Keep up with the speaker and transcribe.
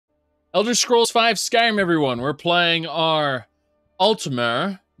Elder Scrolls V Skyrim, everyone. We're playing our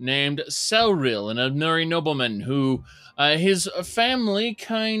Altmer named Celril, an Aldmeri nobleman who his family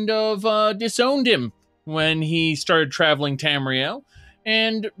kind of disowned him when he started traveling Tamriel.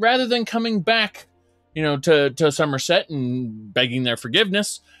 And rather than coming back, to Summerset and begging their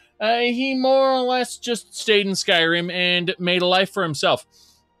forgiveness, he more or less just stayed in Skyrim and made a life for himself.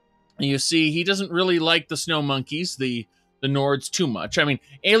 You see, he doesn't really like the snow monkeys, the Nords, too much. I mean,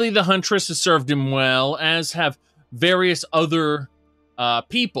 Ailey the Huntress has served him well, as have various other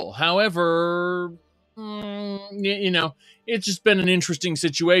people. However, it's just been an interesting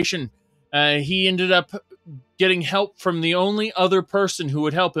situation. He ended up getting help from the only other person who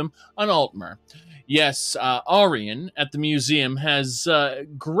would help him, an Altmer. Yes, Auryen at the museum has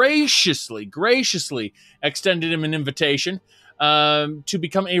graciously extended him an invitation to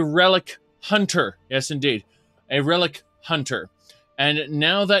become a Relic Hunter. Yes, indeed. A Relic Hunter. And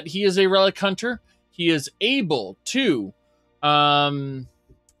now that he is a Relic Hunter, he is able to be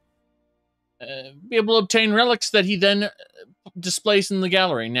able to obtain relics that he then displays in the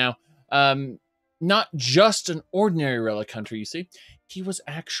gallery. Now, not just an ordinary Relic Hunter, you see. He was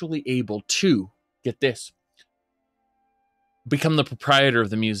actually able to, get this, become the proprietor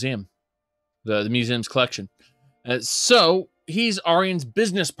of the museum. The museum's collection. So, he's Auryen's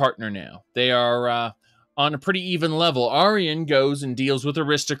business partner now. They are on a pretty even level. Auryen goes and deals with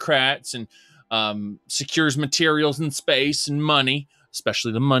aristocrats and secures materials and space and money,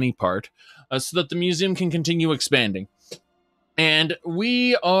 especially the money part, so that the museum can continue expanding. And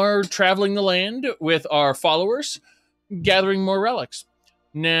we are traveling the land with our followers, gathering more relics.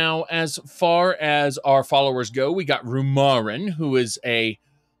 Now, as far as our followers go, we got Rumarin, who is a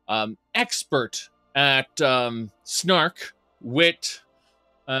expert at snark, wit,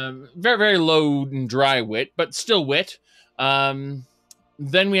 very, very low and dry wit, but still wit. Then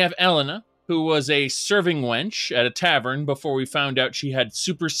we have Elena, who was a serving wench at a tavern before we found out she had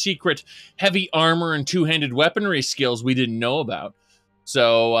super secret heavy armor and two-handed weaponry skills we didn't know about.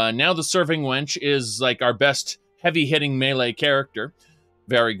 So now the serving wench is like our best heavy-hitting melee character.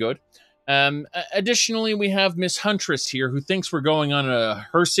 Very good. Additionally, we have Miss Huntress here, who thinks we're going on a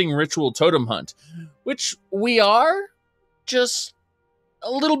Hersing ritual totem hunt, which we are, just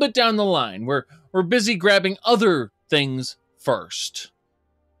a little bit down the line. We're busy grabbing other things first.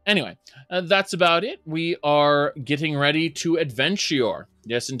 Anyway, that's about it. We are getting ready to adventure.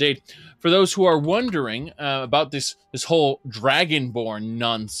 Yes, indeed. For those who are wondering about this whole Dragonborn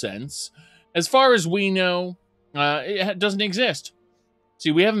nonsense, as far as we know, it doesn't exist.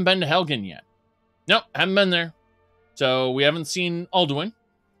 See, we haven't been to Helgen yet. Nope, haven't been there. So we haven't seen Alduin.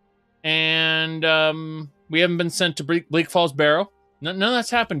 And we haven't been sent to Bleak Falls Barrow. None of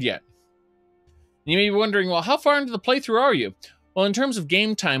that's happened yet. You may be wondering, well, how far into the playthrough are you? Well, in terms of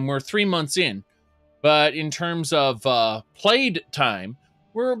game time, we're 3 months in. But in terms of played time,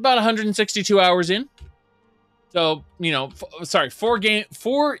 we're about 162 hours in. So,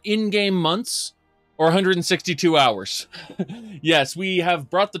 4 in-game months or 162 hours. Yes, we have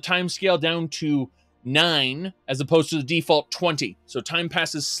brought the timescale down to 9 as opposed to the default 20. So time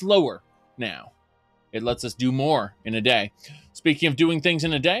passes slower now. It lets us do more in a day. Speaking of doing things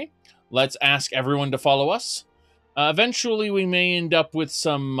in a day, let's ask everyone to follow us. Eventually, we may end up with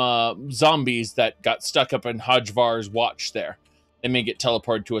some zombies that got stuck up in Hodgevar's watch there. They may get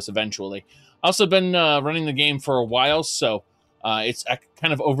teleported to us eventually. I've also been running the game for a while, so it's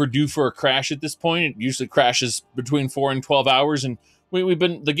kind of overdue for a crash at this point. It usually crashes between 4 and 12 hours, and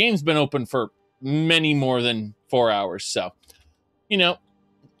the game's been open for many more than 4 hours. So,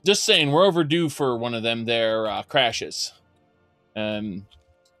 just saying, we're overdue for one of them there crashes.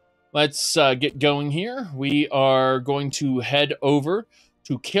 Let's get going here. We are going to head over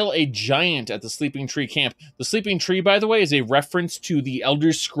to kill a giant at the Sleeping Tree camp. The Sleeping Tree, by the way, is a reference to the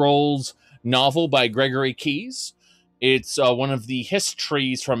Elder Scrolls novel by Gregory Keyes. It's one of the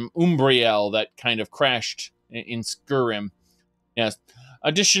histories from Umbriel that kind of crashed in Skyrim. Yes.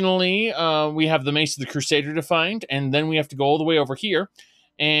 Additionally, we have the Mace of the Crusader to find, and then we have to go all the way over here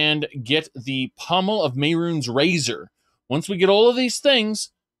and get the Pommel of Mehrunes Razor. Once we get all of these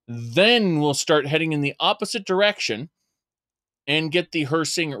things, then we'll start heading in the opposite direction and get the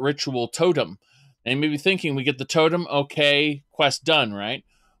Hersing ritual totem. And you may be thinking, we get the totem, okay, quest done, right?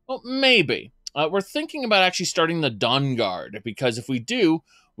 Well, maybe. We're thinking about actually starting the Dawn Guard, because if we do,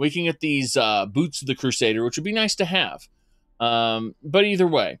 we can get these Boots of the Crusader, which would be nice to have. But either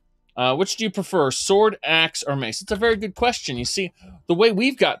way, which do you prefer, sword, axe, or mace? It's a very good question. You see, the way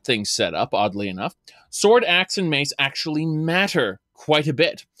we've got things set up, oddly enough, sword, axe, and mace actually matter quite a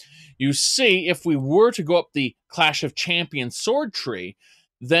bit. You see, if we were to go up the Clash of Champions sword tree,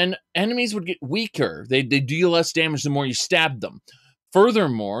 then enemies would get weaker. They deal less damage the more you stab them.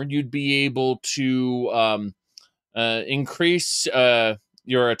 Furthermore, you'd be able to increase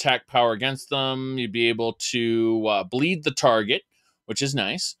your attack power against them. You'd be able to bleed the target, which is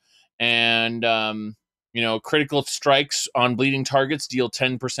nice. And, critical strikes on bleeding targets deal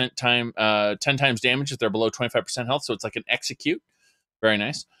 10 times damage if they're below 25% health. So it's like an execute. Very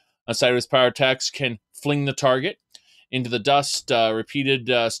nice. Sideways power attacks can fling the target into the dust. Repeated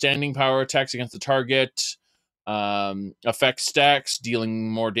standing power attacks against the target. Effect stacks, dealing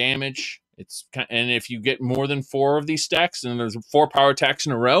more damage. And if you get more than 4 of these stacks, and there's 4 power attacks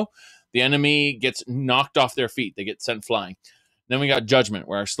in a row, the enemy gets knocked off their feet. They get sent flying. Then we got Judgment,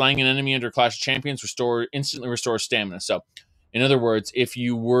 where slaying an enemy under Clash of Champions instantly restores stamina. So, in other words, if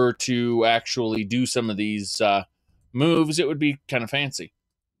you were to actually do some of these moves, it would be kind of fancy.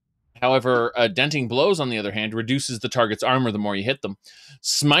 However, denting blows, on the other hand, reduces the target's armor the more you hit them.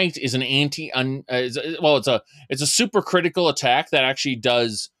 Smite is an it's a super critical attack that actually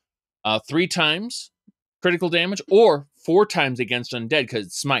does 3 times critical damage or 4 times against undead, because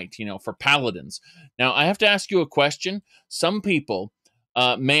it's Smite, for paladins. Now, I have to ask you a question. Some people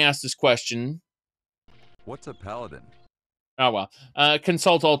may ask this question. What's a paladin? Oh, well.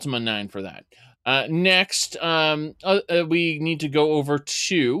 Consult Ultima 9 for that. Next, we need to go over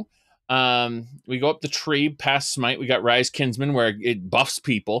to... we go up the tree past Smite. We got Rise Kinsman, where it buffs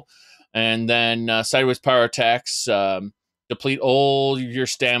people. And then Sideways Power Attacks deplete all your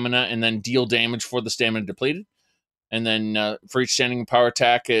stamina and then deal damage for the stamina depleted. And then for each standing power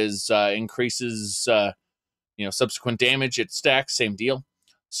attack increases subsequent damage. It stacks, same deal.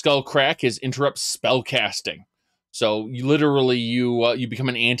 Skull Crack interrupts spell casting. So you literally you become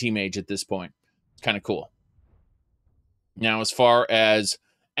an anti-mage at this point. It's kind of cool. Now, as far as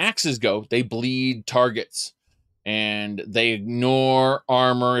axes go, they bleed targets, and they ignore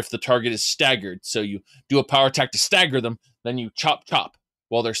armor if the target is staggered. So you do a power attack to stagger them, then you chop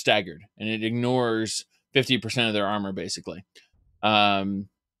while they're staggered, and it ignores 50% of their armor, basically. Then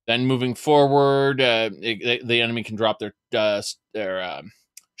moving forward, the enemy can drop their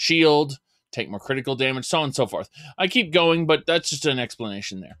shield, take more critical damage, so on and so forth. I keep going, but that's just an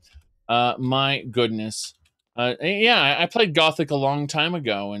explanation there. My goodness. I played Gothic a long time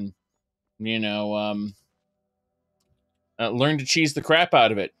ago, and, learned to cheese the crap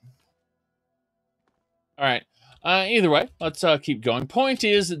out of it. All right. Either way, let's keep going. Point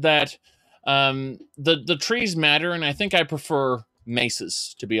is that the trees matter, and I think I prefer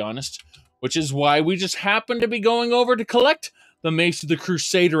maces, to be honest, which is why we just happen to be going over to collect the Mace of the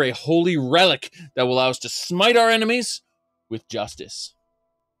Crusader, a holy relic that will allow us to smite our enemies with justice.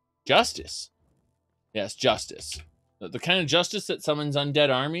 Justice? Yes, justice. The kind of justice that summons undead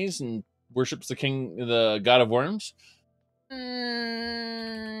armies and worships the god of worms.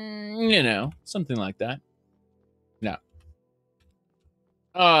 Something like that. No.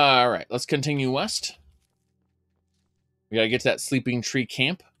 All right, let's continue west. We gotta get to that sleeping tree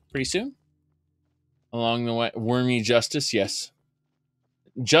camp pretty soon. Along the way, wormy justice, yes.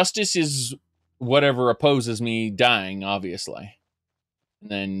 Justice is whatever opposes me dying, obviously.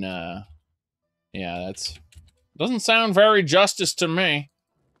 And then, that's... doesn't sound very justice to me.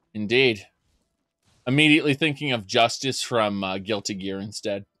 Indeed. Immediately thinking of Justice from Guilty Gear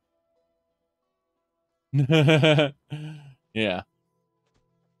instead. Yeah.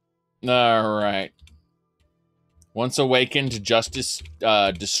 All right. Once awakened, Justice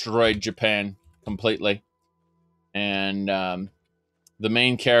destroyed Japan completely. And the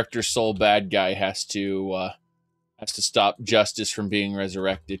main character, Soul Bad Guy, has to stop Justice from being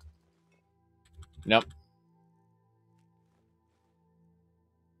resurrected. Nope.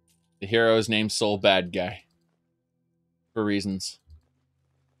 The hero is named Soul Bad Guy. For reasons.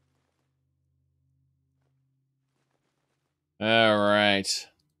 All right.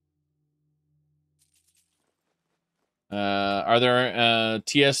 Are there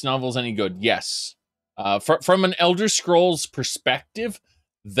TS novels any good? Yes. From an Elder Scrolls perspective,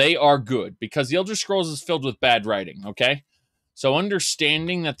 they are good, because the Elder Scrolls is filled with bad writing, okay? So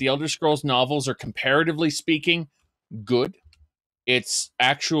understanding that the Elder Scrolls novels are, comparatively speaking, good, it's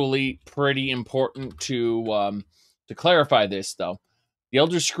actually pretty important to clarify this, though. The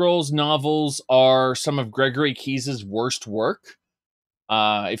Elder Scrolls novels are some of Gregory Keyes' worst work.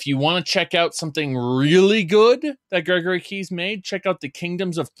 If you want to check out something really good that Gregory Keyes made, check out the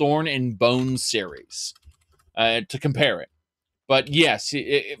Kingdoms of Thorn and Bone series to compare it. But yes,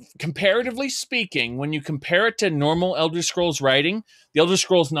 comparatively speaking, when you compare it to normal Elder Scrolls writing, the Elder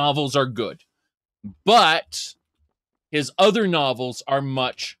Scrolls novels are good. But his other novels are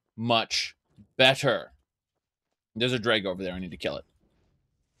much, much better. There's a drag over there. I need to kill it.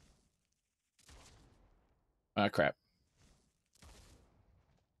 Ah, crap.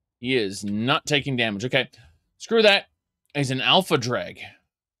 He is not taking damage. Okay. Screw that. He's an alpha drag.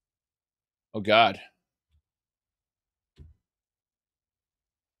 Oh, God.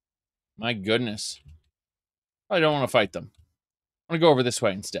 My goodness. I don't want to fight them. I want to go over this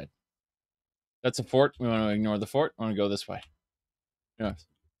way instead. That's a fort. We want to ignore the fort. I want to go this way. Yes.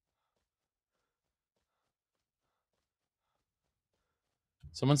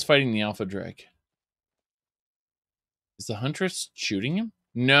 Someone's fighting the alpha drag. Is the huntress shooting him?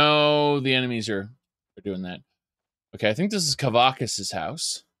 No, the enemies are doing that. Okay, I think this is Kavakis'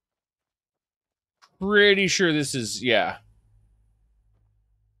 house. Pretty sure this is, yeah.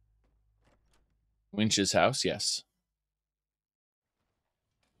 Winch's house, yes.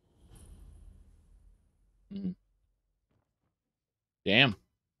 Damn.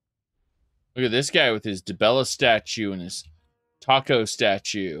 Look at this guy with his Debella statue and his Taco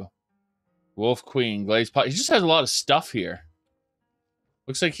statue. Wolf Queen, Glazed Pot. He just has a lot of stuff here.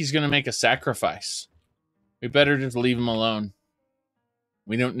 Looks like he's going to make a sacrifice. We better just leave him alone.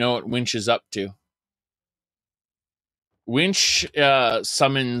 We don't know what Winch is up to. Winch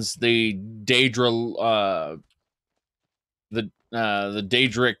summons the Daedra, the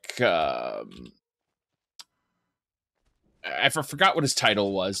Daedric. I forgot what his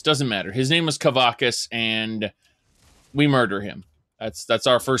title was. Doesn't matter. His name was Kavakis, and we murder him. That's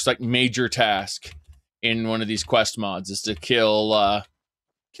our first like major task in one of these quest mods is to kill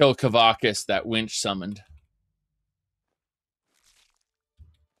Kavakis that Winch summoned.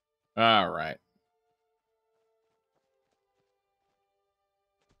 All right.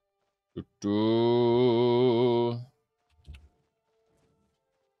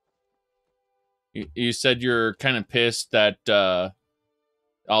 You said you're kind of pissed that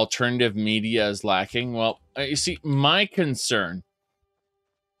alternative media is lacking. Well, you see, my concern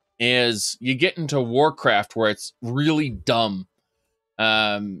is you get into Warcraft where it's really dumb.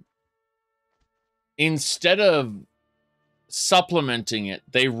 Instead of supplementing it,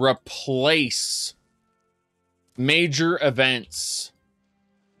 they replace major events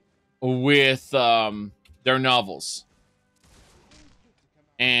with their novels.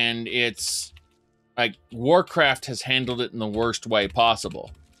 And it's like Warcraft has handled it in the worst way possible.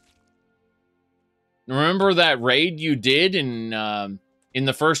 Remember that raid you did in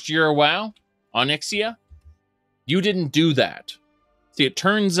the first year of WoW? Onyxia? You didn't do that. See, it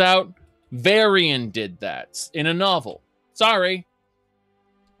turns out Varian did that in a novel. Sorry.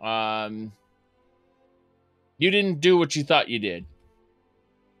 You didn't do what you thought you did.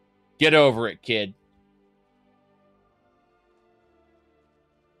 Get over it, kid.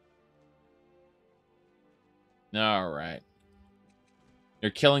 All right.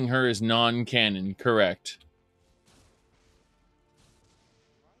 You're killing her is non-canon, correct.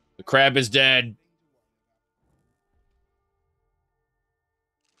 The crab is dead.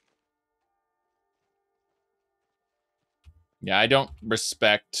 Yeah, I don't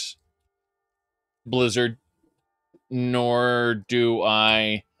respect Blizzard, nor do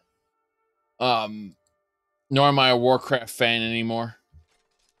I, nor am I a Warcraft fan anymore.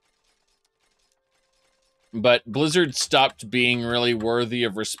 But Blizzard stopped being really worthy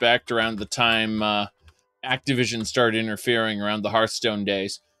of respect around the time Activision started interfering around the Hearthstone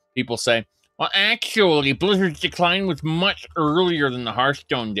days. People say, well, actually, Blizzard's decline was much earlier than the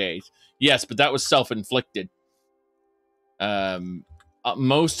Hearthstone days. Yes, but that was self-inflicted.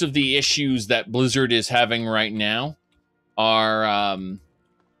 Most of the issues that Blizzard is having right now are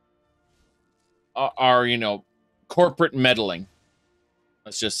you know, corporate meddling.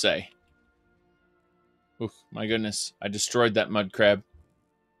 Let's just say. Oof, my goodness. I destroyed that mud crab.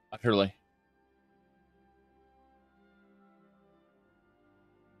 Utterly.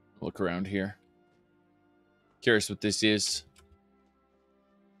 Look around here. Curious what this is.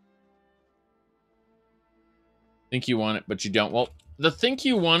 Think you want it, but you don't. Well, the think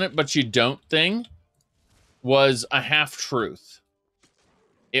you want it, but you don't thing was a half-truth.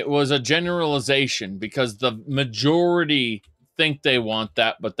 It was a generalization because the majority think they want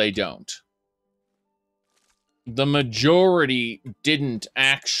that, but they don't. The majority didn't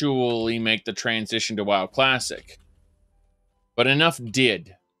actually make the transition to WoW Classic. But enough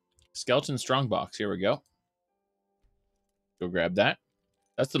did. Skeleton Strongbox, here we go. Go grab that.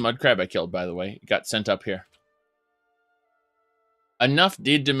 That's the mud crab I killed, by the way. It got sent up here. Enough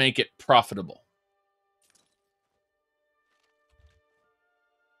did to make it profitable.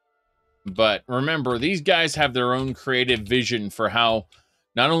 But remember, these guys have their own creative vision for how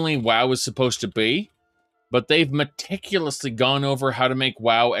not only WoW is supposed to be, but they've meticulously gone over how to make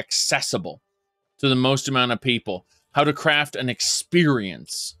WoW accessible to the most amount of people, how to craft an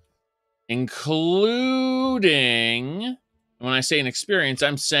experience. including, when I say an experience,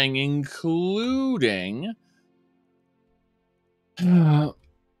 I'm saying including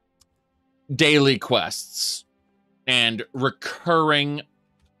daily quests and recurring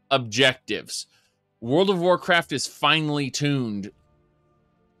objectives. World of Warcraft is finely tuned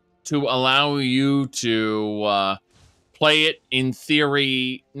to allow you to play it, in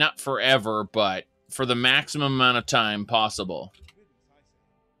theory, not forever, but for the maximum amount of time possible.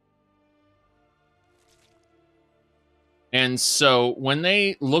 And so when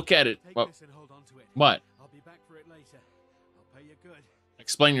they look at it, well, what? I'll be back for it later. I'll pay you good.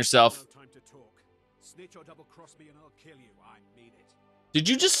 Explain yourself. No time to talk. Snitch or double cross me and I'll kill you. I mean it. Did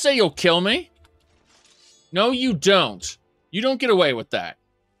you just say you'll kill me? No, you don't. You don't get away with that.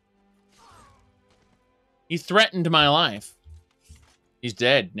 He threatened my life. He's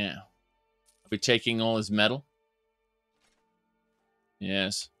dead now. Are we taking all his metal?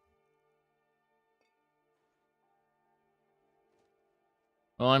 Yes.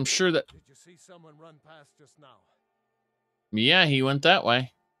 Well, I'm sure that... Did you see someone run past just now? Yeah, he went that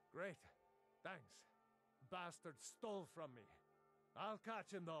way. Great. Thanks. Bastard stole from me. I'll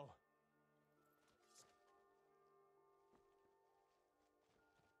catch him though.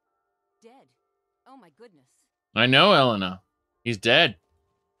 Dead. Oh my goodness. I know, Elena. He's dead.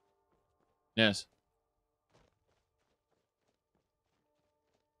 Yes.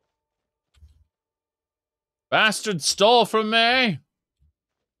 Bastard stole from me!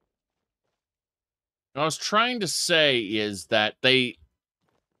 What I was trying to say is that they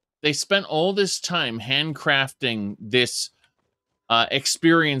spent all this time handcrafting this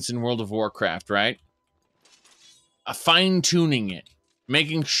experience in World of Warcraft, right? Fine-tuning it.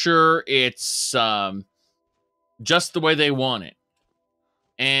 Making sure it's just the way they want it.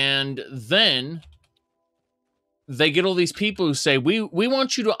 And then they get all these people who say, we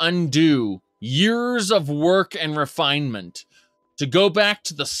want you to undo years of work and refinement to go back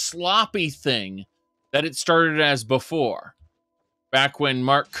to the sloppy thing that it started as before, back when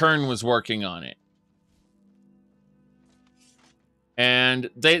Mark Kern was working on it. And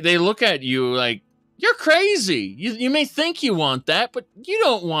they look at you like, you're crazy. You may think you want that, but you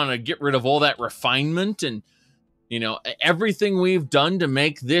don't want to get rid of all that refinement and, you know, everything we've done to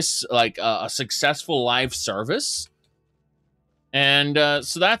make this like a successful live service. And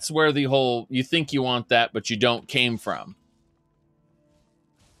so that's where the whole you think you want that, but you don't came from.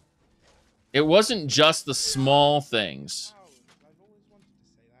 It wasn't just the small things.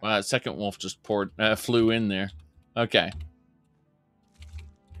 Wow, that second wolf just flew in there. Okay.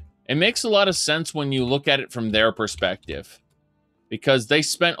 It makes a lot of sense when you look at it from their perspective, because they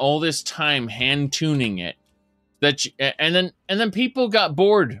spent all this time hand tuning it. And then people got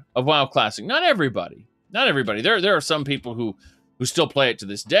bored of WoW Classic. Not everybody. Not everybody. There are some people who still play it to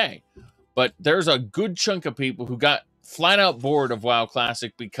this day, but there's a good chunk of people who got flat out bored of WoW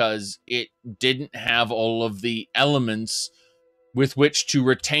Classic because it didn't have all of the elements with which to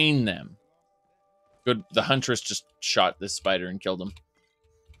retain them. Good. The Huntress just shot this spider and killed him.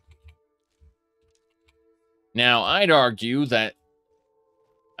 Now, I'd argue that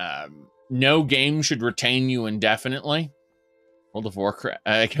no game should retain you indefinitely. World of Warcraft.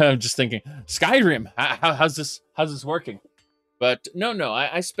 I'm just thinking, Skyrim. How's this working? But no.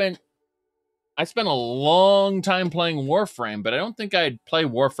 I spent a long time playing Warframe, but I don't think I'd play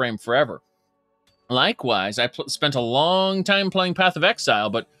Warframe forever. Likewise, I spent a long time playing Path of Exile,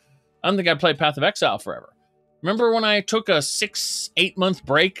 but I don't think I'd play Path of Exile forever. Remember when I took a 6-8 month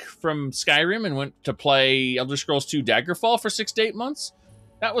break from Skyrim and went to play Elder Scrolls 2 Daggerfall for 6 to 8 months?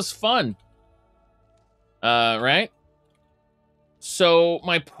 That was fun. Right? So,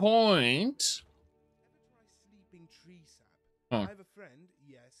 my point... I have a friend,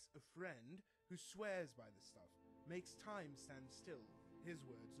 yes, a friend, who swears by the stuff. Makes time stand still. His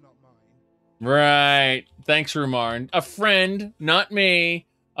words, not mine. Right. Thanks, Rumarin. A friend, not me.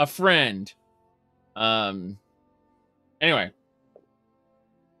 A friend. Anyway.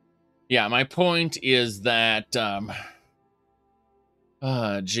 Yeah, my point is that,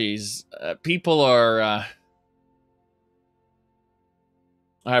 people are, how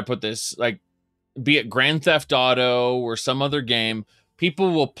do I put this? Like, be it Grand Theft Auto or some other game,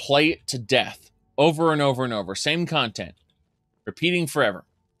 people will play it to death over and over and over. Same content. Repeating forever.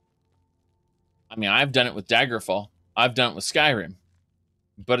 I mean, I've done it with Daggerfall. I've done it with Skyrim.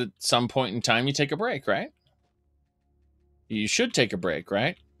 But at some point in time, you take a break, right? You should take a break,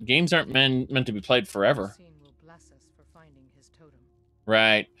 right? Games aren't meant to be played forever.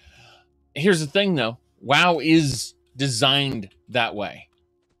 Right. Here's the thing, though. WoW is designed that way.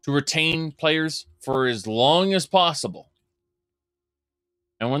 To retain players for as long as possible.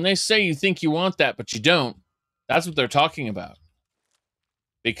 And when they say you think you want that, but you don't, that's what they're talking about.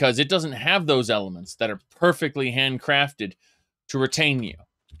 Because it doesn't have those elements that are perfectly handcrafted to retain you.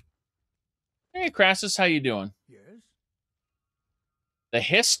 Hey, Crassus, how you doing? Yes? The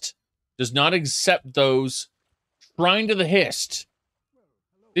Hist does not accept those. Shrine to the Hist.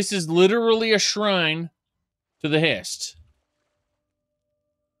 This is literally a shrine to the Hist.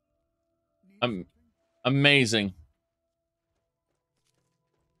 Amazing.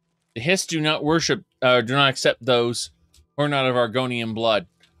 The Hist do not worship, do not accept those who are not of Argonian blood.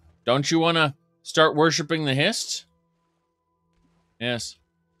 Don't you want to start worshiping the Hist? Yes.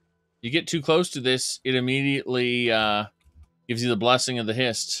 You get too close to this, it immediately gives you the blessing of the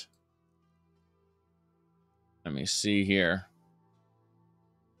Hist. Let me see here.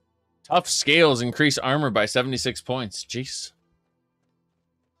 Tough scales increase armor by 76 points. Jeez.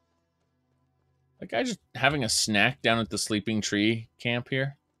 That guy just having a snack down at the sleeping tree camp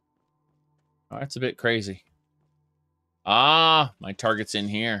here. Oh, that's a bit crazy. Ah, my target's in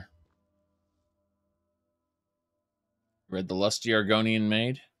here. Read the Lusty Argonian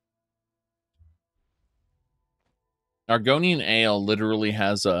Maid. Argonian Ale literally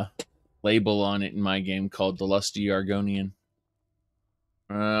has a label on it in my game called the Lusty Argonian.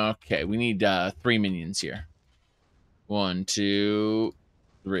 Okay, we need 3 minions here. 1, 2,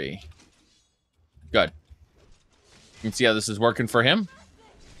 3. Good. You can see how this is working for him.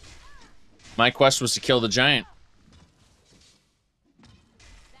 My quest was to kill the giant.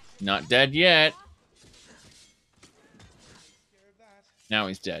 Not dead yet. Now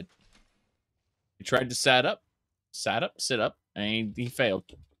he's dead. He tried to sit up, and he failed.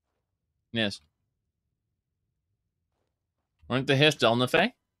 Yes. Weren't the Hist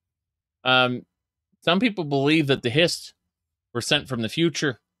Elnathay? Some people believe that the Hist were sent from the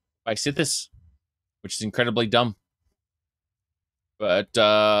future by Sithis, which is incredibly dumb. But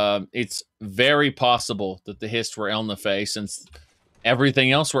it's very possible that the Hist were Elnathay, since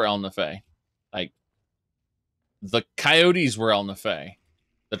everything else were Elnathay. Like, the coyotes were Elnathay.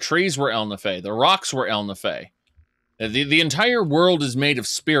 The trees were Elnathay. The rocks were Elnathay. The entire world is made of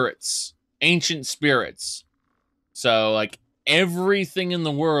spirits. Ancient spirits. So, like, everything in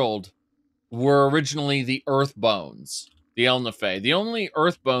the world were originally the earth bones. The Elnathay. The only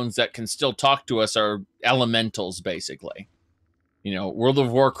earth bones that can still talk to us are elementals, basically. You know, World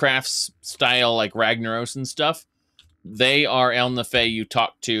of Warcraft's style, like Ragnaros and stuff. They are Elnathay you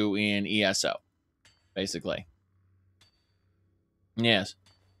talk to in ESO, basically. Yes.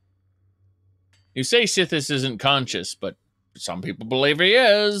 You say Sithis isn't conscious, but some people believe he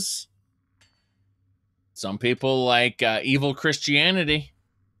is. Some people like evil Christianity.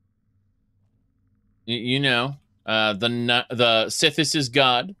 You know, the Sithis is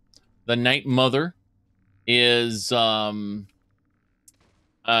God. The Night Mother is what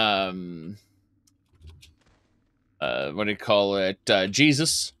do you call it?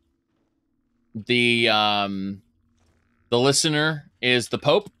 Jesus. The Listener is the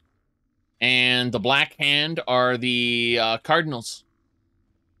Pope. And the Black Hand are the Cardinals.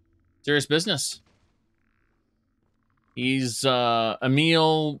 Serious business. He's,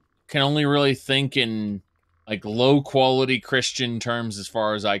 Emil can only really think in, like, low-quality Christian terms as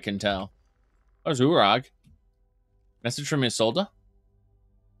far as I can tell. Where's Urag? Message from Isolde?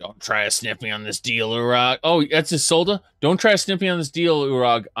 Don't try to snip me on this deal, Urag. Oh, that's Isolde? Don't try to snip me on this deal,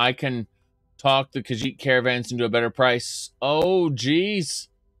 Urag. I can talk the Khajiit caravans into a better price. Oh, jeez.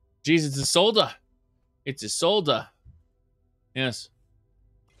 Jeez, it's Isolde. It's Isolde. Yes.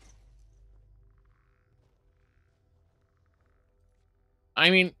 I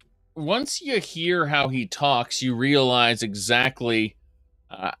mean, once you hear how he talks, you realize exactly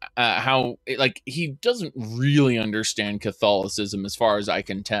how, like, he doesn't really understand Catholicism as far as I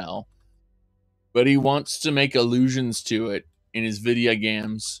can tell. But he wants to make allusions to it in his video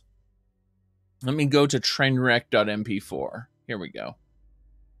games. Let me go to trendrec.mp4. Here we go.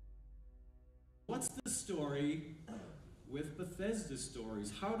 What's the story with Bethesda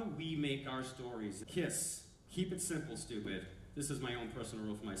stories? How do we make our stories? KISS. Keep it simple, stupid. This is my own personal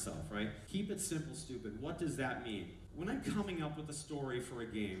rule for myself, right? Keep it simple, stupid. What does that mean? When I'm coming up with a story for a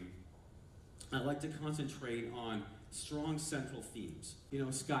game, I like to concentrate on strong central themes. You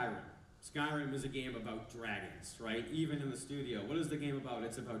know, Skyrim. Skyrim is a game about dragons, right? Even in the studio. What is the game about?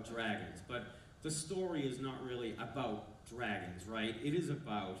 It's about dragons. But the story is not really about dragons, right? It is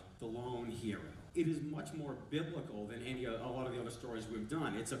about the lone hero. It is much more biblical than a lot of the other stories we've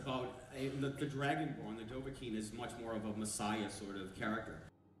done. It's about the Dragonborn, the Dovahkiin, is much more of a messiah sort of character.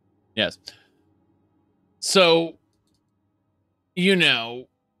 Yes. So, you know,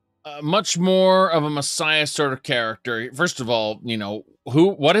 much more of a Messiah sort of character. First of all, you know,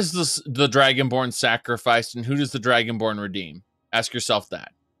 what is this, the Dragonborn sacrificed, and who does the Dragonborn redeem? Ask yourself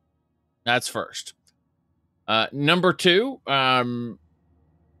that. That's first. Number two, a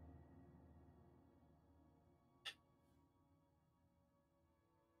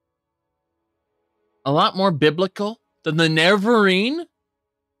lot more biblical than the Neverine,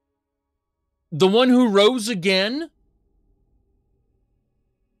 the one who rose again.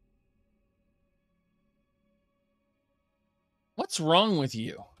 What's wrong with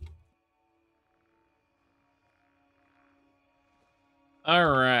you?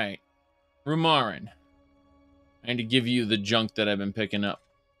 All right, Rumarin. I need to give you the junk that I've been picking up.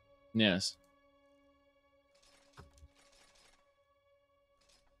 Yes.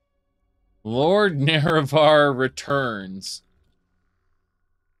 Lord Nerevar returns.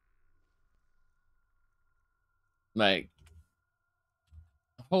 Like,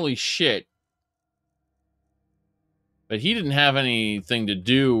 holy shit. But he didn't have anything to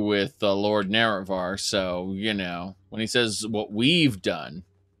do with Lord Nerevar, so, you know, when he says what we've done.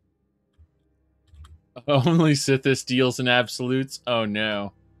 Only Sithis deals in absolutes? Oh,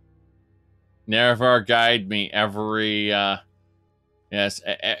 no. Nerevar guide me every, yes,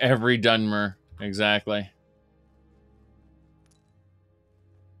 every Dunmer. Exactly.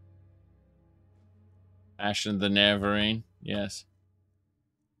 Passion of the Neverine. Yes.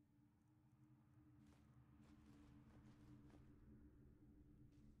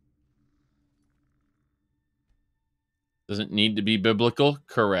 Doesn't need to be biblical.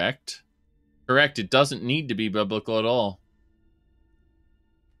 Correct. Correct. It doesn't need to be biblical at all.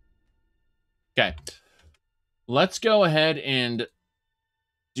 Okay. Let's go ahead and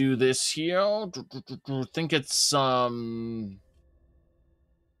do this here. I think it's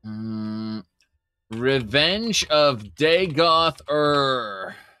Revenge of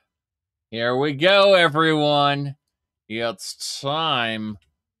Dagoth. Here we go, everyone. It's time.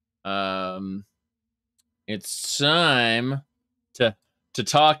 It's time to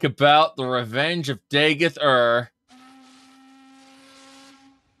talk about the Revenge of Dagoth.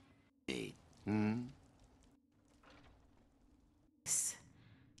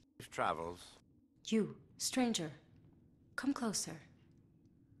 Travels. You, stranger, come closer.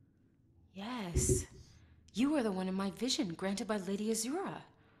 Yes, you are the one in my vision granted by Lady Azura.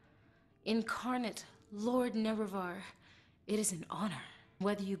 Incarnate Lord Nerevar, it is an honor.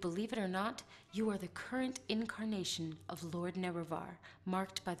 Whether you believe it or not, you are the current incarnation of Lord Nerevar,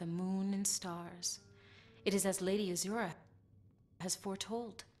 marked by the moon and stars. It is as Lady Azura has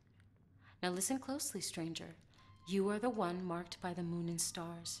foretold. Now listen closely, stranger. You are the one marked by the moon and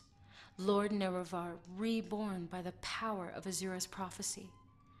stars. Lord Nerevar, reborn by the power of Azura's prophecy.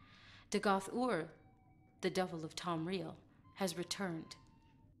 Dagoth, the devil of Tamriel, has returned.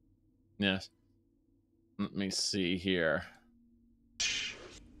 Yes. Let me see here.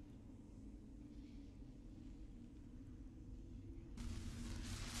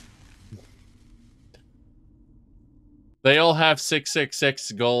 They all have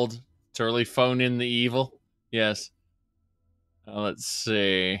 666 gold to really phone in the evil. Yes. Let's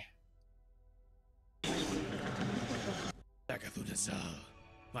see.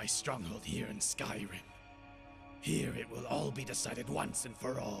 My stronghold here in Skyrim. Here it will all be decided once and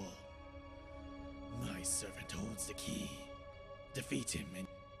for all. My servant holds the key. Defeat him and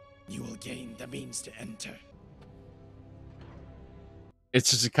you will gain the means to enter.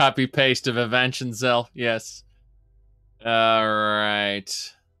 It's just a copy-paste of Invention Zell. Yes.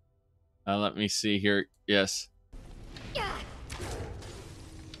 Alright. Let me see here. Yes.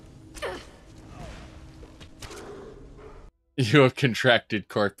 You have contracted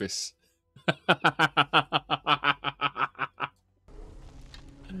corpus.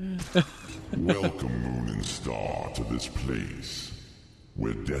 Welcome, Moon and Star, to this place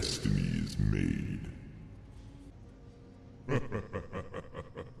where destiny is made.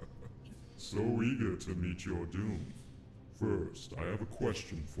 So eager to meet your doom. First, I have a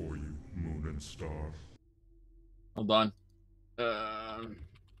question for you, Moon and Star. Hold on.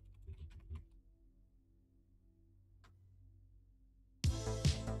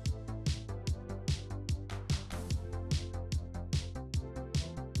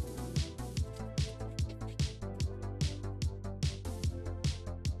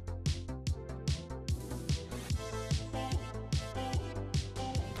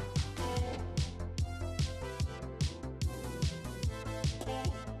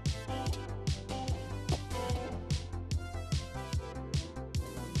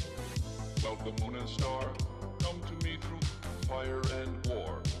 Welcome, Moon and Star. Come to me through fire and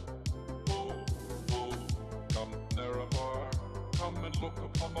war. Oh, oh, come Nerevar. Come and look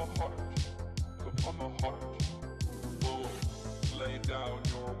upon the heart, upon the heart. Oh, lay down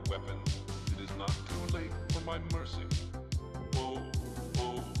your weapons. It is not too late for my mercy. Oh,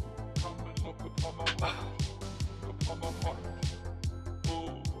 oh, come and look upon the heart, upon the heart.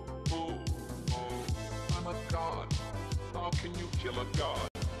 Oh, oh, oh, I'm a god. How can you kill a god?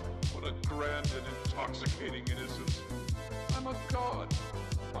 What a grand and intoxicating innocence. I'm a god.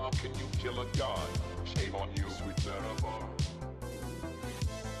 How can you kill a god? Shame on you, sweet Nerevar.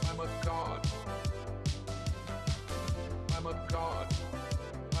 I'm a god. I'm a god.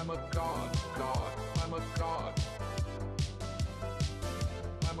 I'm a god. God. I'm a god.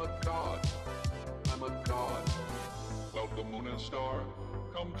 I'm a god. I'm a god. Welcome, moon and star.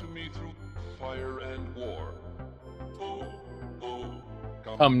 Come to me through fire and war. Oh, oh.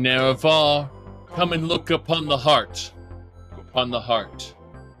 Come, Nerevar. Come and look upon the heart. Upon the heart.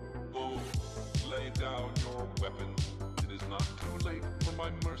 Oh, lay down your weapons. It is not too late for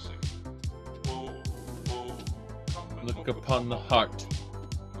my mercy. Oh, oh, come and Look upon the heart.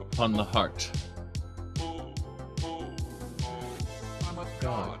 Upon the heart. Oh, oh, oh, I'm a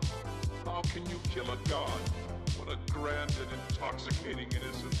god. How can you kill a god? What a grand and intoxicating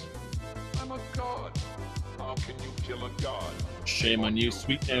innocence. I'm a god. How can you kill a god? Shame on you,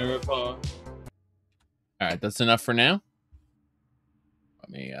 sweet Nerevar. Alright, that's enough for now.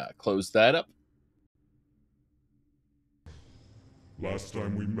 Let me close that up. Last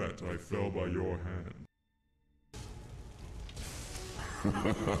time we met, I fell by your hand.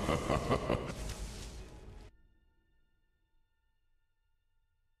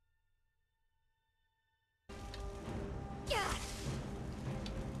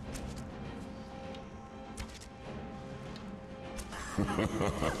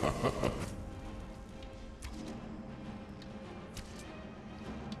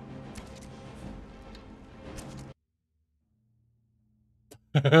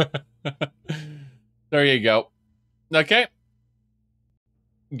 There you go. Okay.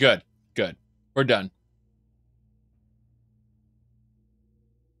 Good. Good. We're done.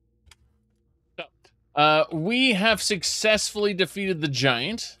 So, we have successfully defeated the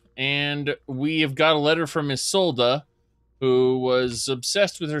giant, and we have got a letter from Isolde, who was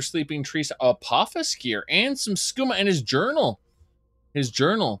obsessed with her sleeping trees, Apophis gear, and some skooma, and his journal. His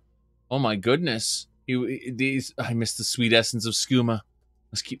journal. Oh my goodness. I miss the sweet essence of skooma.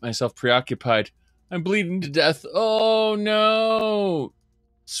 Let's keep myself preoccupied. I'm bleeding to death. Oh no.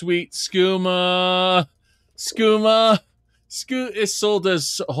 Sweet skooma. Skooma.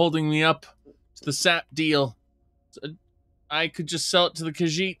 Isolde's holding me up to the sap deal. I could just sell it to the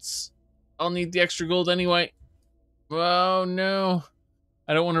Khajiits. I'll need the extra gold anyway. Oh no.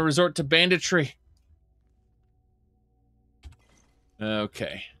 I don't want to resort to banditry.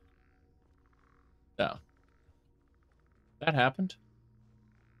 Okay. So. That happened.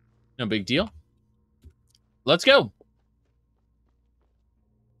 No big deal. Let's go.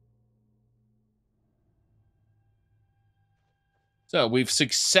 So we've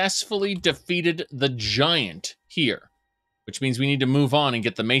successfully defeated the giant here, which means we need to move on and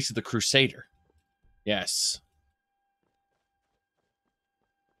get the Mace of the Crusader. Yes.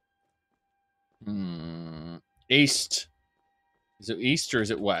 East. Is it east or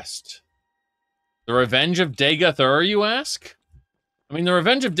is it west? The Revenge of Dagathur, you ask? I mean, the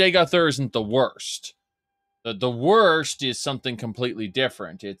Revenge of Dagathur isn't the worst. The worst is something completely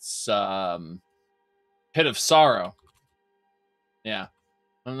different. It's Pit of Sorrow. Yeah.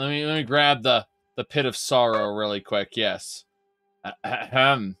 Let me grab the Pit of Sorrow really quick. Yes.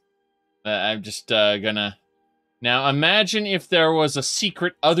 I'm just gonna. Now imagine if there was a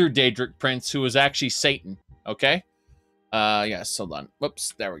secret other Daedric prince who was actually Satan. Okay. Yes. Hold on.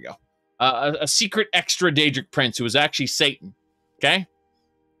 Whoops. There we go. A secret extra Daedric prince who was actually Satan. Okay.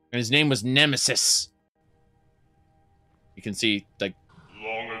 And his name was Nemesis. You can see, like...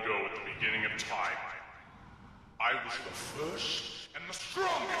 Long ago at the beginning of time, I was the first and the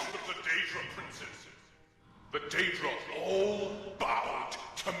strongest of the Daedra princes. The Daedra all bowed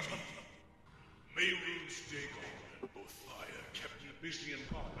to me. Mehrunes Dagon and Bothaya kept me busy in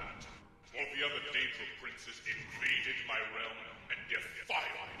combat, while the other Daedra princes invaded my realm and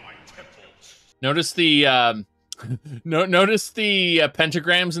defiled my temples. Notice the, notice the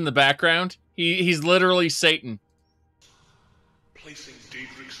pentagrams in the background? He's literally Satan. Placing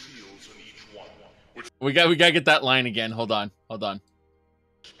Daedric seals on each one. We gotta get that line again. Hold on. And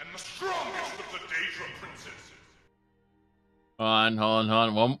the strongest of the Daedra princes. Hold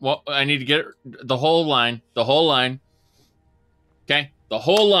on. I need to get the whole line. The whole line. Okay? The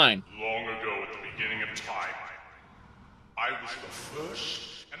whole line. Long ago at the beginning of time, I was the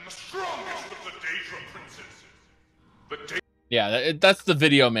first and the strongest of the Daedra princes. Yeah, that's the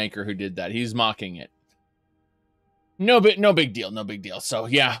video maker who did that. He's mocking it. No big deal. So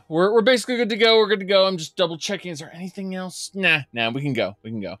yeah, we're basically good to go. We're good to go. I'm just double checking. Is there anything else? Nah, we can go.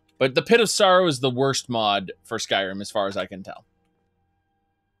 But the Pit of Sorrow is the worst mod for Skyrim, as far as I can tell.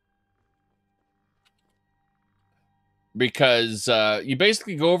 Because you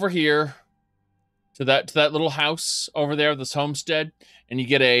basically go over here to that little house over there, this homestead, and you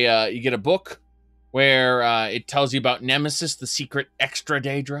get a book where it tells you about Nemesis, the secret extra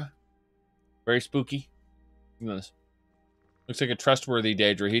Daedra. Very spooky. Look at this. Looks like a trustworthy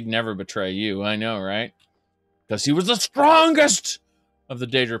Daedra. He'd never betray you. I know, right? Because he was the strongest of the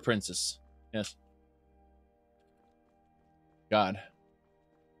Daedra princes. Yes. God.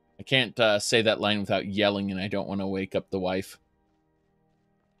 I can't say that line without yelling, and I don't want to wake up the wife.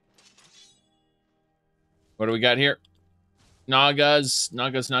 What do we got here? Nagas.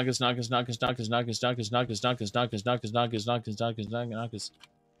 Nagas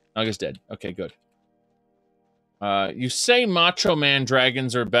dead. Okay, good. You say Macho Man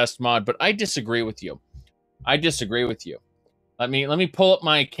dragons are best mod, but I disagree with you. Let me pull up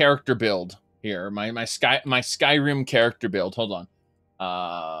my character build here. My Skyrim character build. Hold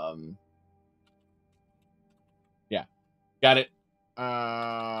on. Yeah. Got it.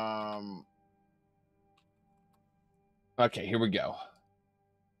 Okay, here we go.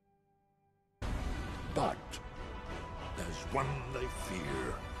 But there's one they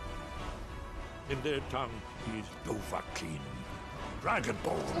fear. In their tongue, he's Dovahkiin,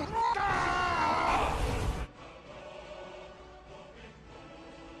 Dragonborn.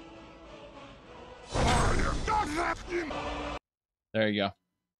 There you go.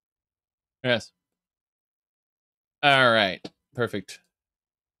 Yes. All right. Perfect.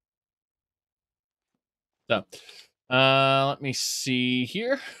 So, let me see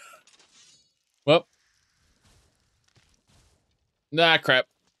here. Whoop. Nah, crap.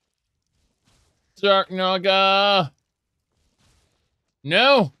 Dark Naga.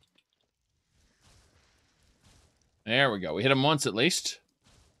 No. There we go. We hit him once at least.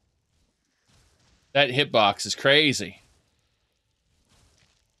 That hitbox is crazy.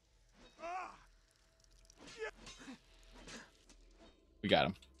 We got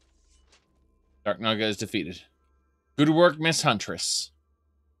him. Dark Naga is defeated. Good work, Miss Huntress.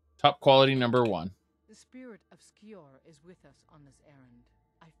 Top quality number 1. The spirit of Skior is with us on this errand.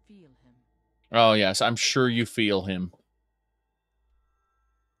 I feel him. Oh, yes. I'm sure you feel him.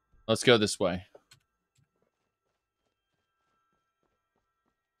 Let's go this way.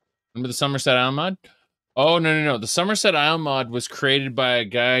 Remember the Summerset Isle mod? Oh, no. The Summerset Isle mod was created by a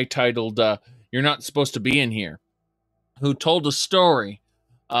guy titled You're Not Supposed to Be in Here, who told a story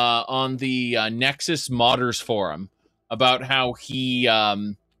on the Nexus Modders Forum about how he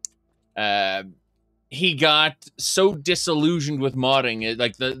got so disillusioned with modding.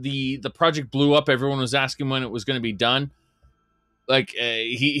 Like, the project blew up. Everyone was asking when it was going to be done. Like,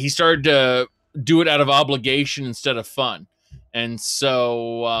 he started to do it out of obligation instead of fun. And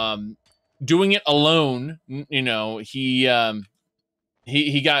so, doing it alone, you know, he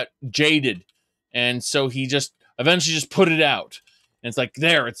got jaded. And so he just eventually just put it out. And it's like,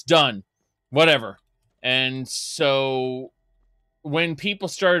 there, it's done. Whatever. And so when people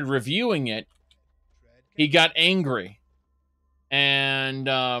started reviewing it, he got angry. And,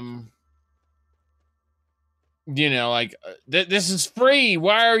 you know, like, this is free.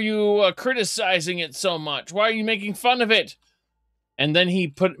 Why are you criticizing it so much? Why are you making fun of it? And then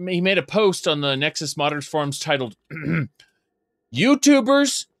he made a post on the Nexus Modders forums titled,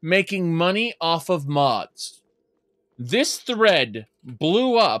 YouTubers making money off of mods. This thread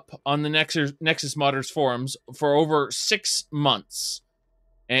blew up on the Nexus Modders forums for over 6 months.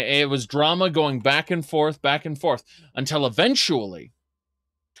 It was drama going back and forth, until eventually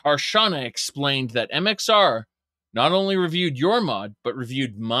Tarshana explained that MXR not only reviewed your mod, but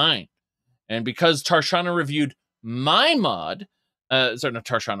reviewed mine. And because Tarshana reviewed my mod, sorry, not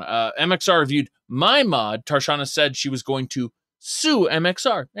Tarshana, MXR reviewed my mod, Tarshana said she was going to sue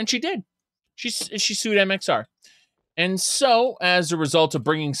MXR. And she did. She sued MXR. And so, as a result of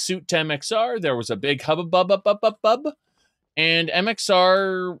bringing suit to MXR, there was a big hubbub. And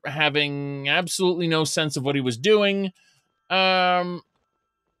MXR, having absolutely no sense of what he was doing,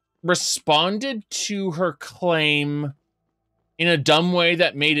 responded to her claim in a dumb way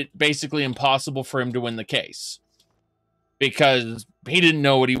that made it basically impossible for him to win the case. Because he didn't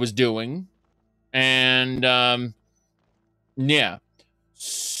know what he was doing. And, yeah.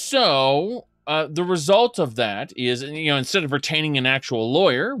 So, the result of that is, you know, instead of retaining an actual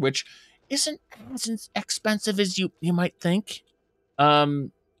lawyer, which isn't as expensive as you might think,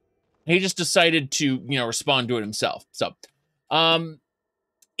 he just decided to, you know, respond to it himself. So,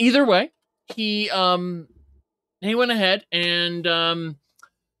 Either way, he went ahead and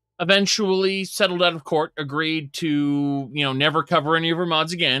eventually settled out of court, agreed to, never cover any of her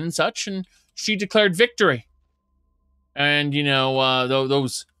mods again and such, and she declared victory. And,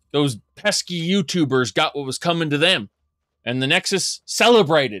 those pesky YouTubers got what was coming to them. And the Nexus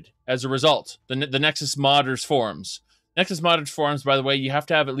celebrated as a result. The Nexus Modders Forums. Nexus Modders Forums, by the way, you have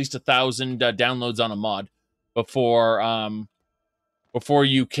to have at least 1,000 downloads on a mod before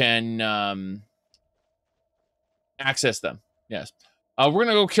you can access them. Yes. We're going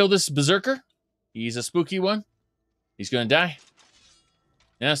to go kill this berserker. He's a spooky one. He's going to die.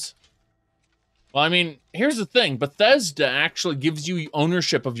 Yes. Well, I mean, here's the thing. Bethesda actually gives you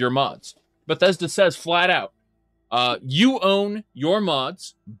ownership of your mods. Bethesda says flat out, you own your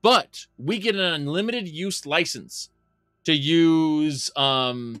mods, but we get an unlimited use license to use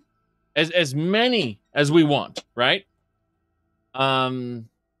as many as we want, right? We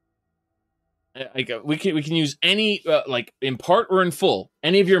can use any, like in part or in full,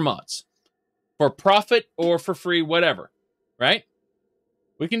 any of your mods for profit or for free, whatever, right?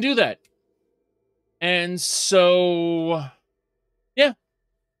 We can do that. And so, yeah,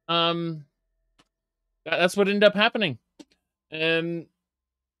 that's what ended up happening.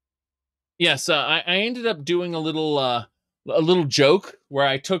 Yes, I ended up doing a little joke where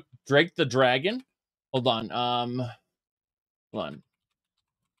I took Drake the Dragon. Hold on, hold on.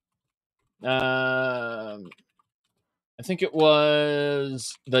 I think it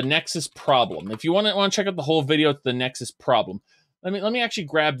was the Nexus Problem. If you want to check out the whole video, it's the Nexus Problem. Let me actually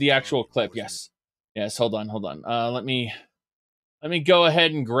grab the actual clip. Yes. Hold on. Let me go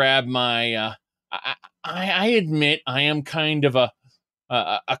ahead and grab my. I admit I am kind of a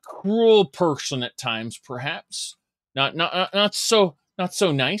cruel person at times, perhaps. Not so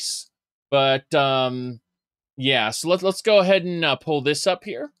nice, but yeah. So let's go ahead and pull this up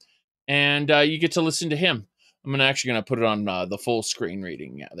here, and you get to listen to him. I'm actually gonna put it on the full screen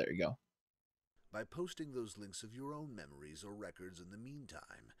reading. Yeah, there you go. By posting those links of your own memories or records in the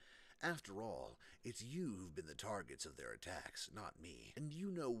meantime. After all, it's you who've been the targets of their attacks, not me. And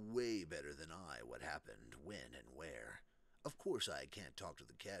you know way better than I what happened, when, and where. Of course I can't talk to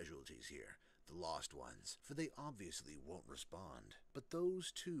the casualties here, the lost ones, for they obviously won't respond. But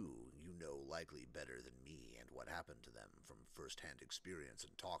those two you know likely better than me and what happened to them from first-hand experience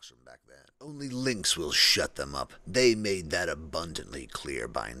and talks from back then. Only links will shut them up. They made that abundantly clear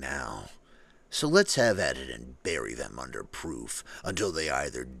by now. So let's have at it and bury them under proof until they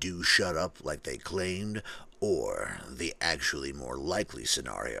either do shut up like they claimed, or, the actually more likely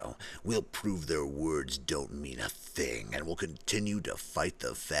scenario, we'll prove their words don't mean a thing and we'll continue to fight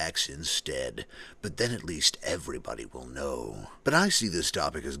the facts instead. But then at least everybody will know. But I see this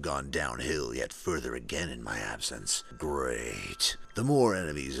topic has gone downhill yet further again in my absence. Great. The more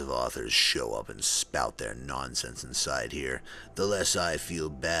enemies of authors show up and spout their nonsense inside here, the less I feel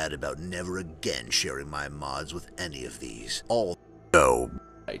bad about never again sharing my mods with any of these. All no.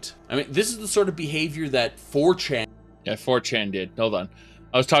 Right. I mean, this is the sort of behavior that 4chan... Yeah, 4chan did. Hold on.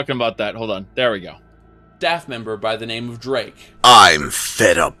 I was talking about that. Hold on. There we go. Staff member by the name of Drake. I'm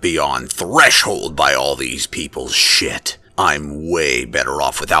fed up beyond threshold by all these people's shit. I'm way better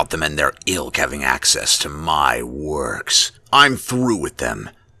off without them and their ilk having access to my works. I'm through with them.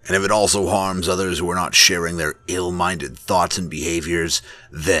 And if it also harms others who are not sharing their ill-minded thoughts and behaviors,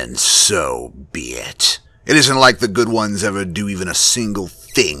 then so be it. It isn't like the good ones ever do even a single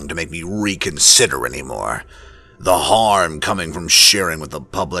thing to make me reconsider anymore. The harm coming from sharing with the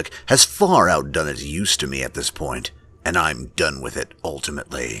public has far outdone its use to me at this point, and I'm done with it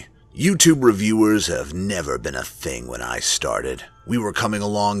ultimately. YouTube reviewers have never been a thing when I started. We were coming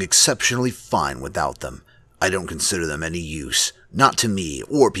along exceptionally fine without them. I don't consider them any use, not to me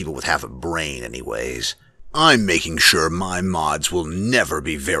or people with half a brain anyways. I'm making sure my mods will never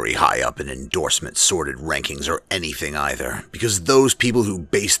be very high up in endorsement sorted rankings or anything either, because those people who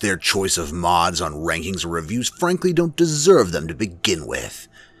base their choice of mods on rankings or reviews frankly don't deserve them to begin with.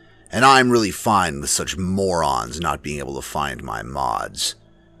 And I'm really fine with such morons not being able to find my mods.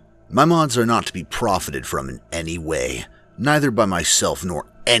 My mods are not to be profited from in any way, neither by myself nor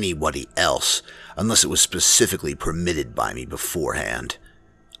anybody else, unless it was specifically permitted by me beforehand.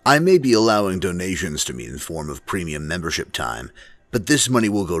 I may be allowing donations to me in the form of premium membership time, but this money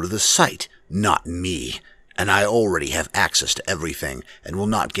will go to the site, not me, and I already have access to everything and will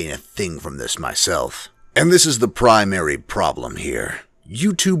not gain a thing from this myself. And this is the primary problem here.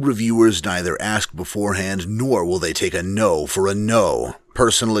 YouTube reviewers neither ask beforehand nor will they take a no for a no.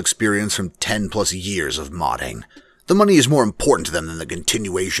 Personal experience from 10 plus years of modding. The money is more important to them than the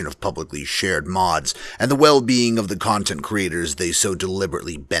continuation of publicly shared mods and the well-being of the content creators they so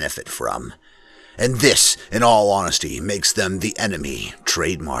deliberately benefit from. And this, in all honesty, makes them the enemy,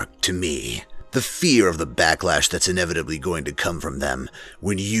 trademark, to me. The fear of the backlash that's inevitably going to come from them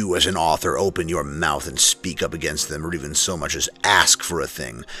when you as an author open your mouth and speak up against them or even so much as ask for a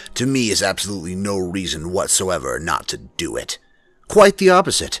thing, to me is absolutely no reason whatsoever not to do it. Quite the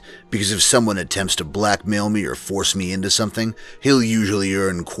opposite, because if someone attempts to blackmail me or force me into something, he'll usually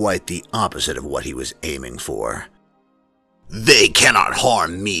earn quite the opposite of what he was aiming for. They cannot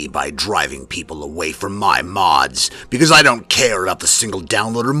harm me by driving people away from my mods, because I don't care about the single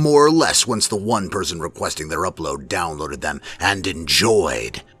downloader more or less once the one person requesting their upload downloaded them and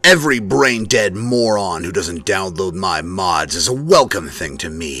enjoyed. Every brain-dead moron who doesn't download my mods is a welcome thing to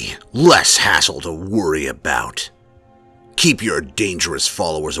me, less hassle to worry about. Keep your dangerous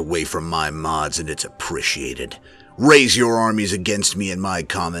followers away from my mods and it's appreciated. Raise your armies against me in my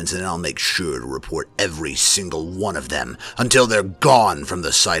comments and I'll make sure to report every single one of them until they're gone from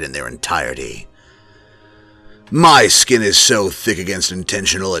the site in their entirety. My skin is so thick against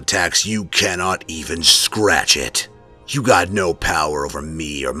intentional attacks you cannot even scratch it. You got no power over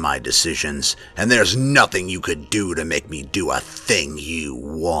me or my decisions, and there's nothing you could do to make me do a thing you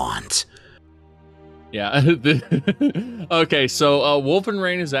want. Yeah. Okay, so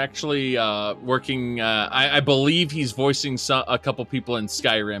Wolfenrain is actually working. I believe he's voicing a couple people in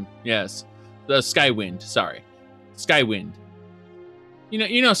Skyrim. Yes, the Skywind. Sorry, Skywind.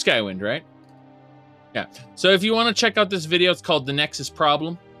 You know Skywind, right? Yeah. So if you want to check out this video, it's called The Nexus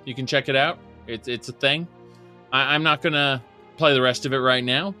Problem. You can check it out. It's a thing. I'm not gonna play the rest of it right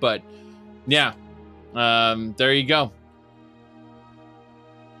now, but yeah. There you go.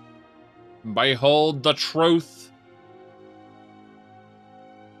 Behold the truth.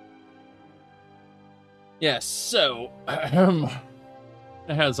 Yes, so,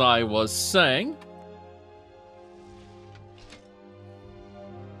 as I was saying,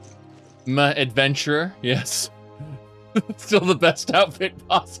 my adventurer, yes, still the best outfit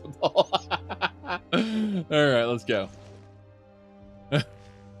possible. All right, let's go.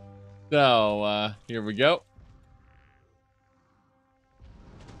 So, here we go.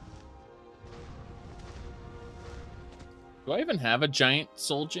 Do I even have a giant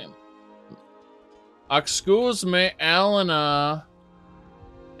soul gem? Excuse me, Elena.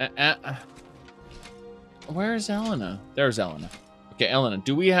 Where is Elena? There's Elena. Okay, Elena,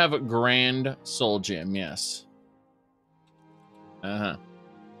 do we have a grand soul gem? Yes.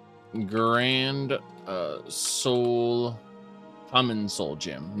 Grand soul, common soul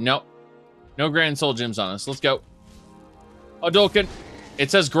gem. Nope. No grand soul gems on us. Let's go. Oh, Dolkin. It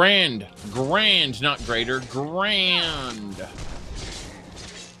says grand. Grand, not greater. Grand.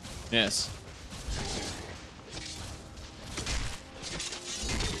 Yes.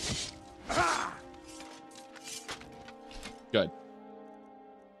 Good.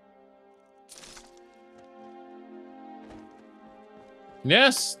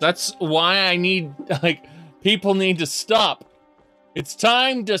 Yes, that's why I need, like, people need to stop. It's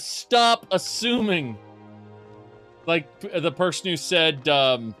time to stop assuming. Like the person who said,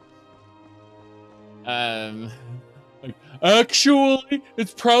 like, actually,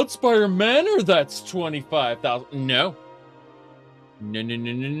 it's Proudspire Manor that's 25,000. No. No, no,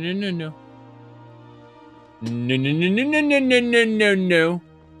 no, no, no, no, no. No, no, no, no, no, no, no, no, no, no.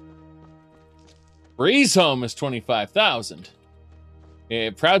 Breeze Home is 25,000.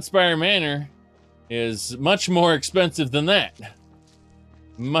 Proudspire Manor is much more expensive than that.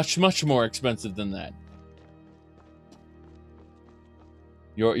 Much, much more expensive than that.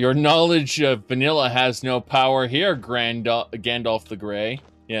 Your knowledge of vanilla has no power here, Gandalf the Grey.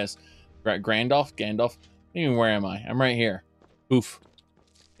 Yes. Gandalf? Even where am I? I'm right here. Poof.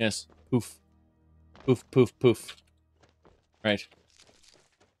 Yes. Poof. Poof, poof, poof. Right.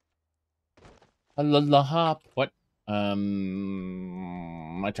 Hop. What?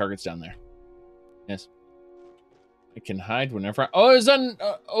 My target's down there. Yes. I can hide whenever oh, is that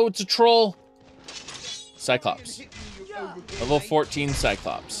oh, it's a troll. Cyclops. Level 14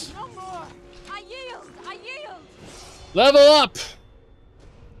 Cyclops. No more. I yield. Level up!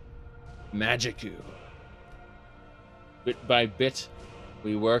 Magicoo. Bit by bit,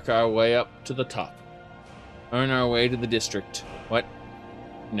 we work our way up to the top. Earn our way to the district. What?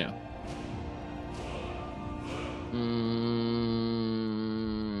 No.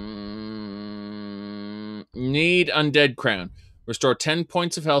 Need Undead Crown. Restore 10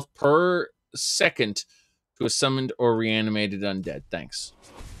 points of health per second to a summoned or reanimated undead. Thanks.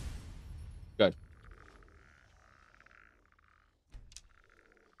 Good.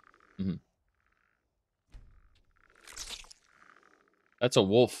 That's a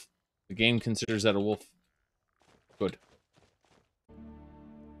wolf. The game considers that a wolf. Good.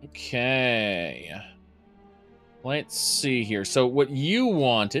 Okay. Let's see here. So what you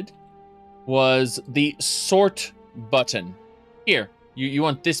wanted was the sort button. Here, you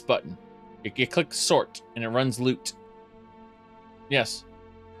want this button. You click sort, and it runs loot. Yes.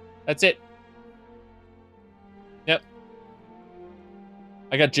 That's it. Yep.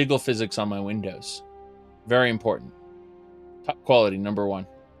 I got jiggle physics on my Windows. Very important. Top quality, #1.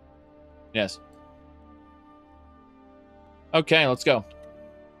 Yes. Okay, let's go.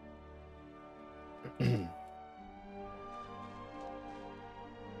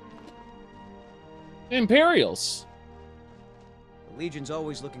 Imperials. The Legion's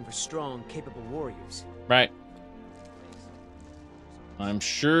always looking for strong, capable warriors. Right. I'm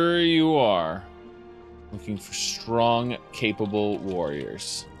sure you are. Looking for strong, capable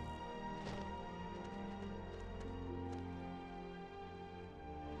warriors.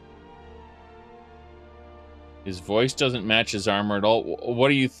 His voice doesn't match his armor at all.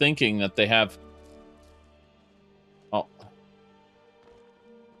 What are you thinking that they have? Oh.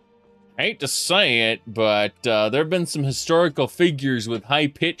 I hate to say it, but there have been some historical figures with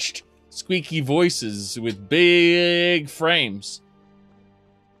high-pitched, squeaky voices with big frames.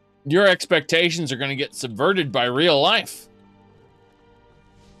 Your expectations are going to get subverted by real life.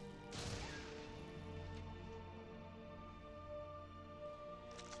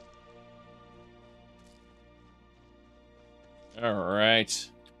 All right.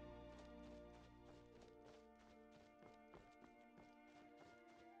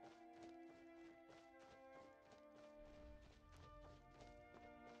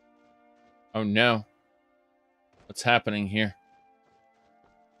 Oh no. What's happening here?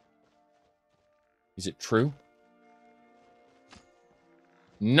 Is it true?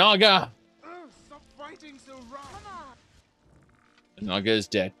 Naga! Stop fighting so rough. Naga is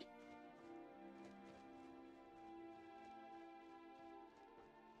dead.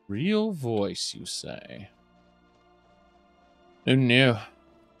 Real voice, you say? Who knew?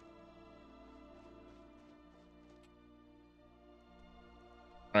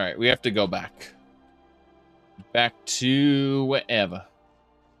 Alright, we have to go back. Back to wherever.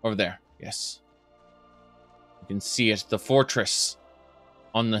 Over there, yes. You can see it, the fortress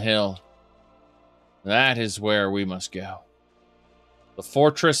on the hill. That is where we must go. The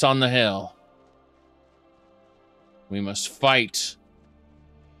fortress on the hill. We must fight.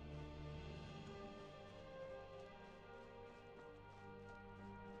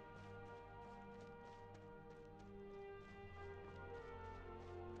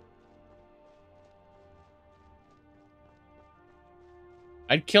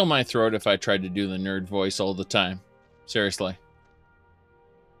 I'd kill my throat if I tried to do the nerd voice all the time. Seriously.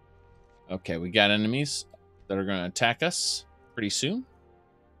 Okay, we got enemies that are going to attack us pretty soon.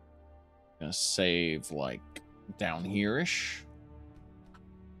 Gonna save, like, down here-ish.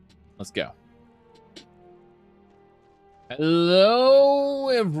 Let's go. Hello,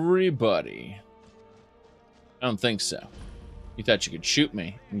 everybody. I don't think so. You thought you could shoot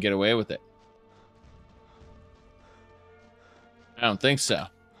me and get away with it. I don't think so.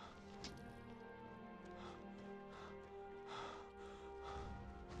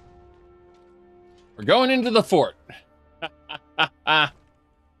 We're going into the fort.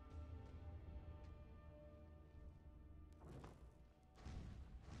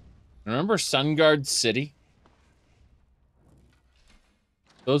 Remember Sunguard City?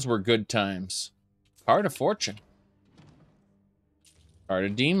 Those were good times. Heart of Fortune. Heart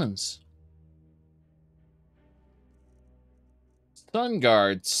of Demons.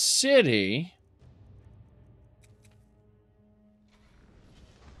 Sunguard City.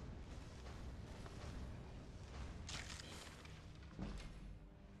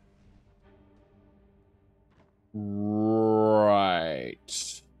 Right.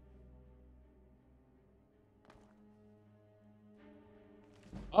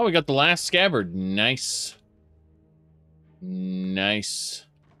 Oh, we got the last scabbard. Nice. Nice.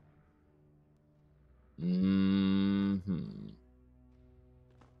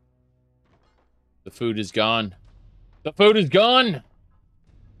 The food is gone. The food is gone!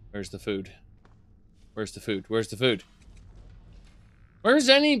 Where's the food? Where's the food? Where's the food? Where's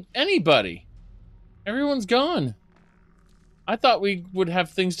anybody? Everyone's gone. I thought we would have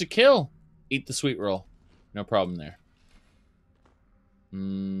things to kill. Eat the sweet roll. No problem there.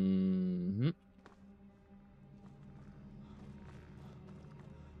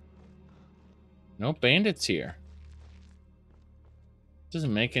 No bandits here.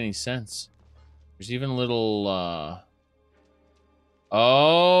 Doesn't make any sense. There's even a little,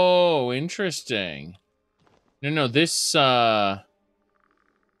 Oh, interesting. No, this,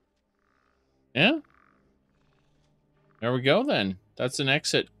 Yeah. There we go, then. That's an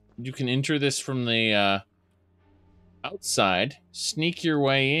exit. You can enter this from the outside. Sneak your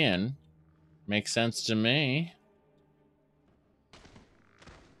way in. Makes sense to me.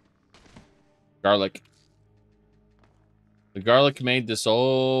 Garlic. The garlic made this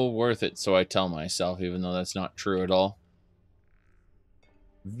all worth it, so I tell myself, even though that's not true at all.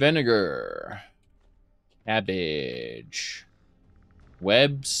 Vinegar. Cabbage.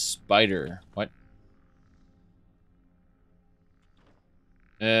 Web spider. What?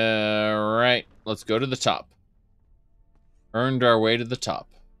 Right. Let's go to the top. Earned our way to the top.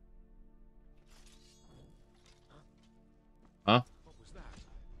 Huh?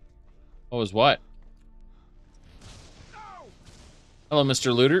 What was what? Hello,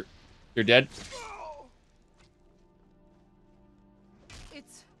 Mr. Looter. You're dead.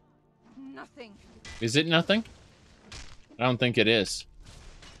 It's nothing. Is it nothing? I don't think it is.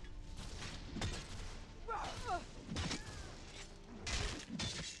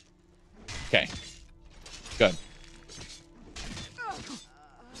 Okay. Good.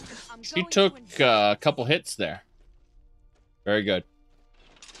 She took a couple hits there. Very good.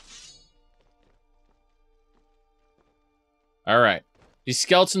 All right. These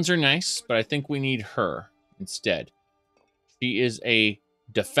skeletons are nice, but I think we need her instead. She is a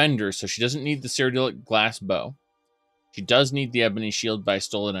defender, so she doesn't need the Celril glass bow. She does need the ebony shield, but I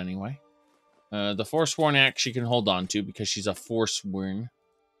stole it anyway. The Forsworn axe she can hold on to because she's a Forsworn.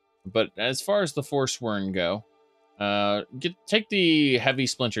 But as far as the Forsworn go, take the heavy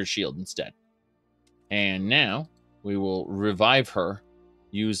splintered shield instead. And now we will revive her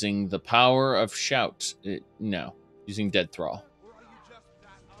using the power of shout. No, using Dead Thrall.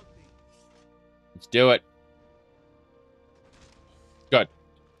 Let's do it. Good.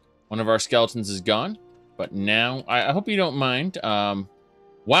 One of our skeletons is gone. But now, I hope you don't mind. Wow,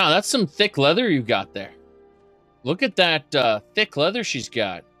 that's some thick leather you got there. Look at that thick leather she's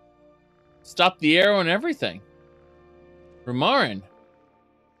got. Stop the arrow and everything. Rumarin.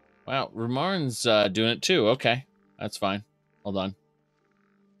 Wow, Rumarin's doing it too. Okay, that's fine. Hold on.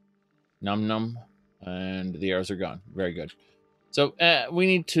 Num num. And the arrows are gone. Very good. So we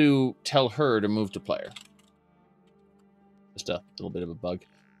need to tell her to move to player. Just a little bit of a bug.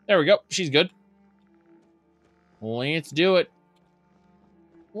 There we go. She's good. Let's do it.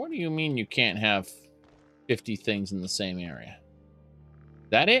 What do you mean you can't have 50 things in the same area?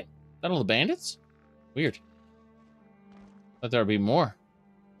 That it? That all the bandits? Weird. Thought there would be more.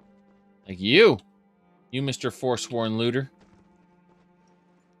 Like you. You, Mr. Forsworn Looter.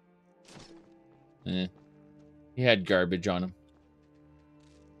 He had garbage on him.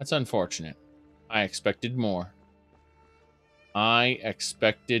 That's unfortunate. I expected more. I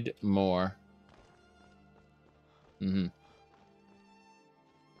expected more. Mm-hmm.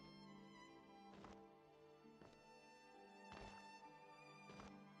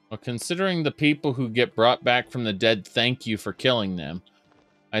 Well, considering the people who get brought back from the dead thank you for killing them,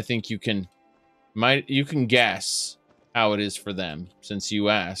 I think you can guess how it is for them, since you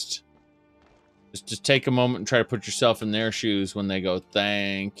asked. Just take a moment and try to put yourself in their shoes when they go,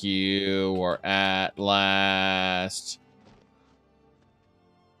 thank you, or at last.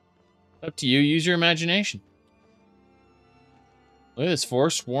 Up to you. Use your imagination. Look at this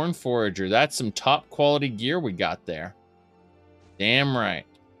Forsworn Forager. That's some top quality gear we got there. Damn right.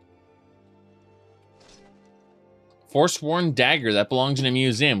 Forsworn Dagger. That belongs in a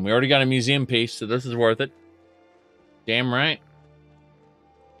museum. We already got a museum piece, so this is worth it. Damn right.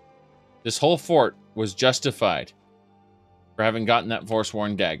 This whole fort was justified for having gotten that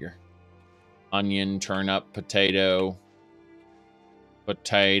Forsworn Dagger. Onion, turnip, potato.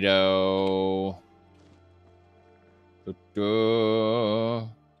 Potato. Well,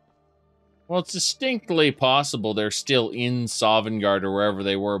 it's distinctly possible they're still in Sovngarde or wherever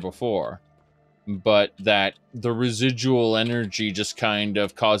they were before. But that the residual energy just kind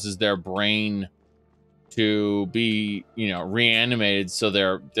of causes their brain to be, you know, reanimated, so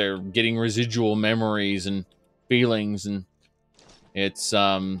they're getting residual memories and feelings, and it's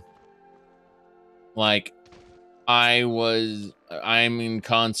like I'm in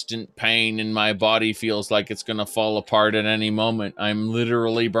constant pain and my body feels like it's gonna fall apart at any moment. I'm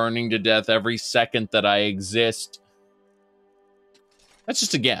literally burning to death every second that I exist. That's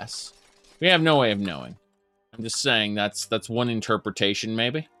just a guess. We have no way of knowing. I'm just saying that's one interpretation,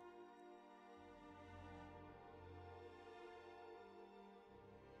 maybe.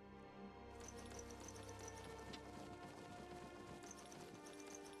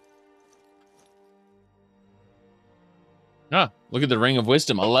 Ah, look at the Ring of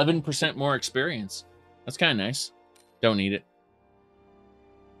Wisdom. 11% more experience. That's kind of nice. Don't need it.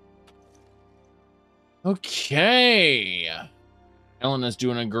 Okay. Elena's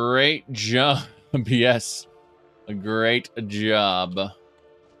doing a great job. Yes. A great job.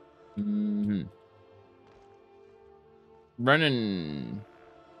 Brennan.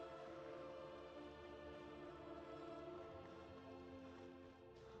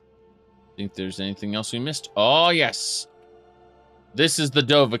 Think there's anything else we missed? Oh, yes. This is the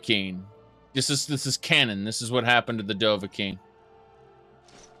Dovahkiin. This is canon. This is what happened to the Dovahkiin.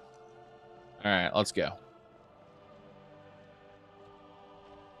 All right, let's go.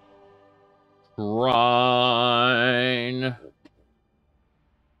 Shrine.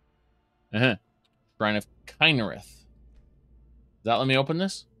 Shrine of Kynareth. Does that let me open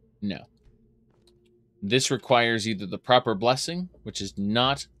this? No. This requires either the proper blessing, which is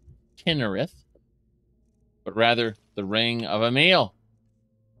not Kynareth, but rather the ring of Emil.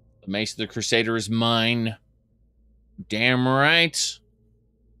 The mace of the Crusader is mine. Damn right.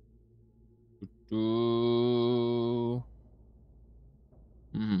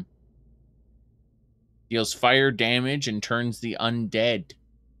 Deals fire damage and turns the undead.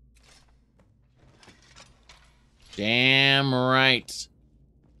 Damn right.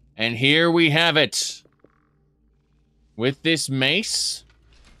 And here we have it. With this mace,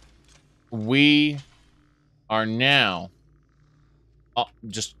 we are now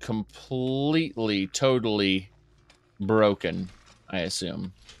just completely, totally broken, I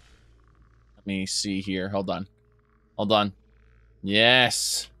assume. Let me see here. Hold on. Hold on.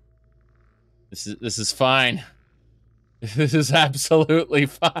 Yes. This is fine. This is absolutely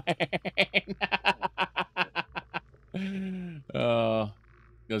fine. Oh,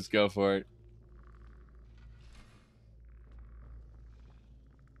 let's go for it.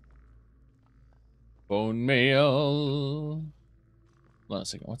 Bone meal. Hold on a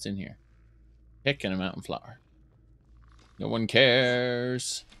second. What's in here? Pick and a mountain flower. No one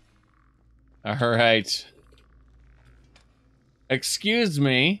cares. All right. Excuse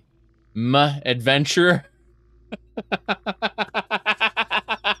me, adventurer.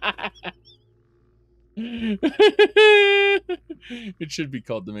 It should be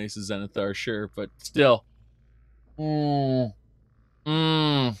called the Mace of Zenithar, sure, but still.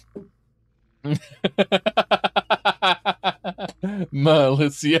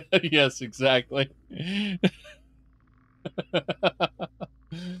 Malicia, yes, exactly.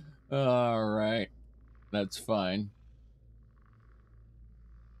 All right, that's fine.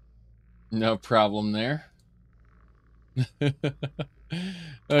 No problem there.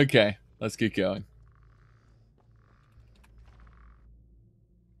 Okay, let's get going.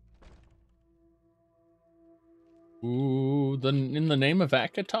 Ooh, in the name of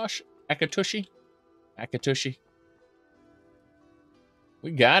Akatushi? Akatushi.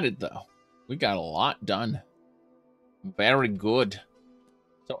 We got it, though. We got a lot done. Very good.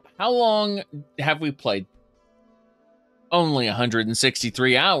 So, how long have we played? Only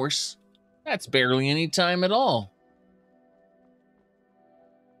 163 hours. That's barely any time at all.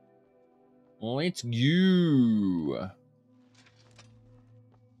 Let's go.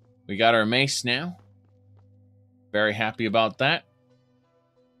 We got our mace now. Very happy about that.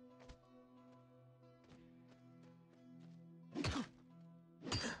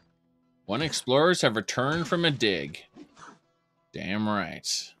 One explorers have returned from a dig. Damn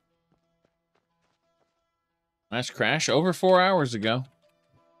right. Last crash over 4 hours ago.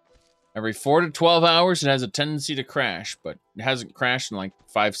 Every 4 to 12 hours, it has a tendency to crash, but it hasn't crashed in like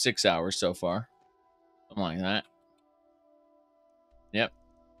 5-6 hours so far. Something like that. Yep.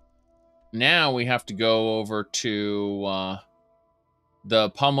 Now we have to go over to the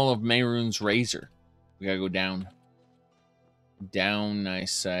Pommel of Mehrunes Razor. We gotta go down. Down, I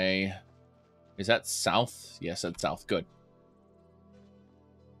say. Is that south? Yes, that's south. Good.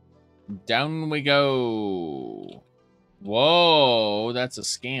 Down we go. Whoa, that's a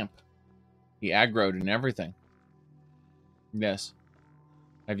scamp. He aggroed and everything. Yes.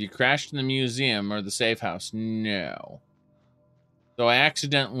 Have you crashed in the museum or the safe house? No. So I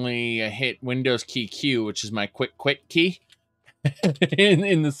accidentally hit Windows key Q, which is my quick quit key,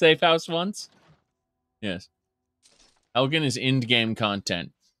 in the safe house once. Yes. Helgen is end-game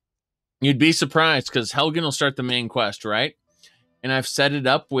content. You'd be surprised, because Helgen will start the main quest, right? And I've set it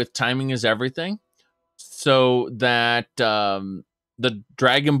up with timing is everything, so that the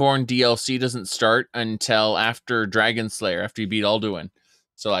Dragonborn DLC doesn't start until after Dragon Slayer, after you beat Alduin.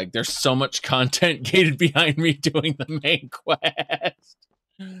 So, like, there's so much content gated behind me doing the main quest.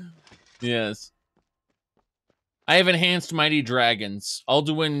 Yes. I have enhanced Mighty Dragons.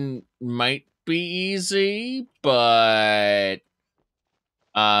 Alduin might be easy, but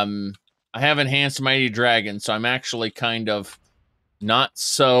I have enhanced Mighty Dragons, so I'm actually kind of not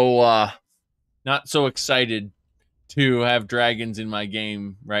so not so excited to have dragons in my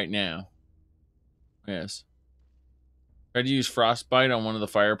game right now. Yes. Tried to use Frostbite on one of the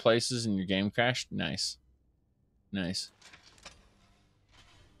fireplaces and your game crashed? Nice. Nice.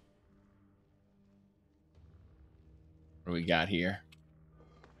 What do we got here?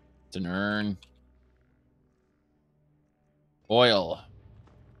 It's an urn. Oil.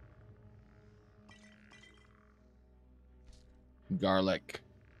 Garlic.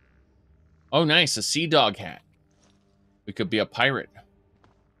 Oh, nice. A sea dog hat. We could be a pirate.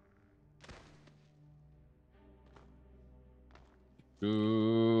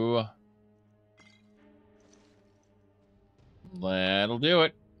 Ooh. That'll do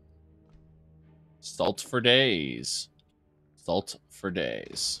it. Salt for days. Salt for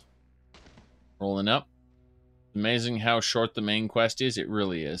days. Rolling up. Amazing how short the main quest is. It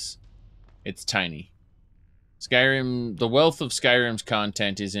really is. It's tiny. Skyrim, the wealth of Skyrim's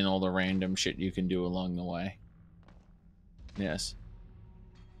content is in all the random shit you can do along the way. Yes.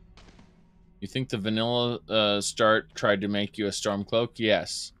 You think the vanilla start tried to make you a Stormcloak?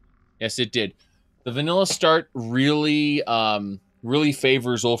 Yes. Yes, it did. The vanilla start really, really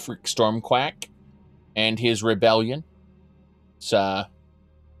favors Ulfric Stormquack and his rebellion. It's, the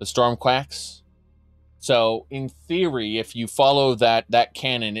Stormquacks. So, in theory, if you follow that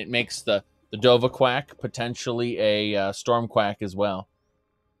canon, it makes the Dovaquack potentially a Stormquack as well.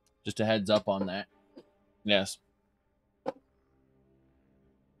 Just a heads up on that. Yes.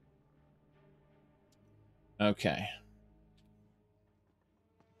 Okay.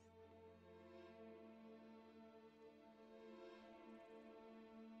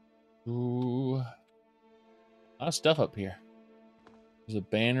 Ooh. A lot of stuff up here. There's a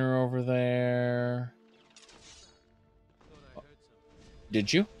banner over there. Oh.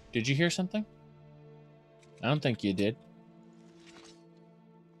 Did you? Did you hear something? I don't think you did.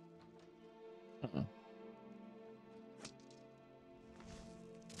 Uh-uh.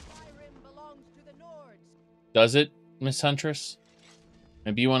 Does it, Miss Huntress?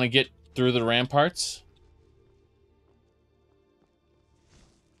 Maybe you want to get through the ramparts?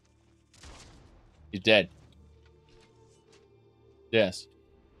 You're dead. Yes.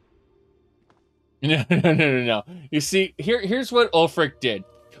 No. You see, here's what Ulfric did.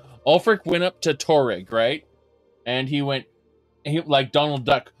 Ulfric went up to Torrig, right? And he like Donald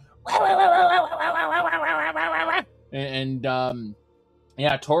Duck. And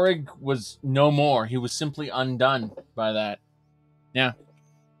yeah, Torrig was no more. He was simply undone by that. Yeah.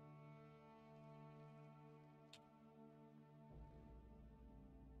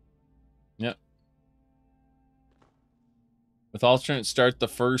 Yep. With alternate start, the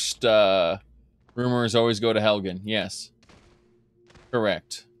first rumors always go to Helgen. Yes.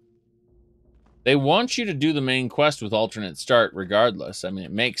 Correct. They want you to do the main quest with alternate start regardless. I mean,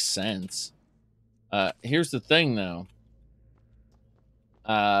 it makes sense. Here's the thing, though.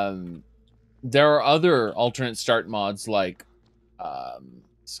 There are other alternate start mods like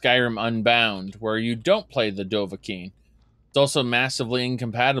Skyrim Unbound, where you don't play the Dovahkiin. It's also massively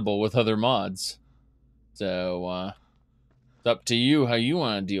incompatible with other mods. So, it's up to you how you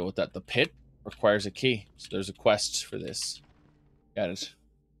want to deal with that. The pit requires a key, so there's a quest for this. Got it.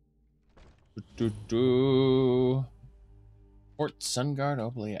 Fort Sungard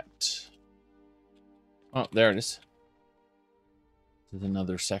Oubliette. Oh, there it is. This is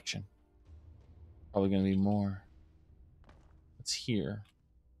another section. Probably going to be more. What's here?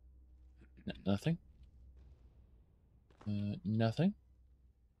 Nothing. Nothing.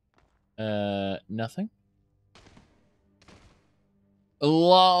 Nothing. A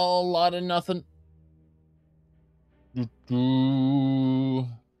lot of nothing.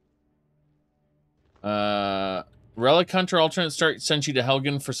 Relic Hunter alternate start sent you to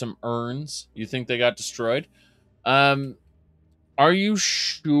Helgen for some urns. You think they got destroyed? Are you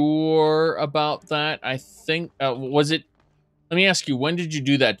sure about that? I think, was it, let me ask you, when did you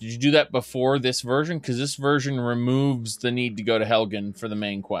do that? Did you do that before this version? Because this version removes the need to go to Helgen for the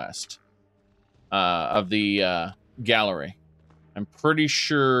main quest of the gallery. I'm pretty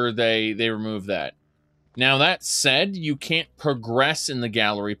sure they removed that. Now, that said, you can't progress in the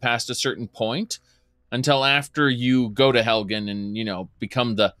gallery past a certain point until after you go to Helgen and, you know,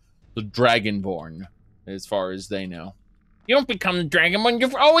 become the Dragonborn, as far as they know. You don't become the Dragonborn,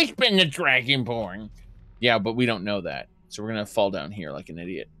 you've always been the Dragonborn. Yeah, but we don't know that. So we're going to fall down here like an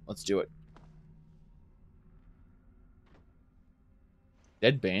idiot. Let's do it.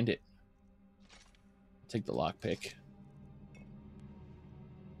 Dead Bandit. Take the lockpick.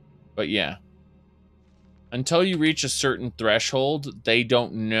 But yeah. Until you reach a certain threshold, they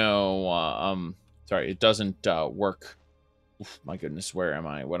don't know, sorry, it doesn't work Oof, my goodness, where am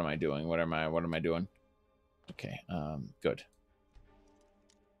I? What am I doing? What am I doing? Okay, good.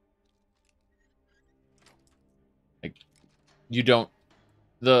 Like, you don't...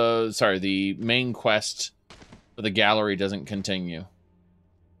 the main quest for the gallery doesn't continue.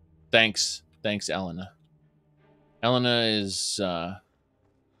 Thanks, Elena. Elena is,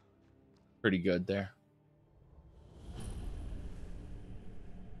 pretty good there.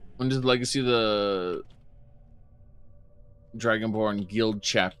 When does Legacy of the Dragonborn Guild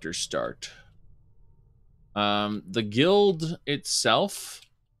chapter start? The guild itself,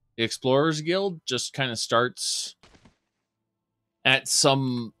 the Explorers Guild, just kind of starts at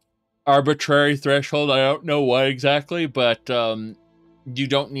some arbitrary threshold. I don't know why exactly, but you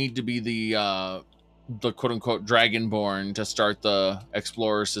don't need to be the quote-unquote Dragonborn to start the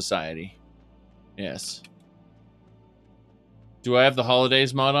Explorer Society. Yes. Do I have the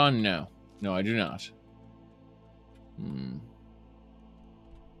holidays mod on? No. No, I do not.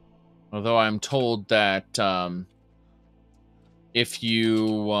 Although I'm told that if you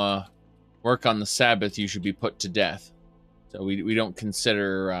work on the Sabbath, you should be put to death. So we don't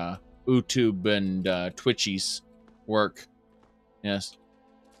consider YouTube and Twitchies work. Yes.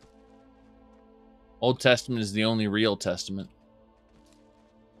 Old Testament is the only real testament.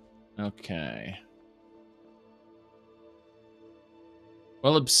 Okay.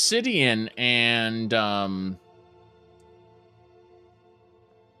 Well, Obsidian and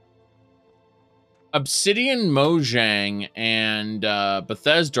Obsidian, Mojang, and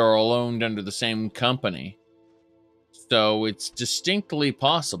Bethesda are all owned under the same company. So it's distinctly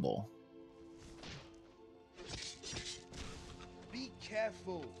possible. Be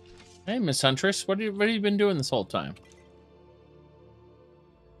careful. Hey, Miss Huntress, what have you been doing this whole time?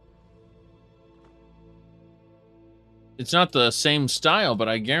 It's not the same style, but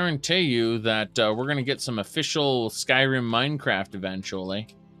I guarantee you that we're going to get some official Skyrim Minecraft eventually.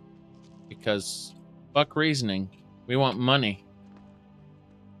 Because, fuck reasoning. We want money.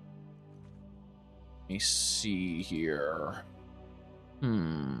 Let me see here.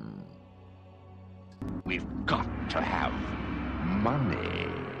 We've got to have money.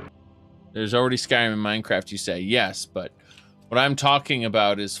 There's already Skyrim and Minecraft, you say. Yes, but what I'm talking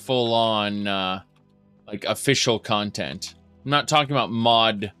about is full-on, like, official content. I'm not talking about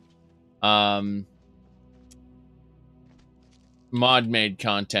mod-made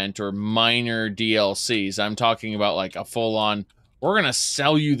content or minor DLCs. I'm talking about, like, a full-on, we're gonna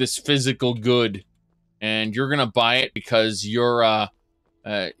sell you this physical good, and you're gonna buy it because you're what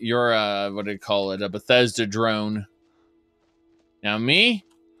do you call it, a Bethesda drone. Now me,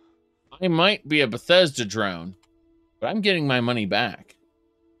 I might be a Bethesda drone, but I'm getting my money back.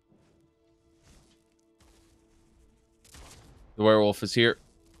 The werewolf is here.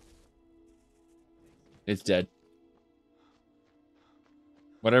 It's dead.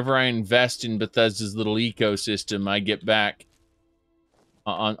 Whatever I invest in Bethesda's little ecosystem, I get back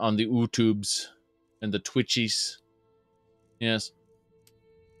on the YouTubes and the Twitchies. Yes.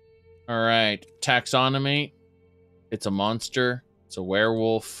 All right. Taxonomy. It's a monster. It's a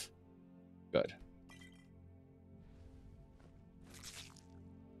werewolf. Good.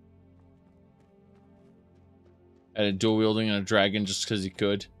 Added dual wielding and a dragon just because he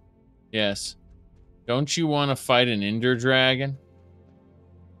could. Yes. Don't you want to fight an Ender dragon?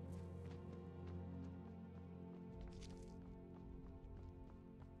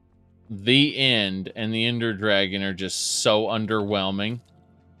 The End and the Ender dragon are just so underwhelming.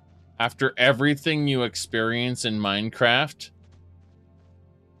 After everything you experience in Minecraft.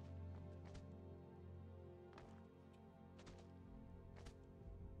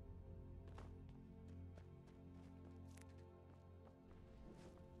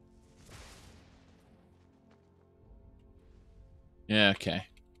 Yeah, okay.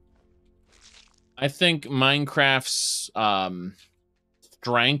 I think Minecraft's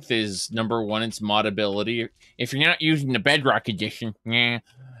strength is #1, its modability. If you're not using the Bedrock edition, yeah.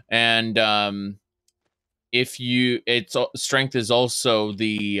 And if you, its strength is also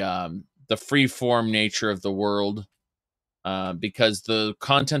the free-form nature of the world, because the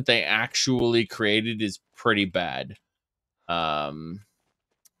content they actually created is pretty bad.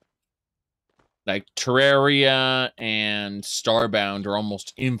 Like Terraria and Starbound are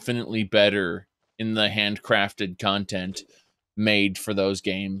almost infinitely better in the handcrafted content made for those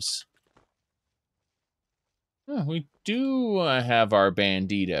games. Oh, we do have our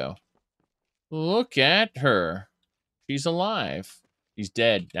Bandito. Look at her. She's alive. She's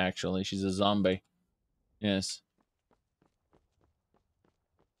dead, actually. She's a zombie. Yes.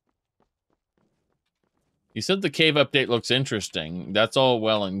 You said the cave update looks interesting. That's all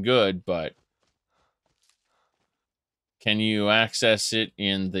well and good, but Can you access it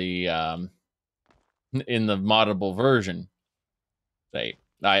in the moddable version? Say,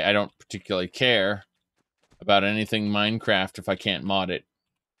 I don't particularly care about anything Minecraft if I can't mod it.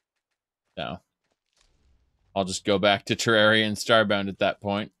 So I'll just go back to Terraria and Starbound at that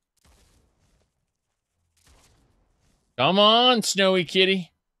point. Come on, Snowy Kitty.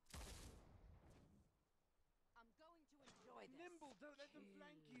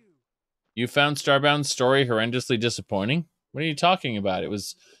 You found Starbound's story horrendously disappointing? What are you talking about? It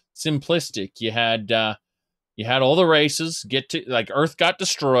was simplistic. You had all the races get to, like, Earth got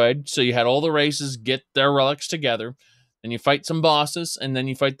destroyed, so you had all the races get their relics together, then you fight some bosses, and then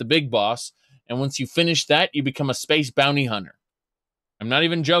you fight the big boss, and once you finish that, you become a space bounty hunter. I'm not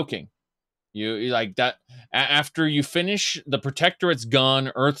even joking. You like that. After you finish, the Protectorate's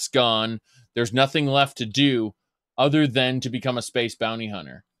gone, Earth's gone, there's nothing left to do other than to become a space bounty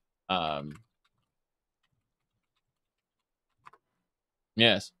hunter.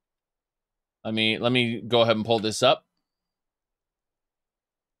 Yes. Let me go ahead and pull this up.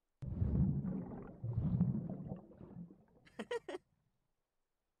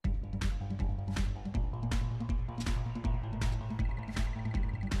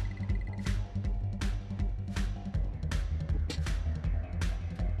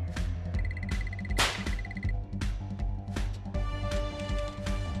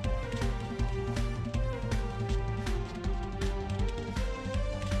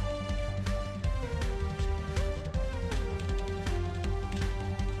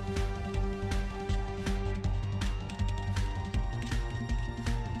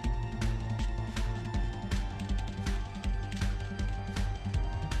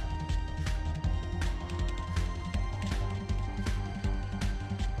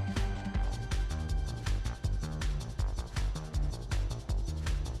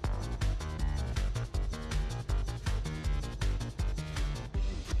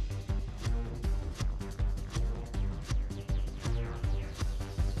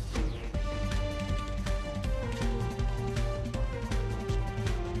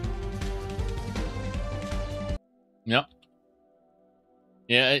 Yep.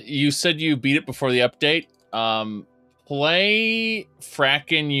 Yeah, you said you beat it before the update. Play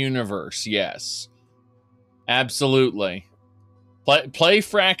Frackin' Universe, yes. Absolutely. Play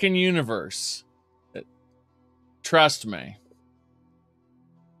Frackin' Universe. Trust me.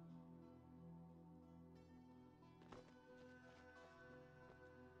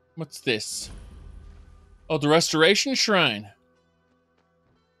 What's this? Oh, the Restoration Shrine.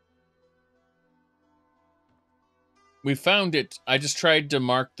 We found it. I just tried to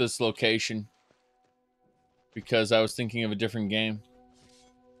mark this location because I was thinking of a different game.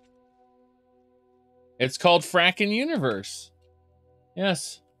 It's called Frackin' Universe.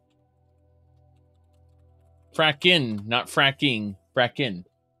 Yes. Frackin', not fracking. Frackin'.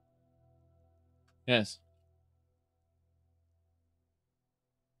 Yes.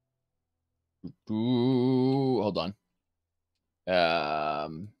 Ooh, hold on.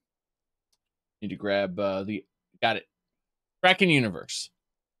 Need to grab the... Got it. Frackin' Universe.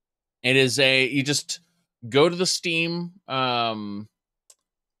 It is you just go to the Steam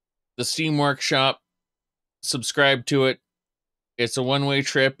Workshop, subscribe to it. It's a one-way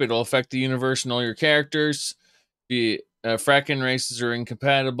trip. It'll affect the universe and all your characters. The Frackin' races are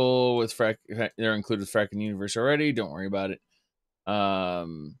incompatible with they're included with Frackin' Universe already. Don't worry about it.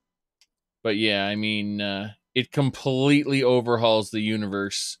 But yeah, I mean, it completely overhauls the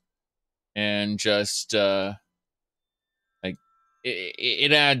universe and just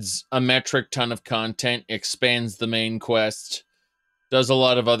it adds a metric ton of content, expands the main quest, does a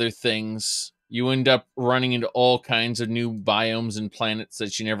lot of other things. You end up running into all kinds of new biomes and planets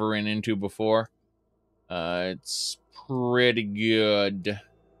that you never ran into before. It's pretty good.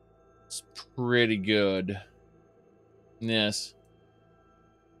 It's pretty good. Yes.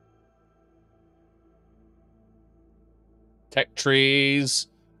 Tech trees.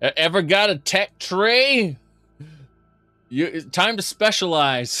 Ever got a tech tree? Time to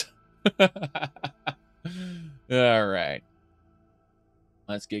specialize. All right.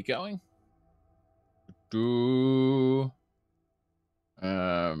 Let's get going.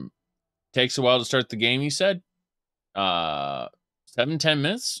 Takes a while to start the game, you said? 7-10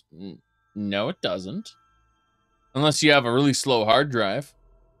 minutes? No, it doesn't. Unless you have a really slow hard drive.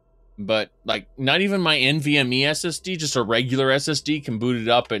 But, like, not even my NVMe SSD, just a regular SSD can boot it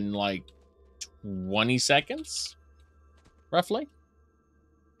up in, like, 20 seconds? Roughly.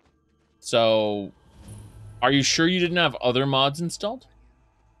 So, are you sure you didn't have other mods installed?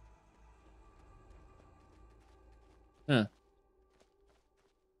 Huh.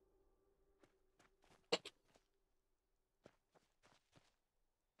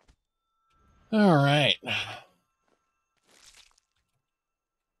 All right.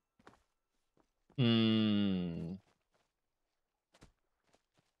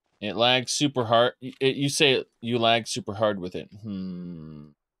 It lags super hard. You say you lag super hard with it.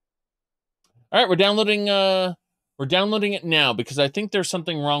 All right, we're downloading it now because I think there's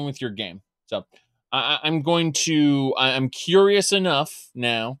something wrong with your game. So I'm curious enough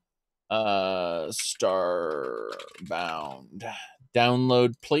now. Starbound.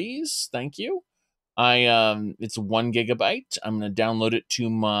 Download, please. Thank you. It's 1 gigabyte. I'm gonna download it to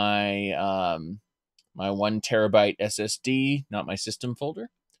my my 1 terabyte SSD, not my system folder.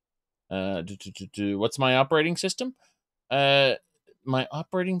 What's my operating system? My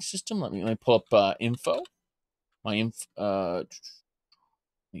operating system. Let me pull up info. Let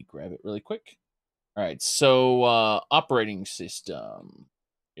me grab it really quick. All right, so operating system.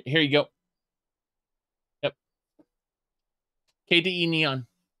 Here you go. Yep. KDE Neon.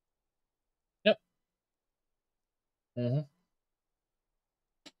 Yep.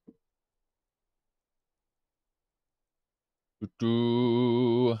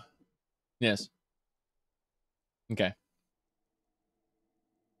 Yes. Okay.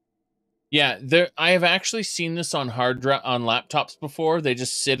 Yeah, I have actually seen this on on laptops before. They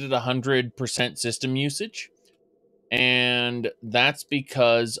just sit at 100% system usage, and that's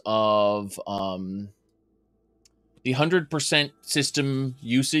because of the 100% system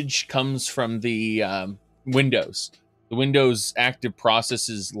usage comes from the Windows. The Windows active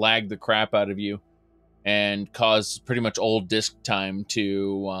processes lag the crap out of you and cause pretty much old disk time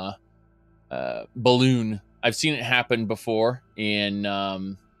to balloon. I've seen it happen before in.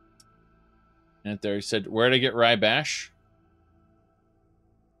 And there he said, "Where'd I get Rye Bash?"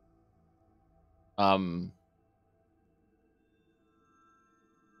 The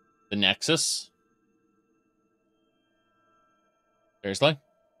Nexus. Seriously?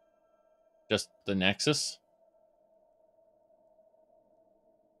 Just the Nexus?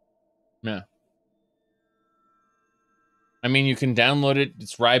 Yeah. I mean, you can download it.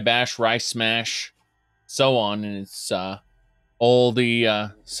 It's Rye Bash, Rye Smash, so on, and it's all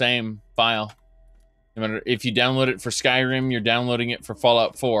the same file. No matter if you download it for Skyrim, you're downloading it for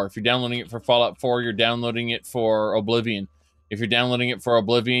Fallout 4. If you're downloading it for Fallout 4, you're downloading it for Oblivion. If you're downloading it for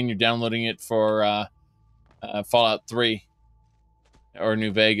Oblivion, you're downloading it for Fallout 3 or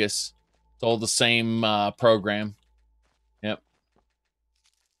New Vegas. It's all the same program. Yep.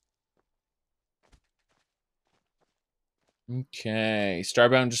 Okay.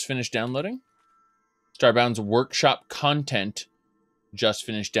 Starbound just finished downloading. Starbound's workshop content just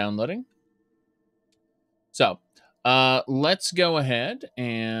finished downloading. So, let's go ahead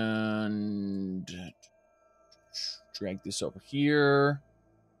and drag this over here.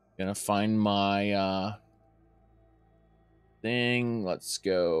 Gonna find my thing. Let's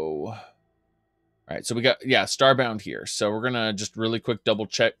go. All right, so we got, Starbound here. So we're gonna just really quick double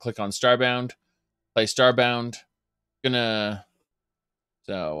check, click on Starbound, play Starbound.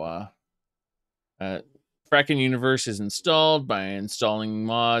 Kraken Universe is installed. By installing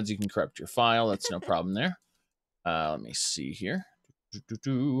mods, you can corrupt your file. That's no problem there. Let me see here.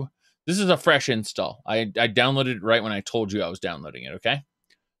 This is a fresh install. I downloaded it right when I told you I was downloading it, okay?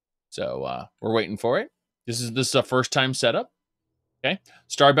 So we're waiting for it. This is a first time setup. Okay.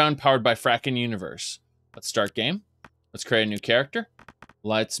 Starbound powered by Kraken Universe. Let's start game. Let's create a new character.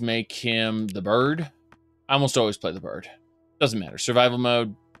 Let's make him the bird. I almost always play the bird. Doesn't matter. Survival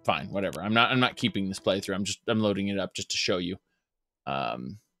mode, fine, whatever. I'm not keeping this playthrough. I'm loading it up just to show you.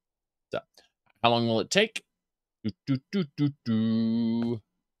 So how long will it take?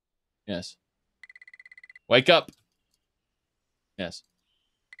 Yes. Wake up. Yes.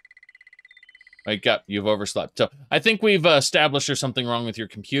 Wake up. You've overslept. So I think we've established there's something wrong with your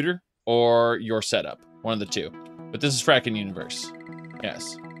computer or your setup. One of the two. But this is Kraken Universe.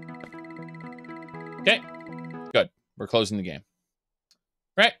 Yes. Okay. Good. We're closing the game.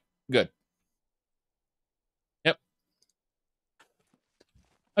 Right? Good. Yep.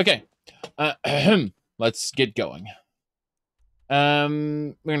 Okay. Let's get going.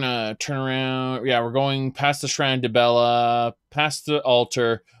 We're gonna turn around. Yeah, we're going past the Shrine de Bella, past the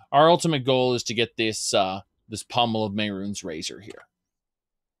altar. Our ultimate goal is to get this this Pommel of Mehrunes razor here.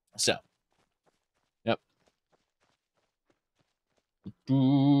 So, yep.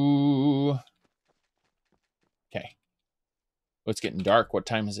 Okay. Oh, it's getting dark. What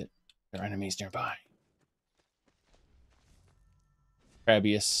time is it? There are enemies nearby.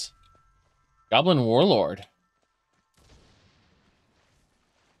 Crabius. Goblin Warlord.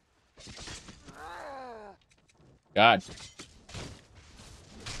 God.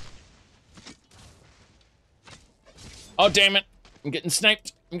 Oh, damn it. I'm getting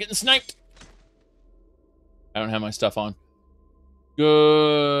sniped. I'm getting sniped. I don't have my stuff on.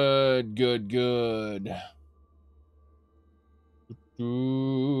 Good, good, good.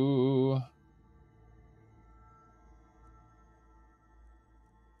 Ooh.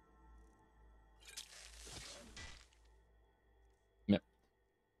 Yep.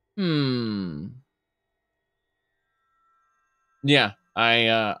 Yeah,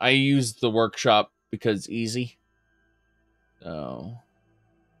 I use the workshop because easy. So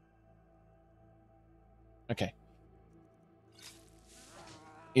okay.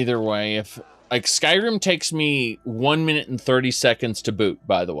 Either way, if like Skyrim takes me 1 minute and 30 seconds to boot,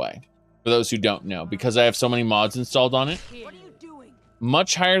 by the way, for those who don't know, because I have so many mods installed on it. What are you doing?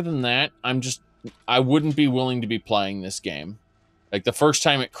 Much higher than that, I wouldn't be willing to be playing this game. Like the first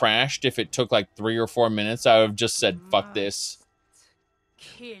time it crashed, if it took like 3 or 4 minutes, I would have just said, fuck this.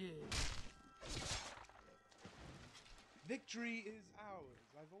 Kill. Victory is ours.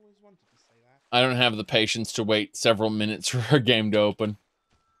 I've always wanted to say that. I don't have the patience to wait several minutes for a game to open.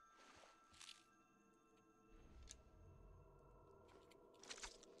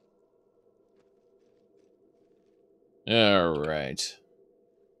 All right.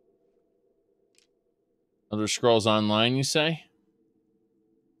 Elder Scrolls Online, you say?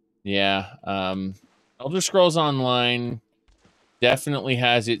 Yeah. Elder Scrolls Online definitely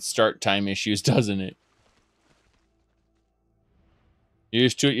has its start time issues, doesn't it? You're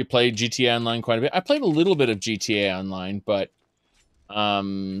used to it. You played GTA Online quite a bit. I played a little bit of GTA Online, but I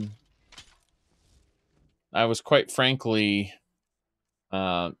was quite frankly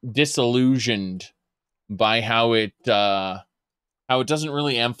disillusioned by how it doesn't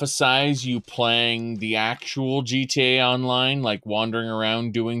really emphasize you playing the actual GTA Online, like wandering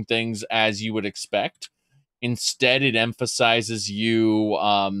around doing things as you would expect. Instead, it emphasizes you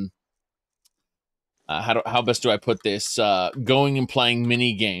how best do I put this? Going and playing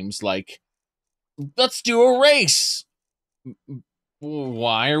mini games, like let's do a race.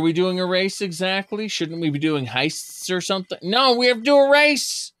 Why are we doing a race exactly? Shouldn't we be doing heists or something? No, we have to do a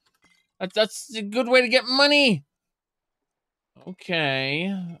race. That's a good way to get money.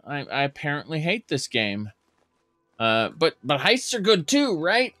 Okay, I apparently hate this game. But heists are good too,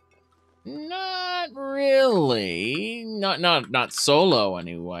 right? Not really. Not solo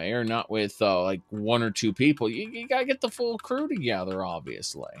anyway, or not with like 1 or 2 people. You gotta get the full crew together,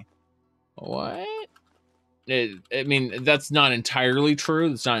 obviously. What? I mean, that's not entirely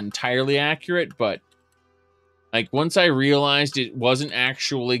true. It's not entirely accurate, but like once I realized it wasn't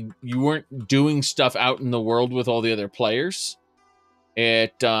actually, you weren't doing stuff out in the world with all the other players, I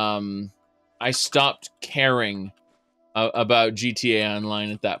stopped caring about GTA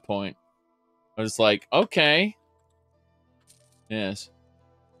Online at that point. I was like, okay. Yes.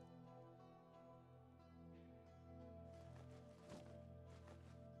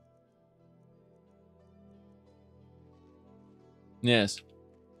 Yes.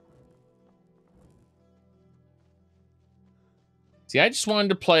 See, I just wanted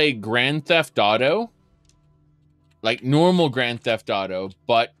to play Grand Theft Auto. Like normal Grand Theft Auto,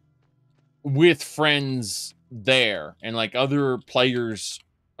 but with friends there and like other players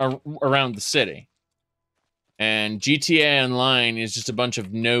around the city. And GTA Online is just a bunch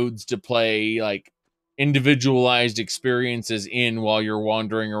of nodes to play like individualized experiences in while you're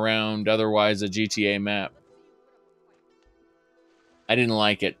wandering around, otherwise a GTA map. I didn't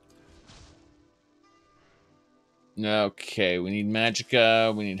like it. Okay, we need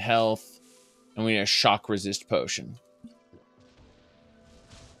magicka, we need health, and we need a shock resist potion.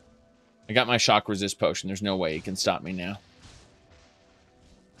 I got my shock resist potion. There's no way he can stop me now.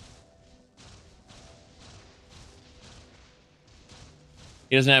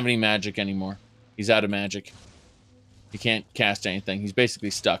 He doesn't have any magic anymore. He's out of magic. He can't cast anything. He's basically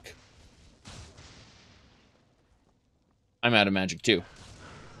stuck. I'm out of magic too.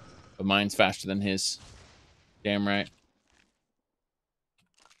 But mine's faster than his. Damn right.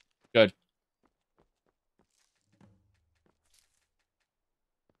 Good.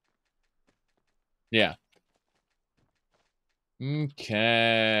 Yeah.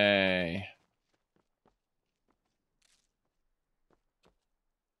 Okay. I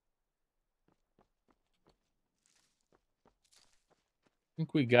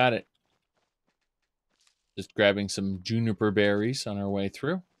think we got it. Just grabbing some juniper berries on our way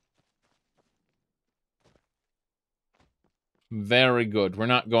through. Very good. We're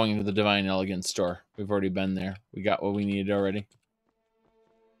not going into the Divine Elegance store. We've already been there. We got what we needed already.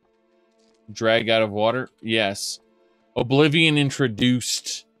 Drag out of water? Yes. Oblivion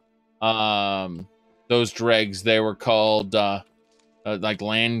introduced those dregs. They were called like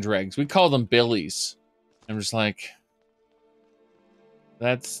land dregs. We call them billies. I'm just like,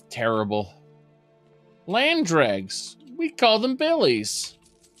 that's terrible. Land dregs. We call them billies.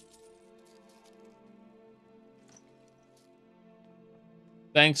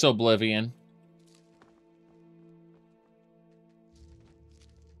 Thanks, Oblivion.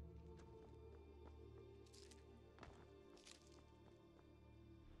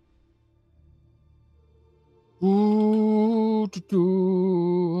 Ooh,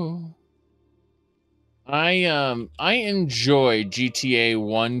 I enjoy GTA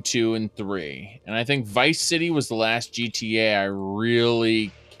 1, 2, and 3. And I think Vice City was the last GTA I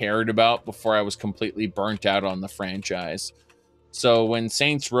really cared about before I was completely burnt out on the franchise. So when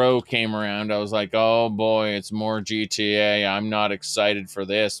Saints Row came around, I was like, oh boy, it's more GTA. I'm not excited for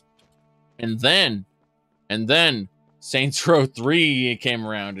this. And then Saints Row 3 came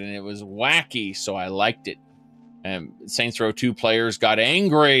around and it was wacky, so I liked it. And Saints Row 2 players got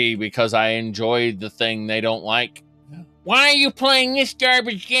angry because I enjoyed the thing they don't like. Why are you playing this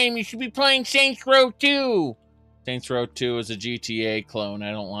garbage game? You should be playing Saints Row 2. Saints Row 2 is a GTA clone. I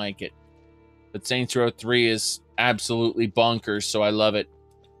don't like it. But Saints Row 3 is absolutely bonkers, so I love it.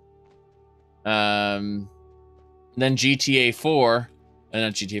 Then GTA 4,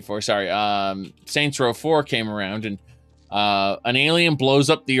 not GTA 4, sorry. Saints Row 4 came around, and an alien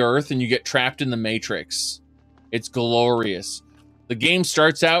blows up the Earth, and you get trapped in the Matrix. It's glorious. The game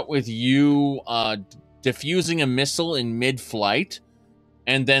starts out with you defusing a missile in mid-flight,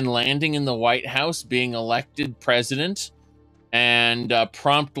 and then landing in the White House, being elected president, and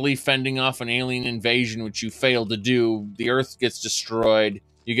promptly fending off an alien invasion, which you fail to do. The Earth gets destroyed,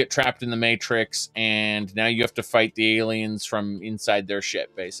 you get trapped in the Matrix, and now you have to fight the aliens from inside their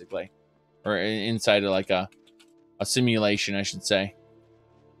ship, basically. Or inside of like a simulation, I should say.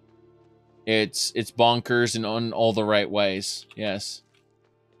 It's bonkers in all the right ways, yes.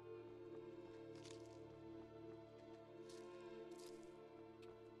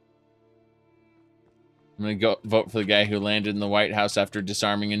 I'm going to go vote for the guy who landed in the White House after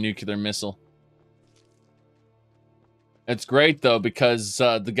disarming a nuclear missile. It's great, though, because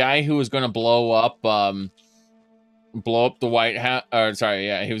the guy who was going to blow up the White House... Or, sorry,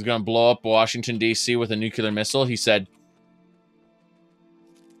 yeah, he was going to blow up Washington, D.C. with a nuclear missile. He said,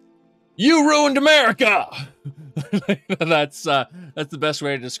 "You ruined America!" That's the best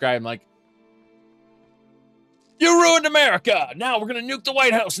way to describe him. Like, "You ruined America! Now we're going to nuke the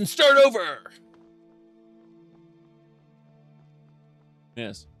White House and start over!"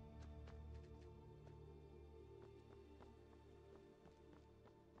 Yes.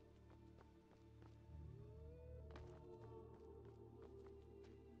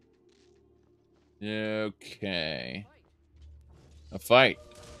 Okay. A fight.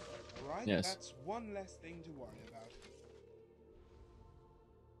 Right? Yes. That's one less thing to worry about.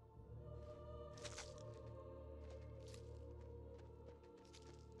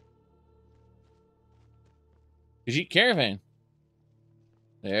 Khajiit Caravan.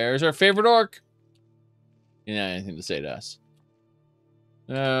 There's our favorite orc. You know, anything to say to us.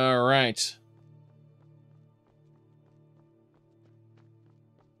 All right.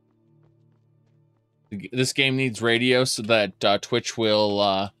 This game needs radio so that Twitch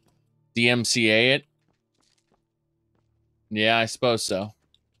will DMCA it. Yeah, I suppose so.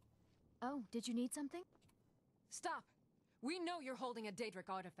 Oh, did you need something? Stop! We know you're holding a Daedric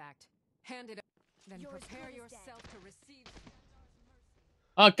artifact. Hand it up, then prepare yourself to receive...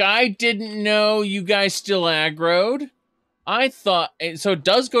 Look, I didn't know you guys still aggroed. I thought... So it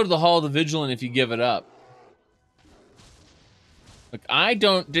does go to the Hall of the Vigilant if you give it up. Look, I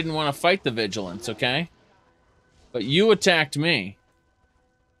didn't want to fight the Vigilants, okay? But you attacked me.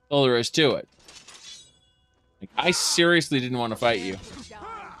 All there is to it. Like, I seriously didn't want to fight you.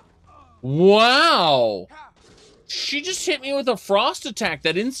 Wow! She just hit me with a frost attack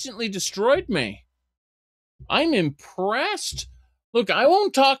that instantly destroyed me. I'm impressed. Look, I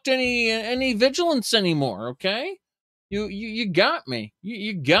won't talk to any vigilance anymore, okay? You got me.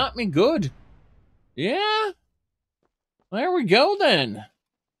 You got me good. Yeah? There we go then.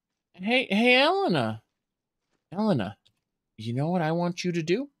 Hey, Elena. Elena, you know what I want you to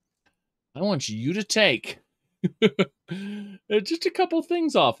do? I want you to take just a couple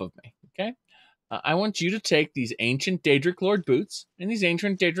things off of me, okay? I want you to take these ancient Daedric Lord boots and these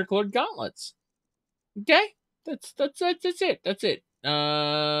ancient Daedric Lord gauntlets. Okay? That's it. That's it.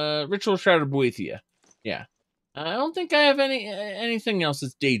 Ritual Shroud of Boethia. Yeah. I don't think I have anything else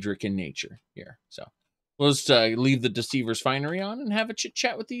that's Daedric in nature here. So we'll just leave the Deceiver's Finery on and have a chit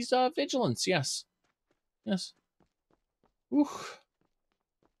chat with these vigilants. Yes. Yes. Ooh.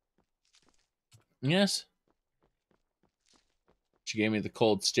 Yes. She gave me the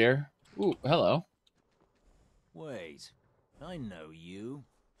cold stare. Ooh, hello. Wait, I know you.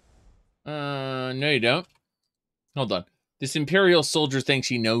 No, you don't. Hold on. This Imperial soldier thinks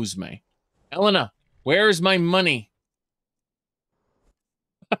he knows me. Elena, where's my money?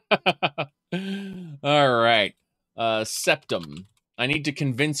 All right. Septum. I need to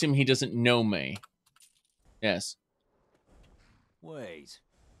convince him he doesn't know me. Yes. Wait,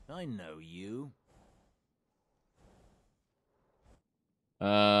 I know you.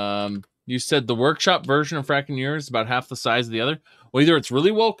 You said the workshop version of Fracking is about half the size of the other. Well, either it's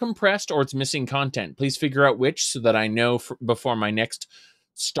really well compressed or it's missing content. Please figure out which so that I know before my next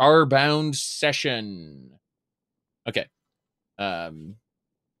Starbound session. Okay.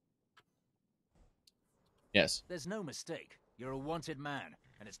 Yes. There's no mistake. You're a wanted man,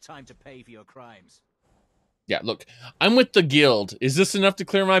 and it's time to pay for your crimes. Yeah, look, I'm with the guild. Is this enough to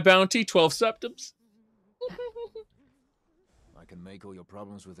clear my bounty? 12 septums? I can make all your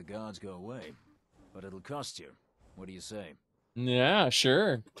problems with the guards go away, but it'll cost you. What do you say? Yeah,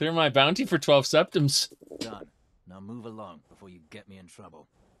 sure. Clear my bounty for 12 septums. Done. Now move along before you get me in trouble.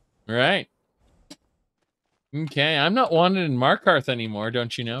 Right. Okay, I'm not wanted in Markarth anymore,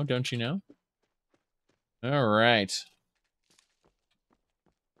 don't you know? Don't you know? All right.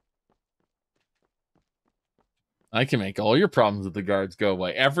 I can make all your problems with the guards go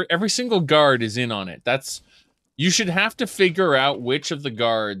away. Every single guard is in on it. You should have to figure out which of the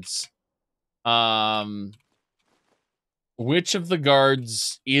guards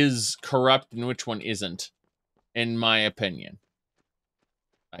is corrupt and which one isn't, in my opinion.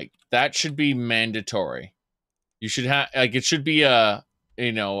 Like, that should be mandatory. You should have, like, it should be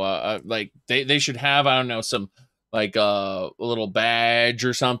like they should have, I don't know, some like a little badge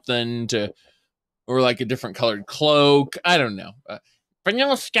or something or like a different colored cloak. I don't know.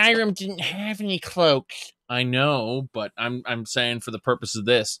 Vanilla Skyrim didn't have any cloaks. I know, but I'm saying for the purpose of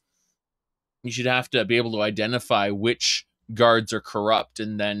this, you should have to be able to identify which guards are corrupt,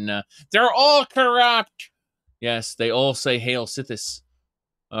 and then they're all corrupt. Yes, they all say Hail Sithis.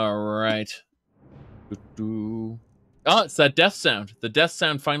 All right. Oh, it's that death sound. The death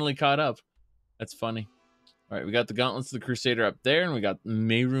sound finally caught up. That's funny. All right, we got the Gauntlets of the Crusader up there, and we got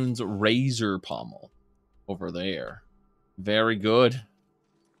Mehrunes Razor Pommel over there. Very good.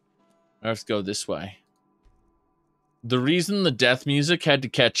 Let's go this way. The reason the death music had to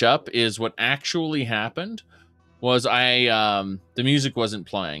catch up is what actually happened was the music wasn't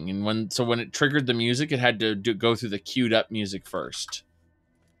playing, and when it triggered the music, it had to go through the queued up music first.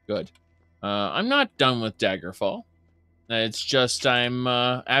 Good. I'm not done with Daggerfall. It's just I'm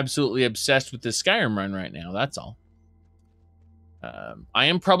absolutely obsessed with this Skyrim run right now. That's all. I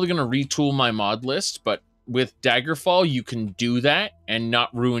am probably going to retool my mod list, but with Daggerfall, you can do that and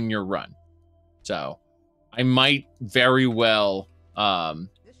not ruin your run. So I might very well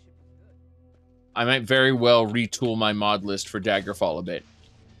retool my mod list for Daggerfall a bit.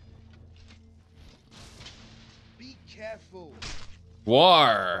 Be careful.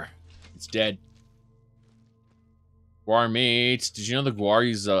 Guar. It's dead. Guar mates. Did you know the Guar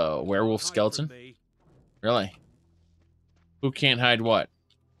is a werewolf skeleton? Really? Who can't hide what?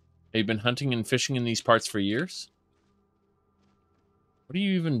 Have you been hunting and fishing in these parts for years? What are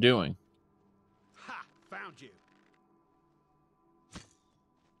you even doing? Ha! Found you.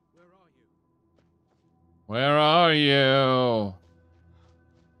 Where are you?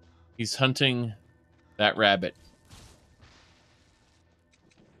 He's hunting that rabbit.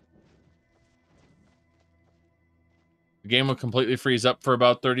 The game will completely freeze up for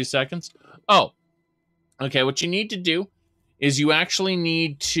about 30 seconds. Oh, okay. What you need to do is you actually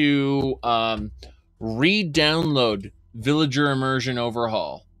need to re-download Villager Immersion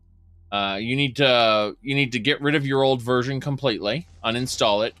Overhaul. You need to get rid of your old version completely,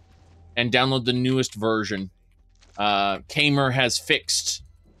 uninstall it, and download the newest version. Kamer has fixed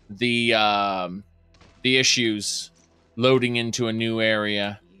the issues loading into a new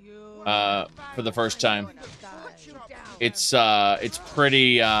area for the first time. It's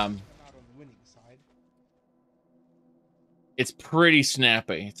pretty it's pretty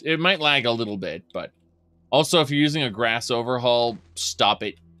snappy. It might lag a little bit, but also if you're using a grass overhaul, stop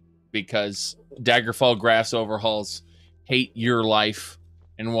it, because Daggerfall grass overhauls hate your life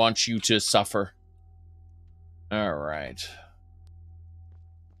and want you to suffer. All right.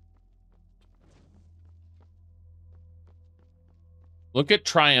 Look at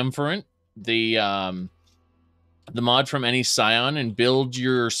Triumvirate, the mod from any Scion, and build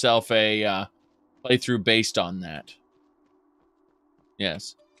yourself a playthrough based on that.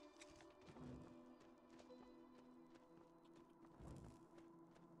 Yes.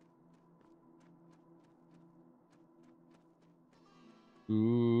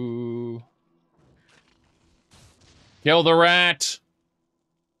 Ooh. Kill the rat!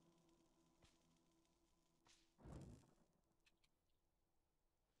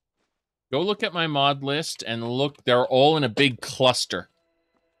 Go look at my mod list and look. They're all in a big cluster.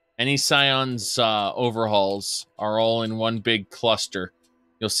 Any Scion's overhauls are all in one big cluster.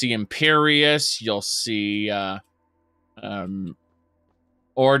 You'll see Imperious. You'll see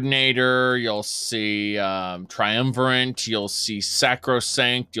Ordinator. You'll see Triumvirate. You'll see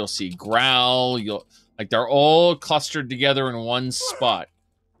Sacrosanct. You'll see Growl. They're all clustered together in one spot.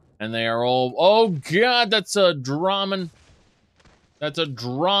 And they are all... Oh, God, that's a Draman. That's a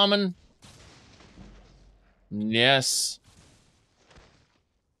Draman. Yes.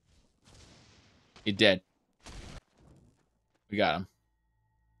 He dead. We got him.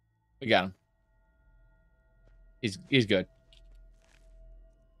 We got him. He's good.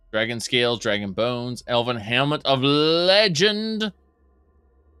 Dragon Scales, Dragon Bones, Elven Helmet of Legend.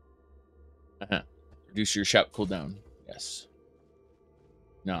 Reduce your shout cooldown. Yes.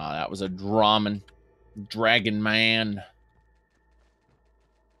 No, that was a Draman. Dragon Man.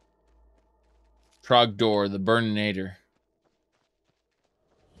 Trogdor, the Burninator.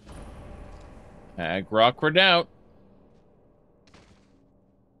 Agrock Redoubt.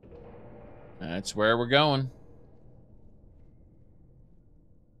 That's where we're going.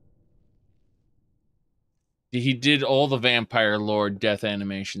 He did all the Vampire Lord death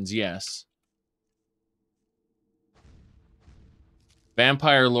animations, yes.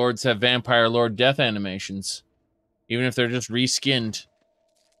 Vampire Lords have Vampire Lord death animations. Even if they're just reskinned.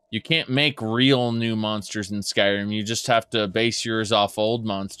 You can't make real new monsters in Skyrim. You just have to base yours off old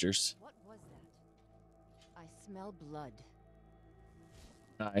monsters. What was that? I smell blood.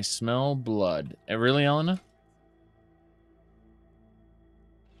 I smell blood. Really, Elena?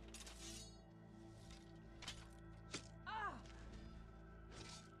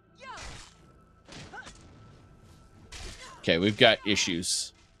 Okay, we've got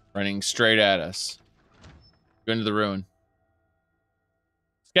issues running straight at us. Go into the ruin.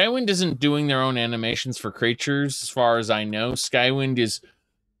 Skywind isn't doing their own animations for creatures, as far as I know. Skywind is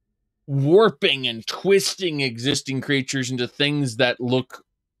warping and twisting existing creatures into things that look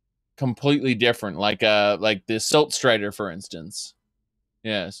completely different, like the Silt Strider, for instance.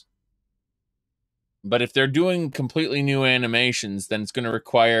 Yes. But if they're doing completely new animations, then it's going to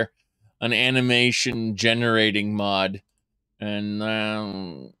require an animation generating mod.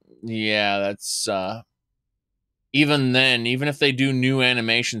 And yeah, that's even then, even if they do new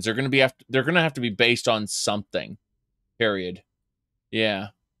animations, they're going to have to be based on something. Period. Yeah.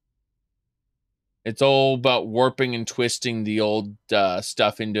 It's all about warping and twisting the old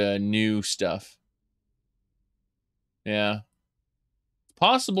stuff into new stuff. Yeah. It's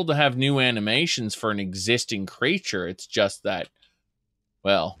possible to have new animations for an existing creature. It's just that,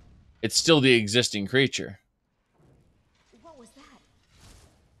 well, it's still the existing creature. What was that?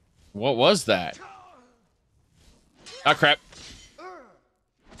 What was that? Oh, crap.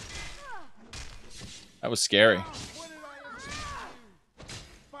 That was scary.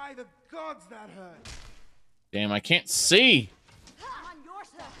 By the gods, that hurt. Damn, I can't see.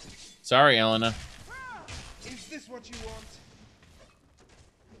 Sorry, Elena. Is this what you want?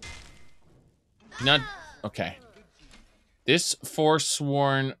 Not okay. This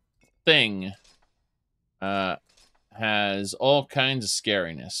Forsworn thing has all kinds of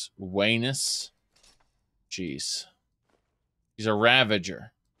scariness. Wayness. Jeez. He's a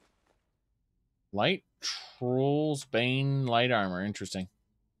Ravager. Light Troll's Bane light armor. Interesting.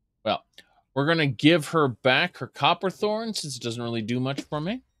 Well, we're going to give her back her Copperthorn since it doesn't really do much for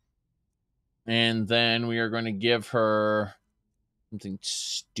me. And then we are going to give her something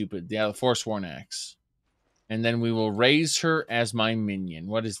stupid. Yeah, the Forsworn Axe. And then we will raise her as my minion.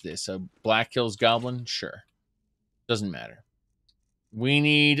 What is this? A Black Hills Goblin? Sure. Doesn't matter. We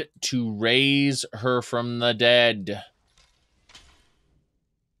need to raise her from the dead.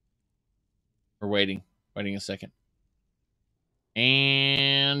 We're waiting. Waiting a second.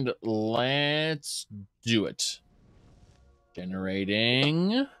 And let's do it.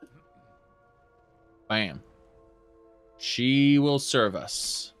 Generating. Bam. She will serve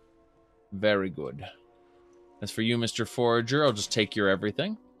us. Very good. As for you, Mr. Forager, I'll just take your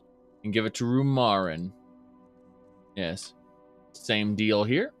everything and give it to Rumarin. Yes. Same deal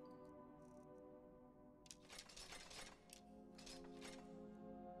here.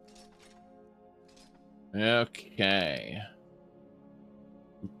 Okay.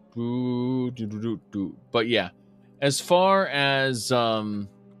 But yeah, as far as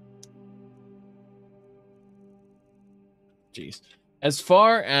as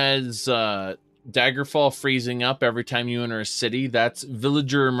far as Daggerfall freezing up every time you enter a city, that's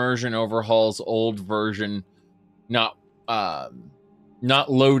Villager Immersion Overhaul's old version, not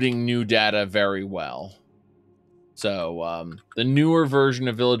loading new data very well. So the newer version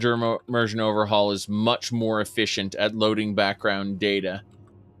of Villager Immersion Overhaul is much more efficient at loading background data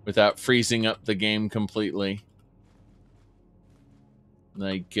without freezing up the game completely.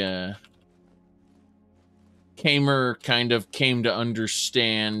 Like, Kamer kind of came to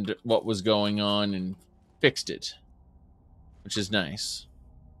understand what was going on and fixed it, which is nice.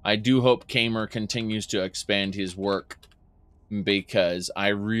 I do hope Kamer continues to expand his work, because I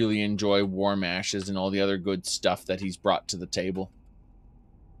really enjoy Warm Ashes and all the other good stuff that he's brought to the table.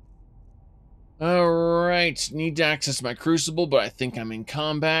 Alright, need to access my Crucible, but I think I'm in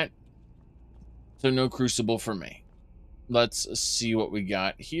combat, so no Crucible for me. Let's see what we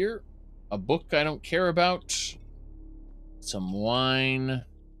got here. A book I don't care about. Some wine.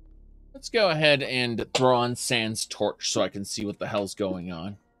 Let's go ahead and throw on Sans torch so I can see what the hell's going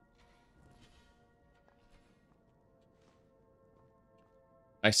on.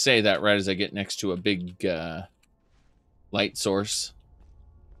 I say that right as I get next to a big light source.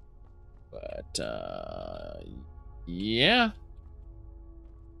 But, yeah.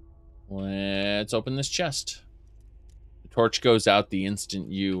 Let's open this chest. The torch goes out the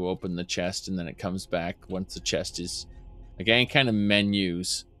instant you open the chest, and then it comes back once the chest is... Like, any kind of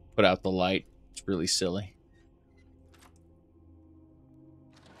menus put out the light. It's really silly.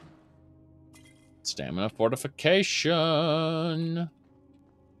 Stamina fortification.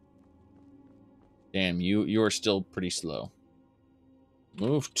 Damn, you are still pretty slow.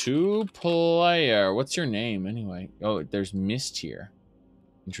 Move to player. What's your name, anyway? Oh, there's mist here.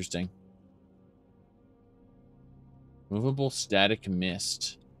 Interesting. Movable static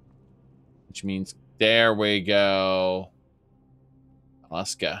mist. Which means, there we go.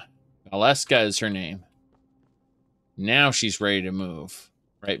 Valeska. Valeska is her name. Now she's ready to move.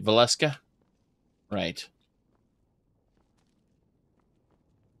 Right, Valeska? Right.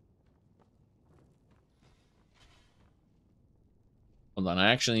 Hold on,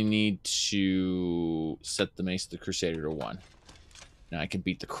 I actually need to set the Mace of the Crusader to 1. Now I can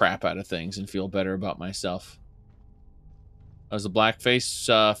beat the crap out of things and feel better about myself. How's the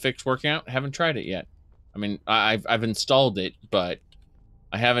blackface fix working out? Haven't tried it yet. I mean, I've installed it, but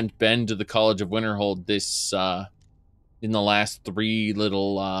I haven't been to the College of Winterhold this in the last 3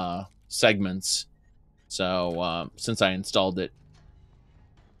 little segments. So since I installed it,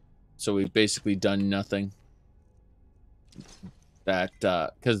 so we've basically done nothing. That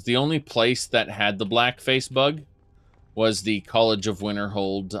because the only place that had the blackface bug was the College of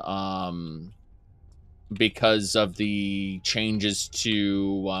Winterhold, because of the changes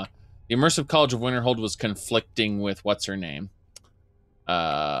to the immersive College of Winterhold was conflicting with what's her name,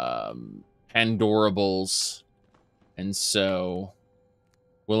 Pandorables, and so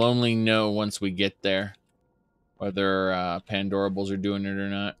we'll only know once we get there whether Pandorables are doing it or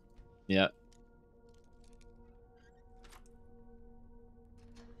not. Yeah.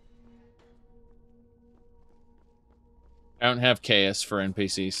 I don't have chaos for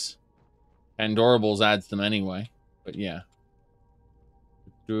NPCs. Pandorables adds them anyway, but yeah.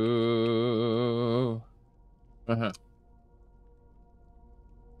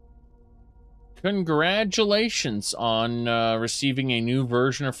 Congratulations on receiving a new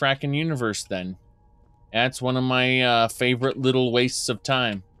version of Frackin' Universe, then. That's one of my favorite little wastes of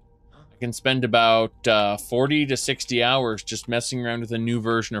time. I can spend about 40 to 60 hours just messing around with a new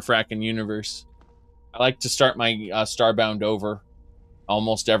version of Frackin' Universe. I like to start my Starbound over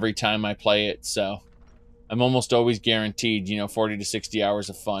almost every time I play it, so I'm almost always guaranteed, 40 to 60 hours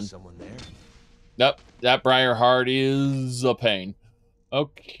of fun. Someone there? Nope, that Briarheart is a pain.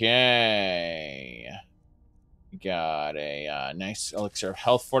 Okay. Got a nice elixir of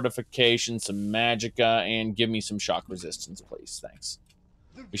health fortification, some magicka, and give me some shock resistance, please. Thanks.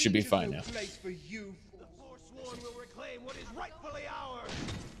 We should be fine now.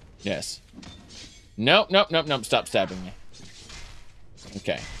 Yes. Nope. Stop stabbing me.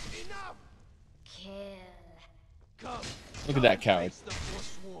 Okay. Look at that coward.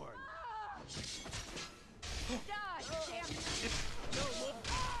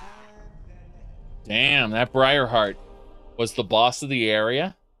 Damn, that Briarheart was the boss of the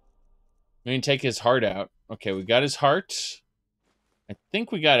area. We can take his heart out. Okay, we got his heart. I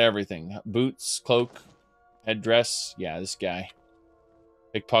think we got everything. Boots, cloak, headdress. Yeah, this guy.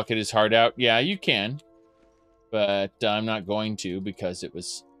 Pickpocket his heart out. Yeah, you can. But I'm not going to, because it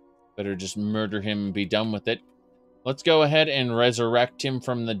was better just murder him and be done with it. Let's go ahead and resurrect him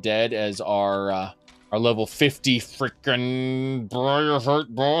from the dead as our level 50 frickin'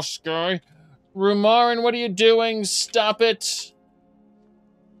 Briarheart boss guy. Rumarin, what are you doing? Stop it.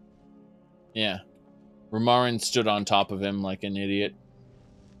 Yeah. Rumarin stood on top of him like an idiot.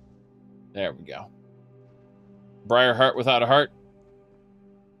 There we go. Briar heart without a heart.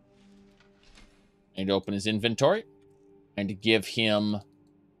 I need to open his inventory and to give him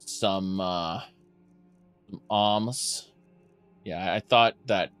some alms. Yeah, I thought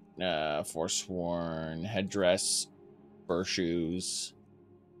that forsworn, headdress, fur shoes,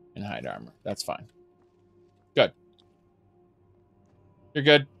 and hide armor. That's fine. Good. You're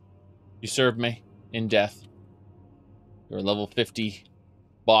good. You served me in death. You're a level 50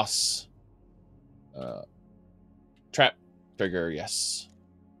 boss. Trap trigger, yes.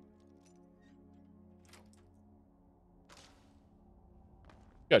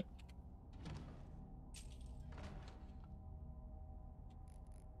 Good.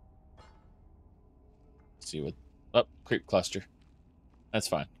 Let's see what... Oh, creep cluster. That's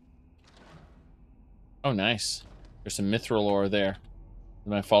fine. Oh, nice. There's some mithril ore there that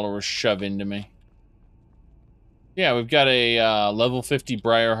my followers shove into me. Yeah, we've got a level 50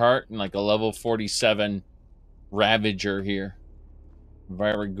 Briarheart and like a level 47 Ravager here.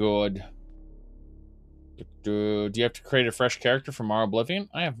 Very good. Do you have to create a fresh character from our Oblivion?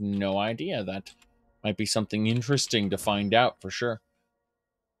 I have no idea. That might be something interesting to find out for sure.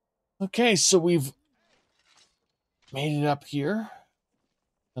 Okay, so we've made it up here.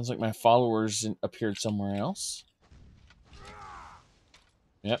 Sounds like my followers appeared somewhere else.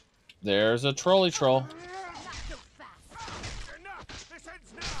 Yep, there's a trolley troll.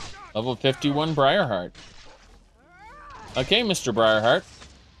 Level 51 Briarheart. Okay, Mr. Briarheart.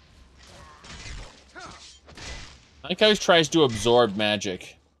 I like how he tries to absorb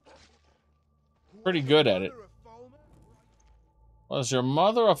magic. Pretty good at it. Was your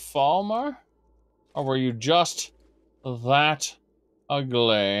mother a Falmer? Or were you just that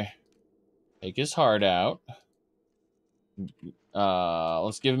ugly? Take his heart out.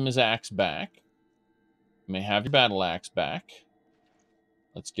 Let's give him his axe back. You may have your battle axe back.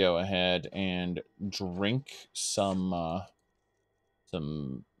 Let's go ahead and drink some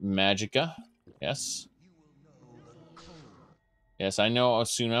magica. Yes. Yes, I know.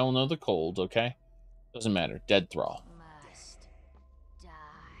 Soon I will know the cold, okay? Doesn't matter. Dead thrall. Must die.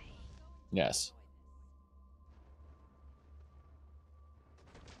 Yes.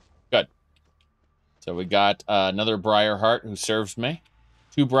 Good. So we got another Briarheart who serves me.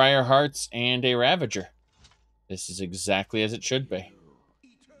 2 Briarhearts and a Ravager. This is exactly as it should be.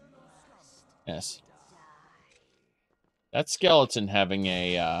 Yes. That skeleton having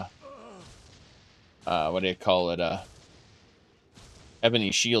a, what do you call it,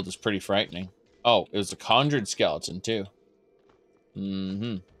 ebony shield is pretty frightening. Oh, it was a conjured skeleton, too.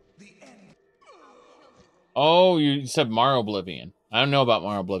 Mm-hmm. Oh, you said Mar Oblivion. I don't know about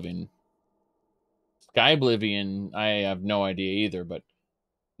Mar Oblivion. Sky Oblivion, I have no idea either, but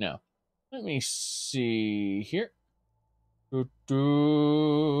no. Let me see here.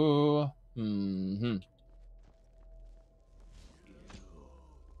 Mm-hmm.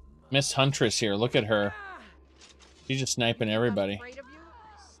 Miss Huntress here. Look at her. She's just sniping everybody.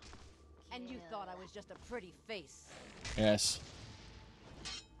 And you thought I was just a pretty face. Yes.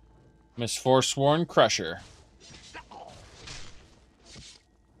 Miss Forsworn Crusher.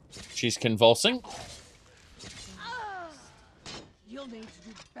 She's convulsing. You'll need to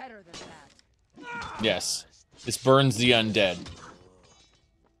do better than that. Yes. This burns the undead.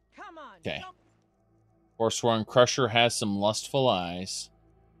 Come on. Okay. Forsworn Crusher has some lustful eyes.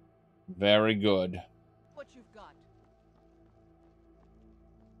 Very good. What you've got.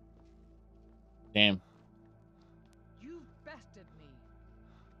 Damn. You bested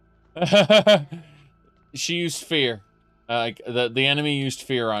me. She used fear. Like the enemy used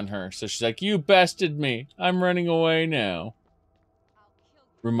fear on her. So she's like, "You bested me. I'm running away now."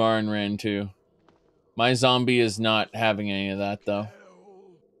 Rumarin ran too. My zombie is not having any of that though.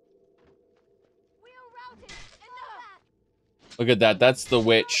 Look at that. That's the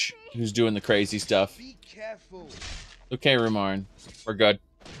witch who's doing the crazy stuff. Be careful. Okay, Rumarin. We're good.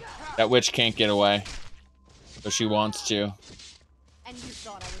 That witch can't get away. But she wants to. And you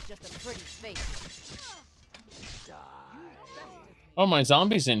thought I was just a pretty face. Oh, my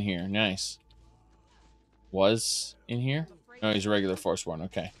zombie's in here. Nice. Was in here? No, he's a regular Forsworn.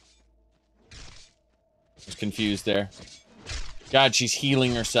 Okay. I was confused there. God, she's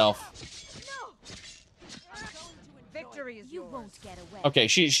healing herself. Victory is yours. You won't get away. Okay,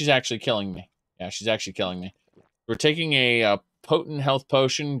 she's actually killing me. Yeah, she's actually killing me. We're taking a potent health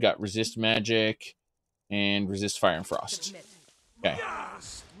potion. Got resist magic and resist fire and frost. Okay.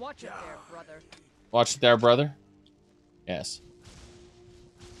 Watch it there, brother. Watch it there, brother. Yes.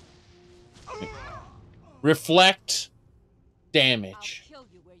 Reflect damage. I'll kill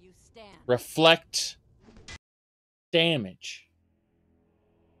you where you stand. Reflect damage.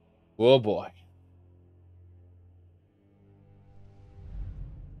 Oh boy.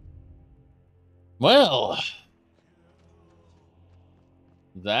 Well,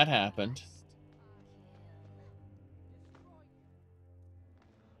 that happened.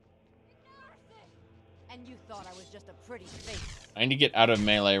 And you thought I was just a pretty face. I need to get out of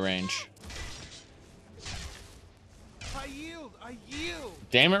melee range. I yield! I yield!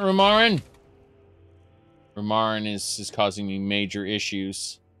 Damn it, Rumarin! Rumarin is causing me major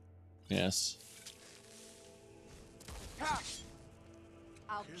issues. Yes.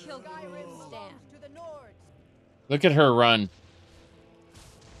 I'll kill Skyrim stand to the north. Look at her run.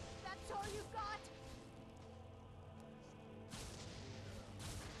 That's all you got?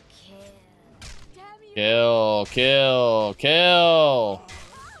 Kill, kill, kill!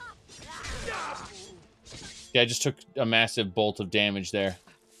 Yeah, I just took a massive bolt of damage there.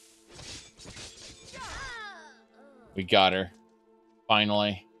 We got her.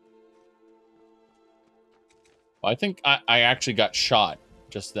 Finally. Well, I think I actually got shot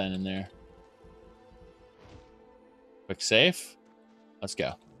just then and there. Quick save. Let's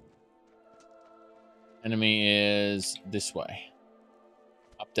go. Enemy is this way.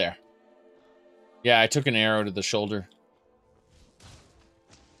 Up there. Yeah, I took an arrow to the shoulder.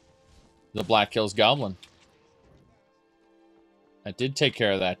 The Black Hills Goblin. That did take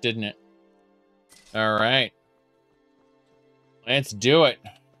care of that, didn't it? All right. Let's do it.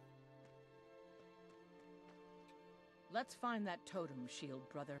 Let's find that totem shield,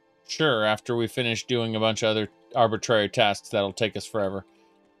 brother. Sure, after we finish doing a bunch of other arbitrary tasks that'll take us forever.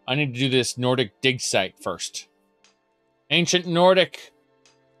 I need to do this Nordic dig site first. Ancient Nordic.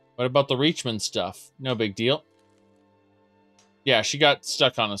 What about the Reachman stuff? No big deal. Yeah, she got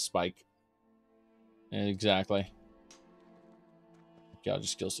stuck on a spike. Exactly. Okay, I'll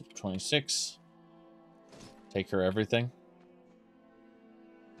just kill some 26. Take her everything.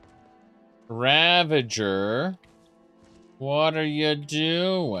 Ravager. What are you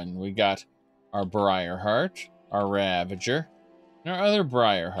doing? We got our Briarheart, our Ravager, and our other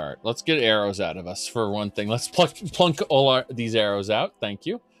Briarheart. Let's get arrows out of us for one thing. Let's plunk all these arrows out. Thank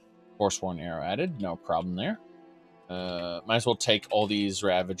you. Forsworn arrow added. No problem there. Might as well take all these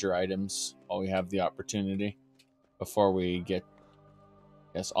Ravager items while we have the opportunity before we get...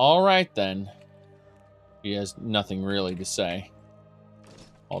 Yes, all right then. He has nothing really to say.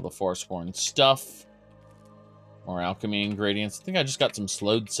 All the Forsworn stuff. More alchemy ingredients. I think I just got some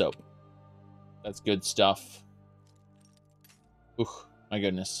slowed soap. That's good stuff. Ooh, my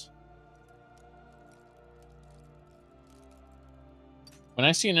goodness. When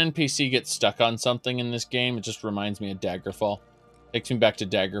I see an NPC get stuck on something in this game, it just reminds me of Daggerfall. Takes me back to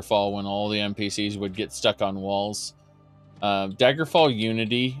Daggerfall when all the NPCs would get stuck on walls. Daggerfall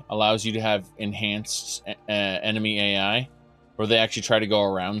Unity allows you to have enhanced enemy AI, where they actually try to go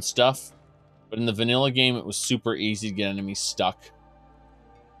around stuff. But in the vanilla game, it was super easy to get enemies stuck,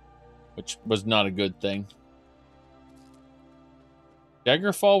 which was not a good thing.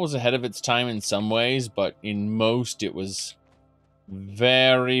 Daggerfall was ahead of its time in some ways, but in most, it was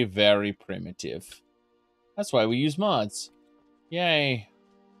very, very primitive. That's why we use mods. Yay.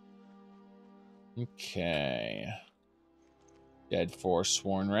 Okay. Dead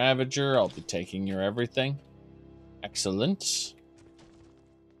Forsworn Ravager. I'll be taking your everything. Excellent.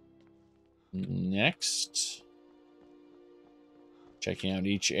 Next. Checking out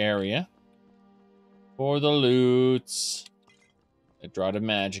each area for the loots. A Draw to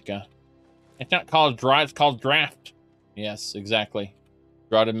Magica. It's not called draw, it's called draft. Yes, exactly.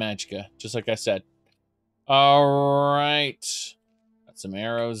 Draw to Magica, just like I said. Alright. Got some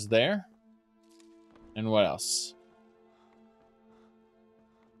arrows there. And what else?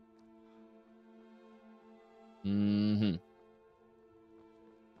 Mm-hmm.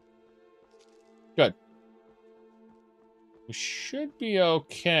 Good. We should be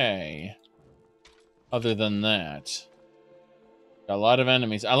okay. Other than that. Got a lot of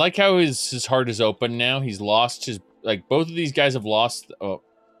enemies. I like how his heart is open now. He's lost his... Like, both of these guys have lost... Oh.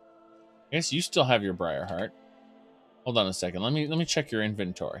 I guess you still have your Briar Heart. Hold on a second. Let me check your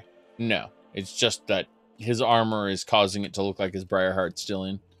inventory. No. It's just that his armor is causing it to look like his Briar Heart's still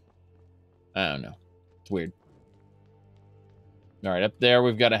in. I don't know. It's weird. Alright, up there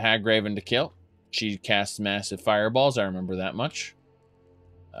we've got a Hagraven to kill. She casts massive fireballs. I remember that much.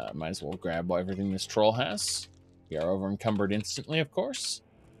 Might as well grab everything this troll has. We are over encumbered instantly, of course.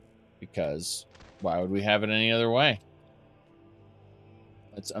 Because why would we have it any other way?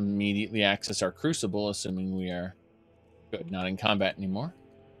 Let's immediately access our crucible, assuming we are good, not in combat anymore.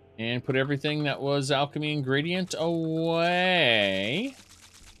 And put everything that was alchemy ingredient away.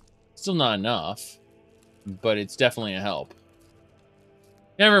 Still not enough, but it's definitely a help.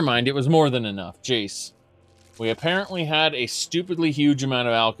 Never mind, it was more than enough. Jace. We apparently had a stupidly huge amount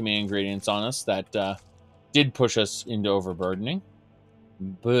of alchemy ingredients on us that did push us into overburdening.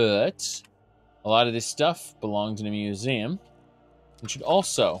 But a lot of this stuff belongs in a museum and should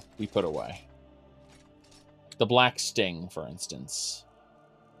also be put away. The black sting, for instance.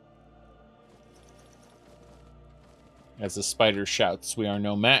 As the spider shouts, we are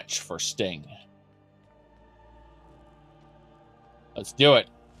no match for sting. Let's do it.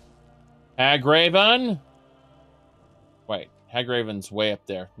 Hagraven? Wait, Hagraven's way up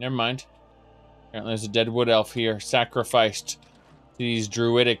there. Never mind. Apparently there's a dead wood elf here, sacrificed to these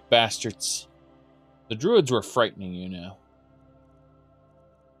druidic bastards. The druids were frightening, you know.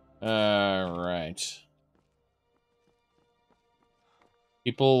 Alright.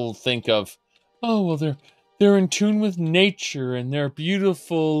 People think of, oh, well, they're in tune with nature and they're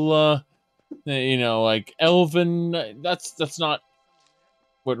beautiful, you know, like elven. That's not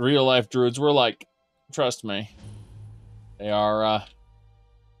what real life druids were like. Trust me. They are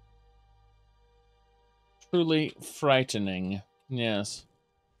truly frightening. Yes.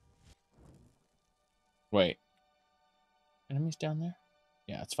 Wait. Enemies down there?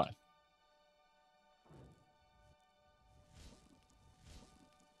 Yeah, it's fine.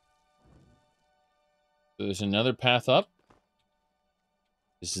 There's another path up.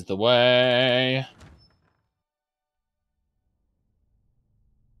 This is the way.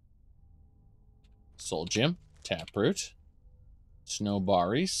 Soul Gem, Taproot,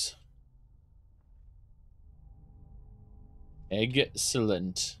 Snowberries.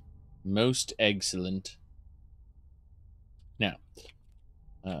 Excellent. Most excellent. Now,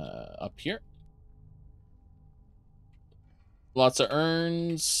 up here. Lots of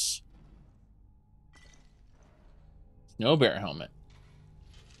urns. Snow bear helmet.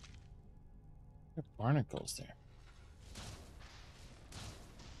 There are barnacles there.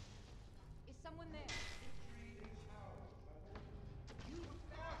 Is someone there?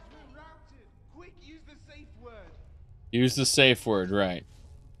 We're routed. Quick, use the safe word. Use the safe word, right.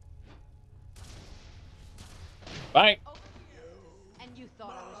 Bye. And you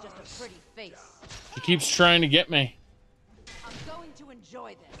thought I was just a pretty face. She keeps trying to get me. I'm going to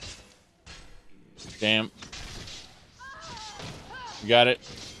enjoy this. Damn. You got it.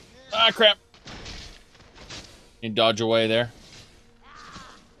 Ah, crap. You dodge away there.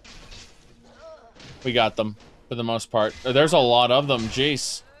 We got them, for the most part. There's a lot of them,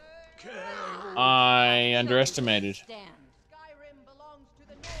 jeez. I underestimated.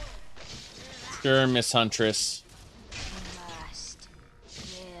 Sure, Miss Huntress.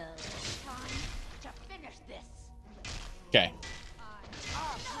 Okay.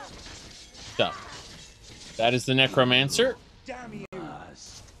 So, that is the Necromancer.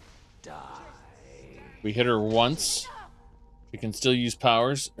 We hit her once. We can still use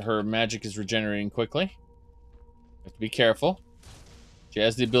powers. Her magic is regenerating quickly. We have to be careful. She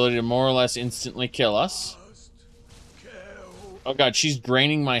has the ability to more or less instantly kill us. Oh god, she's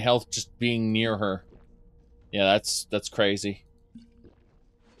draining my health just being near her. Yeah, that's crazy.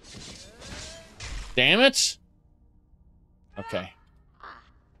 Damn it! Okay.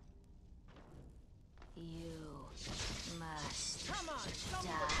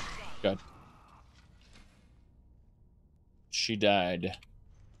 Good. She died.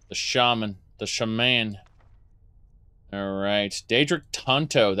 The shaman. The shaman. Alright. Daedric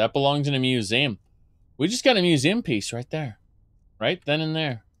Tonto. That belongs in a museum. We just got a museum piece right there. Right then and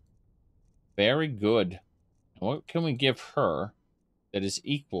there. Very good. What can we give her that is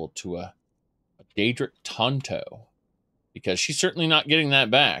equal to a Daedric Tonto? Because she's certainly not getting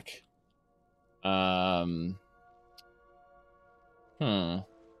that back.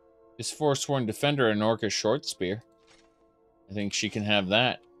 Is Forsworn Defender an Orcish Short Spear? I think she can have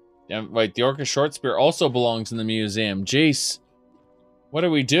that. Yeah, right, the Orcish Short Spear also belongs in the museum. Jeez. What are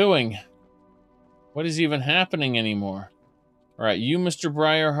we doing? What is even happening anymore? Alright, you, Mr.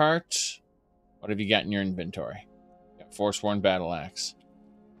 Briarheart. What have you got in your inventory? Got Forsworn Battle Axe.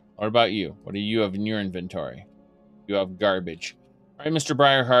 What about you? What do you have in your inventory? You have garbage. Alright, Mr.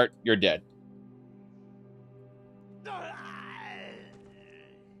 Briarheart, you're dead.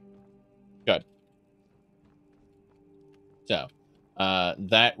 Good. So,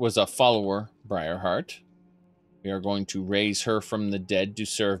 that was a follower, Briarheart. We are going to raise her from the dead to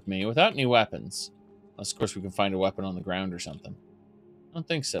serve me without any weapons. Unless, of course, we can find a weapon on the ground or something. I don't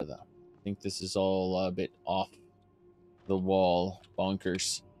think so, though. I think this is all a bit off the wall.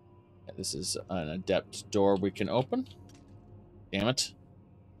 Bonkers. Yeah, this is an adept door we can open. Damn it.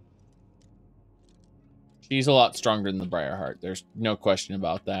 She's a lot stronger than the Briarheart. There's no question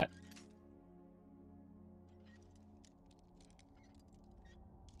about that.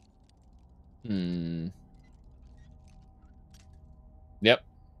 Yep.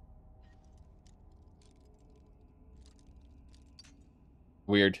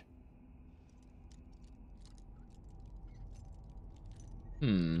 Weird.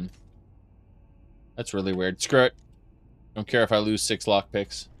 That's really weird. Screw it. Don't care if I lose 6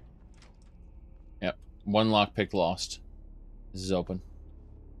 lockpicks. Yep. 1 lockpick lost. This is open.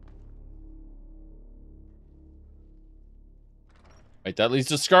 Wait, that leads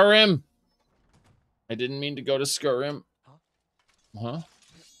to Skyrim! I didn't mean to go to Skyrim. Huh?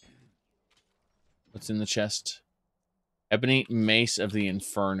 What's in the chest? Ebony Mace of the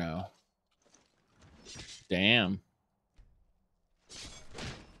Inferno. Damn.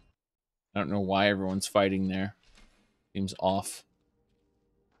 I don't know why everyone's fighting there. Seems off.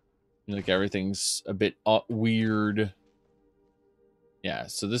 Like everything's a bit weird. Yeah,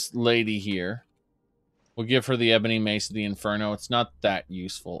 so this lady here, we'll give her the Ebony Mace of the Inferno. It's not that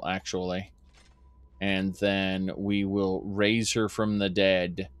useful, actually. And then we will raise her from the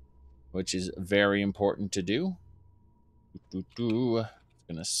dead, which is very important to do. I was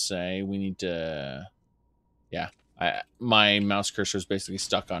gonna say we need to... Yeah, my mouse cursor is basically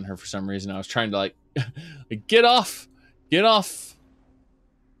stuck on her for some reason. I was trying to, like, get off! Get off!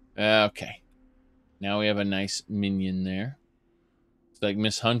 Okay. Now we have a nice minion there. It's like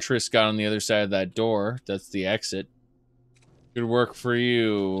Miss Huntress got on the other side of that door. That's the exit. Good work for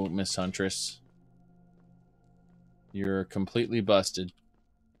you, Miss Huntress. You're completely busted.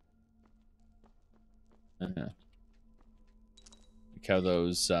 Look how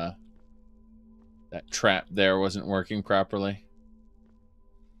those, that trap there wasn't working properly.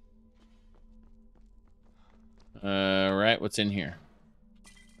 Alright, what's in here?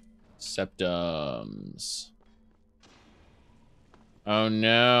 Septums. Oh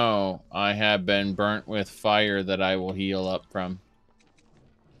no, I have been burnt with fire that I will heal up from.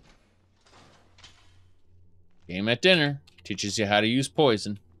 Game at Dinner teaches you how to use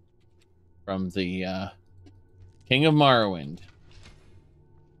poison from the King of Morrowind.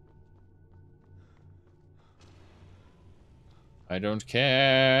 I don't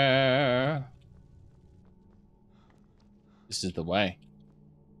care. This is the way.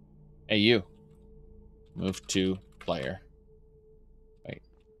 Hey, you. Move to player. Wait,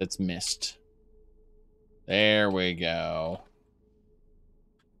 that's missed. There we go.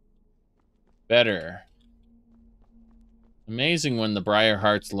 Better. Amazing when the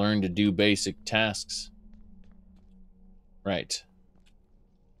Briarhearts learn to do basic tasks. Right.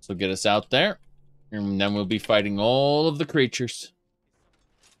 This will get us out there. And then we'll be fighting all of the creatures.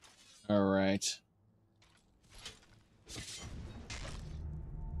 Alright.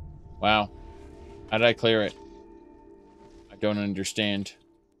 Wow. How did I clear it? I don't understand.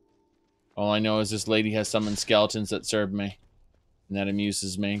 All I know is this lady has summoned skeletons that serve me. And that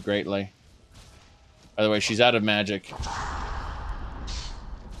amuses me greatly. By the way, she's out of magic.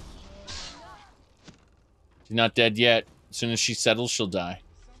 She's not dead yet. As soon as she settles, she'll die.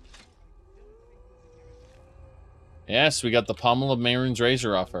 Yes, we got the pommel of Mehrunes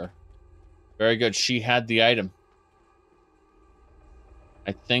razor off her. Very good. She had the item.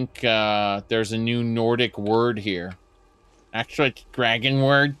 I think there's a new Nordic word here. Actually, it's dragon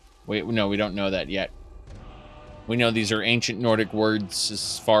word. Wait, no, we don't know that yet. We know these are ancient Nordic words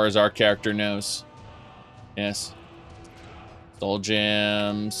as far as our character knows. Yes. Soul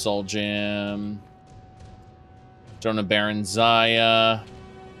Gem, Soul Gem. Jonah Baron Zaya.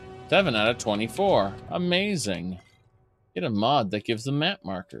 7 out of 24. Amazing. Get a mod that gives them map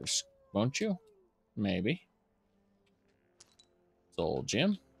markers, won't you? Maybe. Soul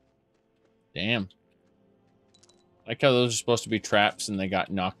Gem. Damn. Like how those are supposed to be traps and they got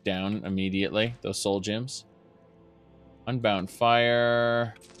knocked down immediately, those soul gems. Unbound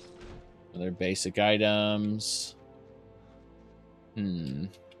Fire. Other basic items. Alright,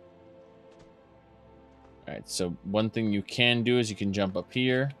 so one thing you can do is you can jump up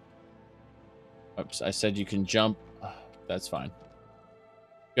here. Oops, I said you can jump. That's fine.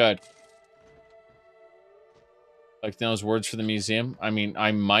 Good. Like those words for the museum. I mean,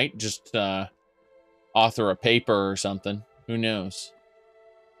 I might just author a paper or something. Who knows?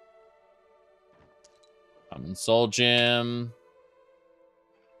 Common Soul Gem.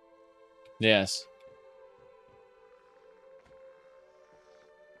 Yes.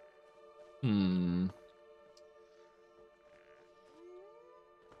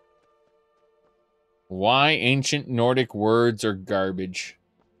 Why ancient Nordic words are garbage?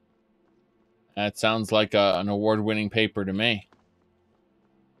 That sounds like an award-winning paper to me.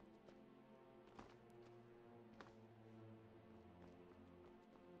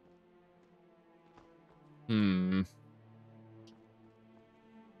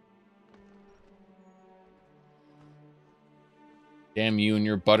 Damn you and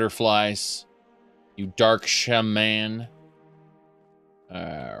your butterflies. You dark shaman.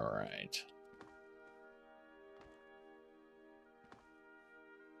 Alright.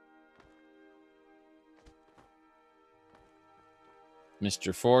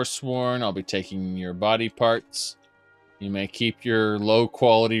 Mr. Forsworn, I'll be taking your body parts. You may keep your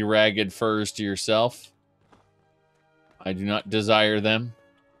low-quality ragged furs to yourself. I do not desire them.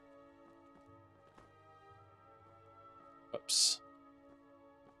 Oops.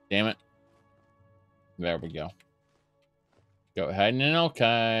 Damn it. There we go. Go ahead and elk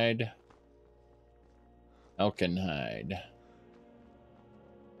hide. Elkin hide.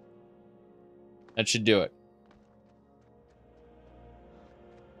 That should do it.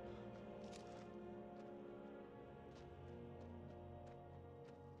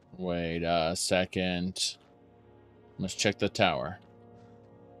 Wait a second. Let's check the tower.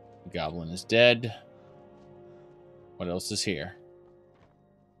 The goblin is dead. What else is here?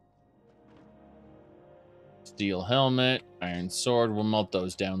 Steel helmet, iron sword. We'll melt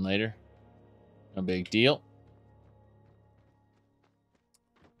those down later. No big deal.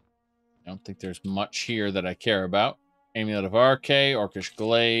 I don't think there's much here that I care about. Amulet of Arche, Orcish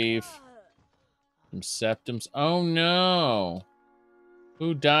Glaive. Some septums. Oh no!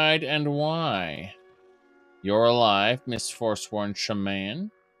 Who died and why? You're alive, Miss Forsworn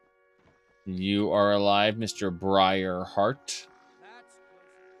Shaman. You are alive, Mr. Briarheart.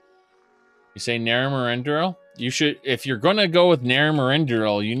 You say Naramurendril? You should, if you're gonna go with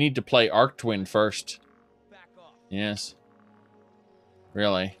Naramurendril, you need to play Arctwind first. Yes.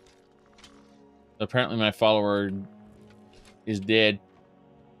 Really. Apparently my follower is dead.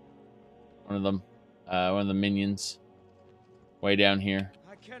 One of them. One of the minions. Way down here.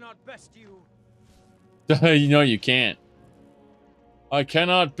 I cannot best you. You know you can't. I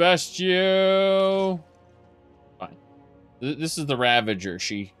cannot best you. Fine. This is the Ravager.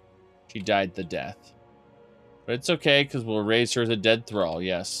 She died the death. But it's okay, because we'll raise her as a dead thrall,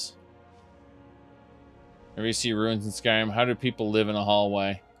 yes. Whenever you see ruins in Skyrim, how do people live in a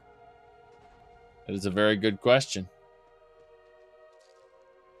hallway? That is a very good question.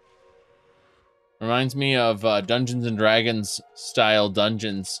 Reminds me of Dungeons and Dragons style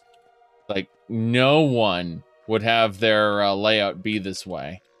dungeons. Like, no one would have their layout be this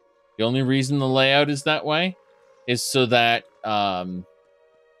way. The only reason the layout is that way is so that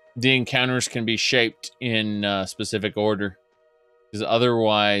the encounters can be shaped in specific order. Because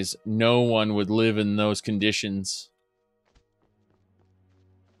otherwise, no one would live in those conditions.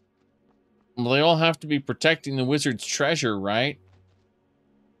 Well, they all have to be protecting the wizard's treasure, right?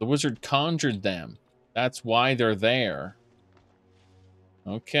 The wizard conjured them. That's why they're there.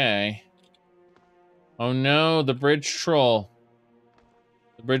 Okay. Oh no, the bridge troll.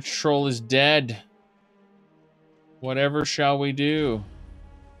 The bridge troll is dead. Whatever shall we do?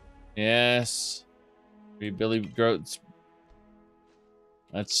 Yes. Billy Groats.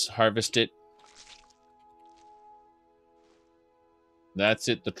 Let's harvest it. That's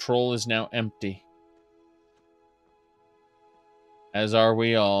it. The troll is now empty. As are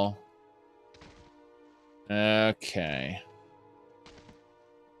we all. Okay.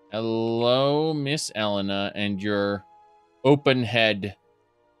 Hello, Miss Elena, and your open head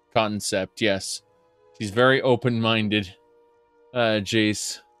concept. Yes. She's very open-minded.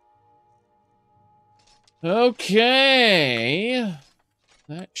 Jeez. Okay.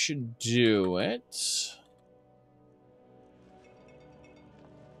 That should do it.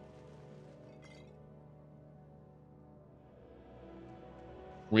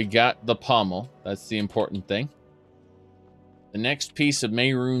 We got the pommel. That's the important thing. The next piece of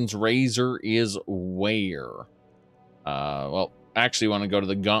Mehrunes' razor is where? Well, actually want to go to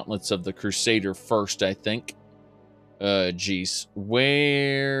the gauntlets of the Crusader first, I think. Geez.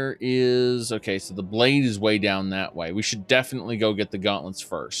 Where is... Okay, so the blade is way down that way. We should definitely go get the gauntlets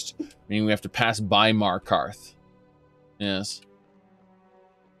first. Meaning we have to pass by Markarth. Yes.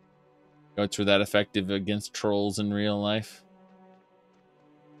 Goats were that effective against trolls in real life.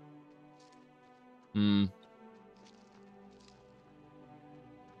 Hmm.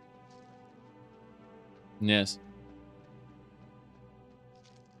 Yes.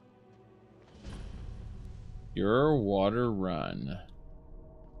 Your water run.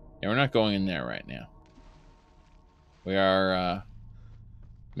 Yeah, we're not going in there right now. We are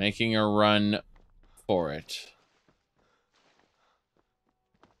making a run for it.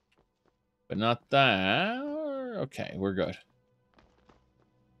 But not that. Okay, we're good.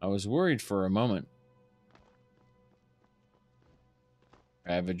 I was worried for a moment.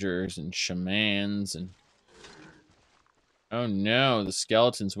 Ravagers and shamans and... Oh no, the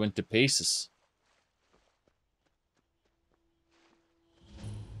skeletons went to pieces.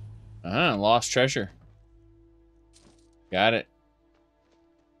 Lost treasure. Got it.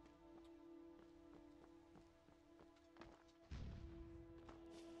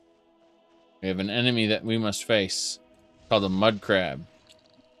 We have an enemy that we must face called a mud crab.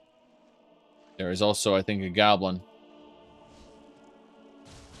 There is also, I think, a goblin.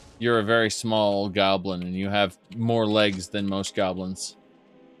 You're a very small goblin, and you have more legs than most goblins.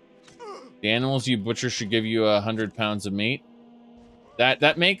 The animals you butcher should give you 100 pounds of meat.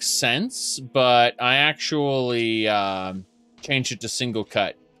 That makes sense, but I actually changed it to single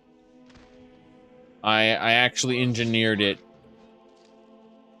cut. I actually engineered it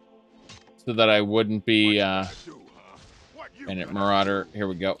so that I wouldn't be Bandit Marauder. Here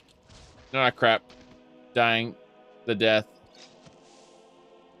we go. Ah, crap. Dying. The death.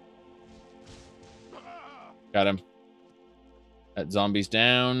 Got him. That zombie's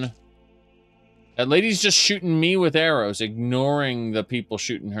down. That lady's just shooting me with arrows, ignoring the people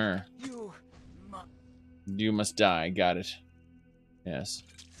shooting her. You must die. Got it. Yes.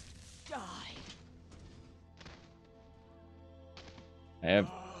 Die. I have...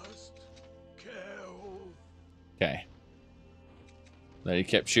 Okay. Lady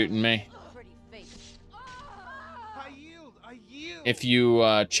kept shooting me. If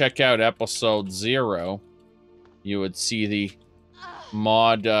you check out episode 0, you would see the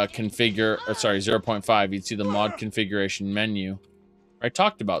mod configure, or sorry, 0.5, you'd see the mod configuration menu. I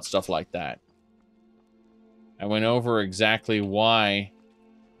talked about stuff like that. I went over exactly why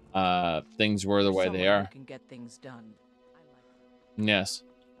things were the way they are. Can get things done. Yes.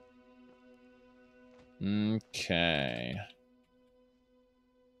 Okay.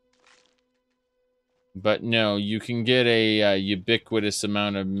 But no, you can get a ubiquitous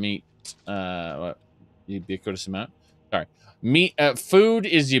amount of meat. What? Ubiquitous amount? Sorry. Meat, food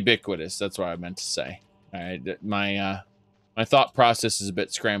is ubiquitous. That's what I meant to say. All right, my thought process is a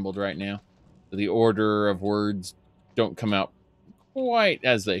bit scrambled right now. The order of words don't come out quite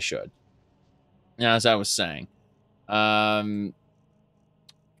as they should. Now, as I was saying,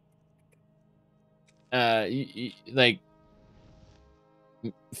 like,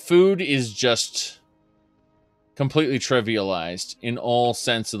 food is just completely trivialized in all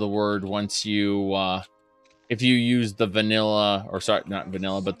sense of the word once you if you use the vanilla, or sorry, not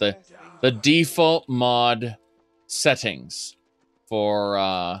vanilla, but the default mod settings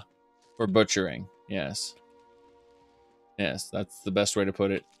for butchering. Yes. Yes, that's the best way to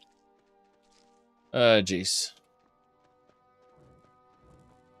put it. Jeez.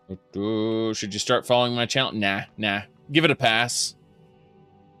 Should you start following my channel? Nah. Give it a pass.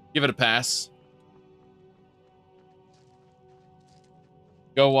 Give it a pass.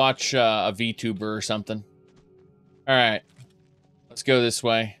 Go watch a VTuber or something. Alright. Let's go this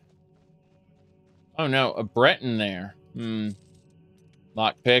way. Oh no, a Breton there.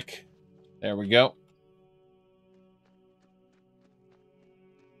 Lockpick. There we go.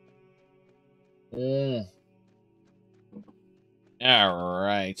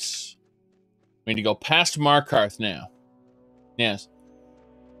 Alright. We need to go past Markarth now. Yes.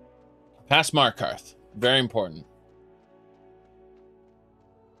 Past Markarth. Very important.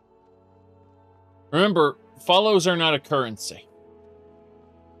 Remember, follows are not a currency.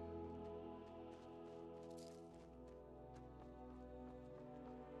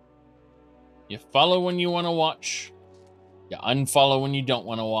 You follow when you want to watch. You unfollow when you don't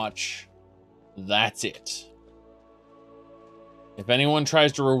want to watch. That's it. If anyone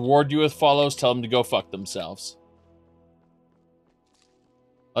tries to reward you with follows, tell them to go fuck themselves.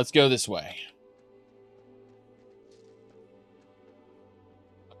 Let's go this way.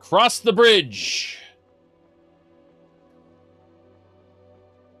 Across the bridge.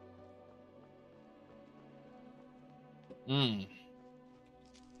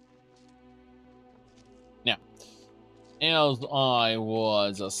 Now, as I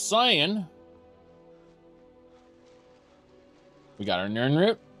was saying, we got our Nern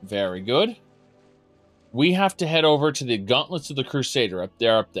route. Very good. We have to head over to the Gauntlets of the Crusader up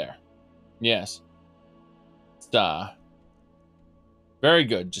there. Yes. Very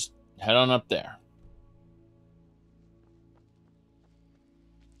good. Just head on up there.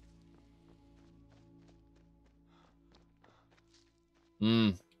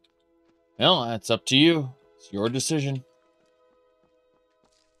 Well, that's up to you. It's your decision.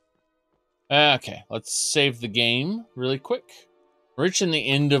 Okay, let's save the game really quick. We're reaching the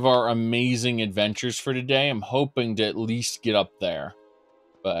end of our amazing adventures for today. I'm hoping to at least get up there.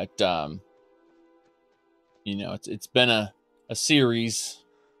 But, you know, it's been a series,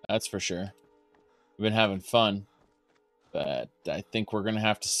 that's for sure. We've been having fun. But I think we're going to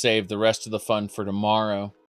have to save the rest of the fun for tomorrow.